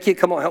wants to take you.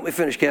 Come on, help me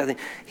finish, Kathy.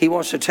 He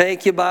wants to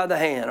take you by the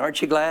hand.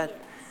 Aren't you glad?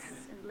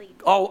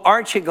 Oh,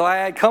 aren't you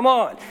glad? Come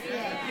on.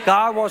 Yeah.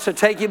 God wants to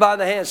take you by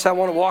the hand. So I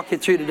want to walk you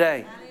through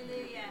today.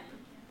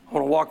 I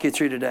want to walk you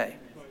through today.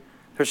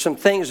 There's some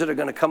things that are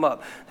going to come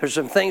up. There's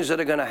some things that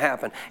are going to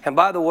happen. And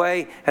by the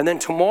way, and then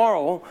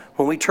tomorrow,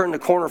 when we turn the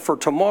corner for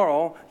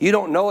tomorrow, you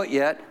don't know it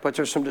yet, but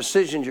there's some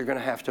decisions you're going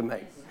to have to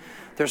make.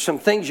 There's some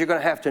things you're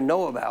going to have to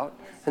know about,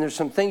 and there's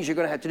some things you're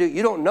going to have to do.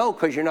 You don't know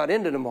because you're not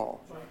into them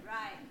all.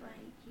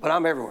 But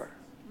I'm everywhere.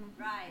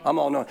 I'm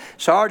all knowing.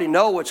 So I already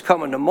know what's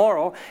coming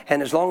tomorrow,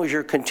 and as long as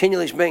you're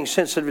continually being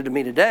sensitive to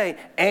me today,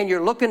 and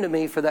you're looking to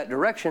me for that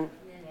direction,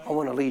 I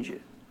want to lead you.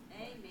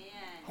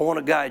 I want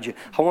to guide you.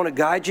 I want to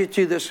guide you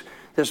through this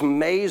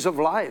maze of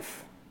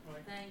life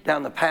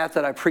down the path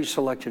that I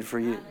pre-selected for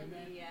you.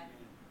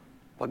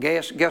 Well,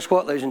 guess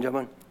what, ladies and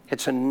gentlemen?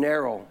 It's a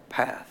narrow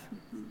path.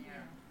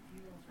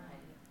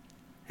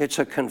 It's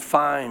a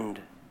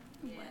confined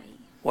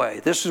way.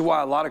 This is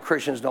why a lot of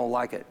Christians don't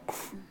like it.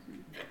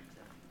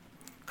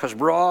 Because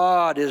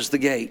broad is the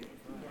gate.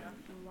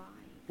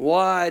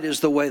 Wide is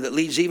the way that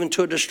leads even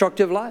to a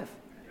destructive life.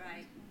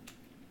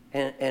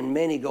 and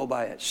many go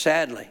by it.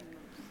 Sadly,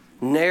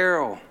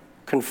 narrow,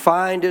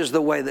 confined is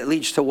the way that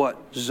leads to what?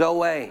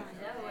 Zoe.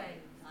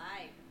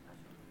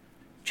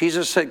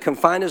 Jesus said,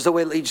 confined is the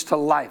way that leads to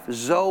life.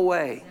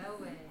 Zoe,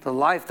 the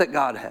life that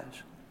God has.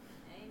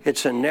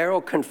 It's a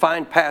narrow,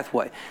 confined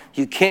pathway.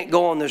 You can't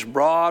go on this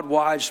broad,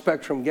 wide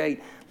spectrum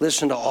gate,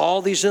 listen to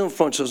all these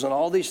influences and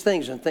all these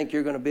things and think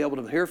you're going to be able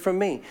to hear from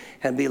me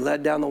and be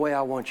led down the way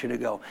I want you to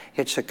go.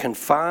 It's a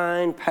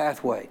confined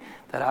pathway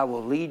that I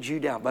will lead you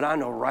down, but I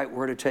know right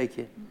where to take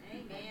you.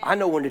 Amen. I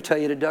know when to tell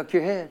you to duck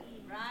your head.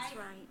 Right.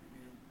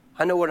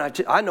 I know when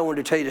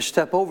to tell you to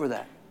step over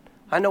that.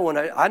 I know when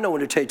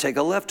to tell you to take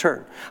a left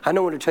turn. I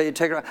know when to tell you to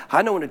take a right.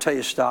 I know when to tell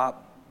you to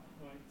stop.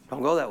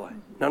 Don't go that way.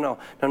 No.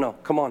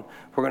 Come on.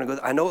 We're going to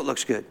go. I know it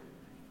looks good.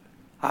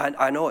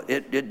 I know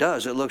it. It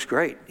does. It looks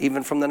great,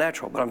 even from the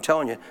natural. But I'm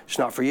telling you, it's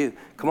not for you.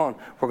 Come on.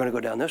 We're going to go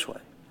down this way.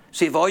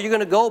 See, if all you're going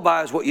to go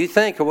by is what you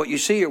think or what you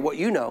see or what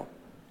you know,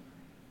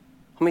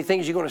 how many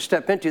things you're going to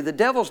step into? The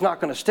devil's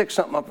not going to stick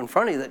something up in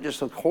front of you that just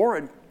looks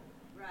horrid,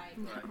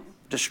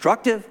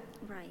 destructive.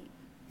 Right.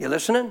 You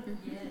listening?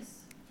 Yes.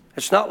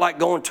 It's not like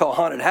going to a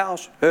haunted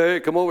house. Hey,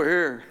 come over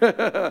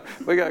here.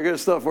 We got good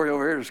stuff for you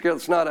over here to scare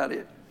the snot out of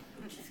you.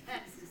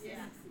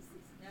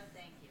 No,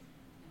 thank you.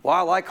 Well,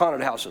 I like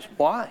haunted houses.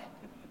 Why?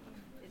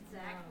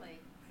 Exactly.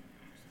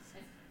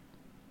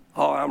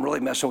 Oh, I'm really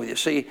messing with you.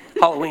 See,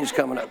 Halloween's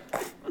coming up.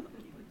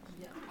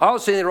 I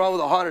don't see anything wrong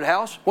with a haunted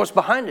house. What's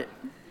behind it?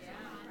 Yeah,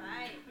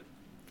 right.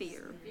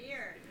 Fear.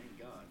 Fear.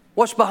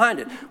 What's behind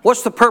it?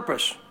 What's the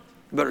purpose?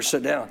 You better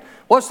sit down.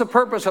 What's the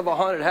purpose of a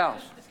haunted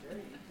house?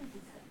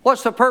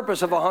 What's the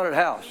purpose of a haunted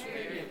house?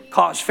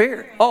 Cause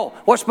fear. Oh,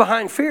 what's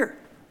behind fear?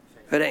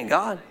 It ain't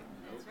God.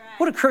 That's right.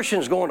 What are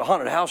Christians going to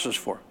haunted houses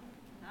for?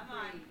 Come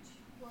on.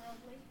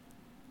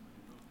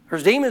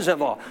 There's demons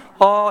involved.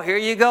 Oh, here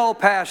you go,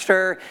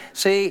 Pastor.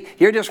 See,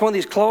 you're just one of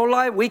these clone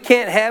life. We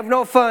can't have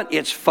no fun.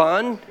 It's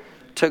fun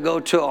to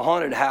go to a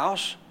haunted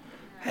house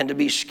and to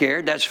be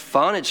scared. That's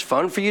fun. It's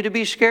fun for you to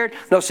be scared.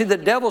 No, see, the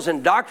devil's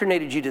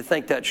indoctrinated you to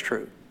think that's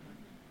true.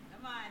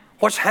 Come on.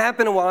 What's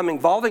happening while I'm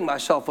involving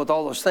myself with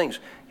all those things?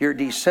 You're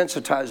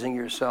desensitizing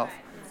yourself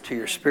to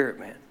your spirit,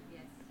 man.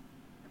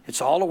 It's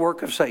all a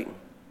work of Satan.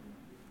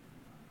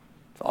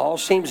 It all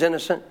seems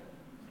innocent.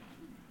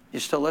 You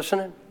still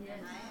listening? Yes.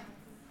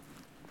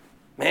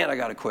 Man, I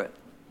got to quit.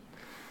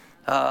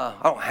 I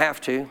don't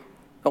have to.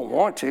 Don't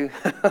want to.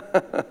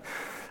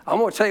 I'm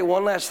going to tell you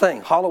one last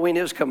thing. Halloween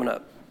is coming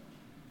up.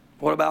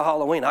 What about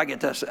Halloween? I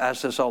get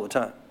asked this all the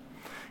time.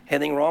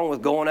 Anything wrong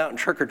with going out and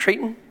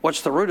trick-or-treating?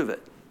 What's the root of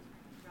it?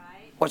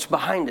 Right. What's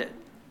behind it?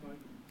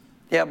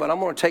 Yeah, but I'm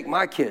going to take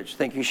my kids.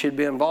 Think you should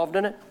be involved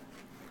in it?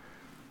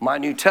 My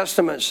New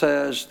Testament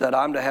says that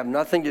I'm to have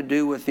nothing to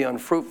do with the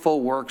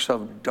unfruitful works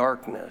of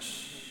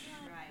darkness.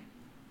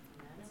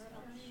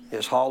 Right.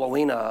 Is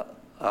Halloween a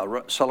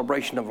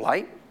celebration of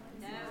light?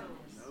 No.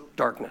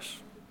 Darkness.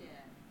 Yeah.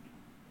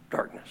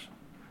 Darkness.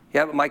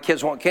 Yeah, but my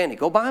kids want candy.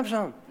 Go buy them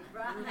some.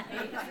 Right.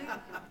 Thanks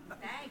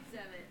of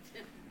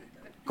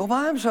it. Go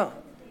buy them some.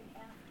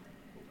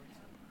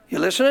 You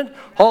listening?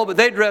 Oh, but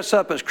they dress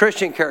up as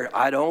Christian characters.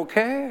 I don't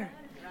care.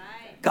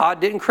 Right. God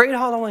didn't create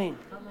Halloween.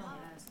 Come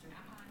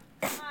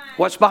on.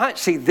 What's behind?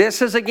 See,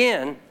 this is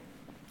again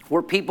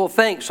where people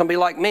think somebody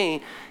like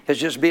me is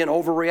just being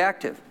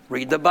overreactive.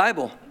 Read the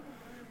Bible.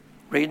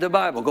 Read the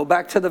Bible. Go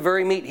back to the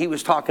very meat he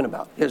was talking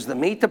about. Is the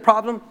meat the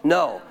problem?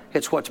 No.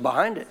 It's what's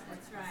behind it.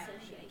 That's right.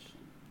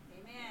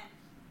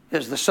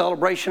 Amen. Is the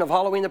celebration of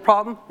Halloween the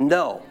problem?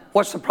 No.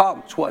 What's the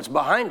problem? It's what's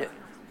behind it.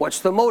 What's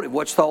the motive?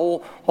 What's the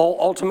whole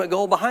ultimate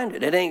goal behind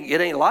it? It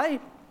ain't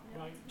light.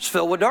 It's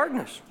filled with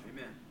darkness.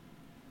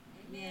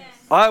 Amen.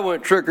 I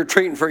went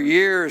trick-or-treating for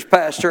years,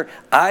 Pastor.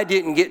 I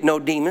didn't get no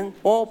demon.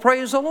 Well,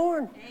 praise the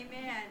Lord.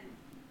 Amen.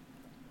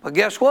 But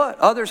guess what?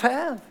 Others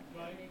have.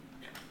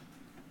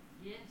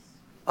 Yes.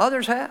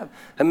 Others have.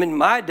 I mean, in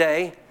my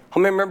day, I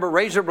remember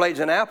razor blades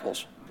and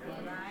apples.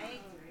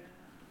 Right.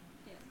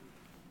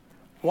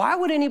 Why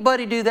would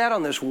anybody do that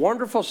on this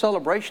wonderful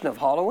celebration of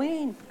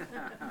Halloween?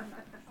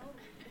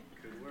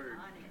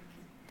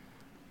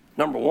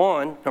 Number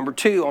one. Number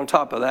two, on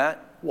top of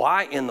that,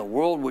 why in the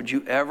world would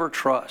you ever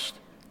trust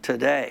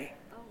today?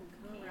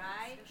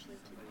 Right.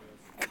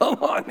 Come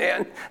on,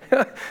 man.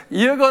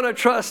 You're going to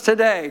trust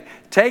today.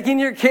 Taking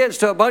your kids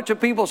to a bunch of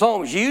people's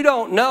homes you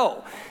don't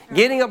know.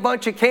 Getting a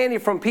bunch of candy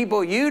from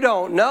people you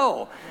don't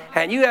know.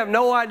 And you have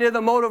no idea the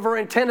motive or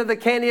intent of the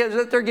candy is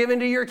that they're giving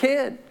to your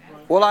kid.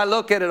 Well, I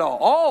look at it all.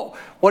 Oh,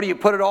 what do you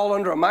put it all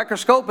under a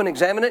microscope and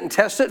examine it and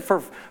test it for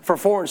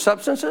foreign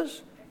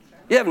substances?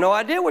 You have no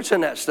idea what's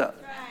in that stuff.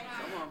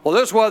 Well,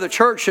 this is why the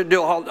church should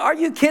do Halloween. Are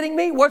you kidding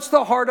me? What's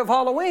the heart of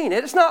Halloween?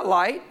 It's not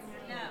light.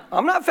 No.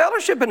 I'm not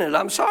fellowshipping it.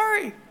 I'm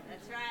sorry.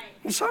 That's right.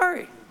 I'm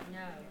sorry. No.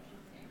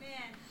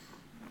 Amen.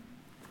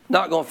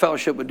 Not going to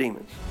fellowship with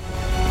demons.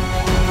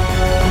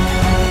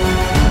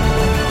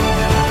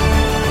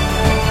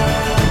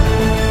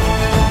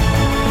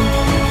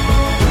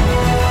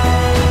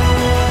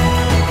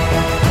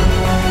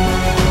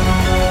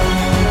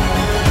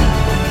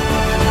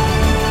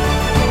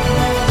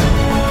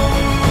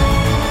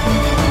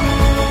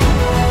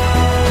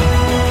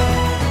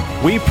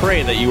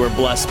 pray that you were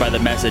blessed by the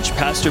message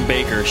Pastor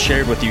Baker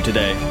shared with you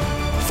today.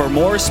 For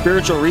more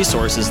spiritual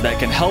resources that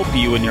can help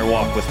you in your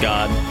walk with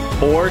God,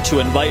 or to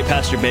invite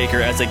Pastor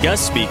Baker as a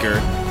guest speaker,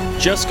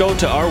 just go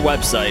to our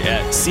website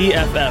at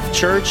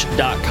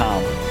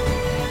cffchurch.com.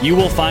 You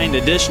will find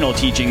additional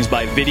teachings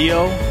by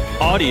video,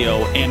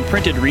 audio, and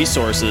printed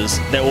resources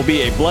that will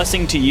be a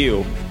blessing to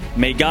you.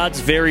 May God's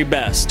very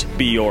best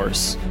be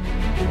yours.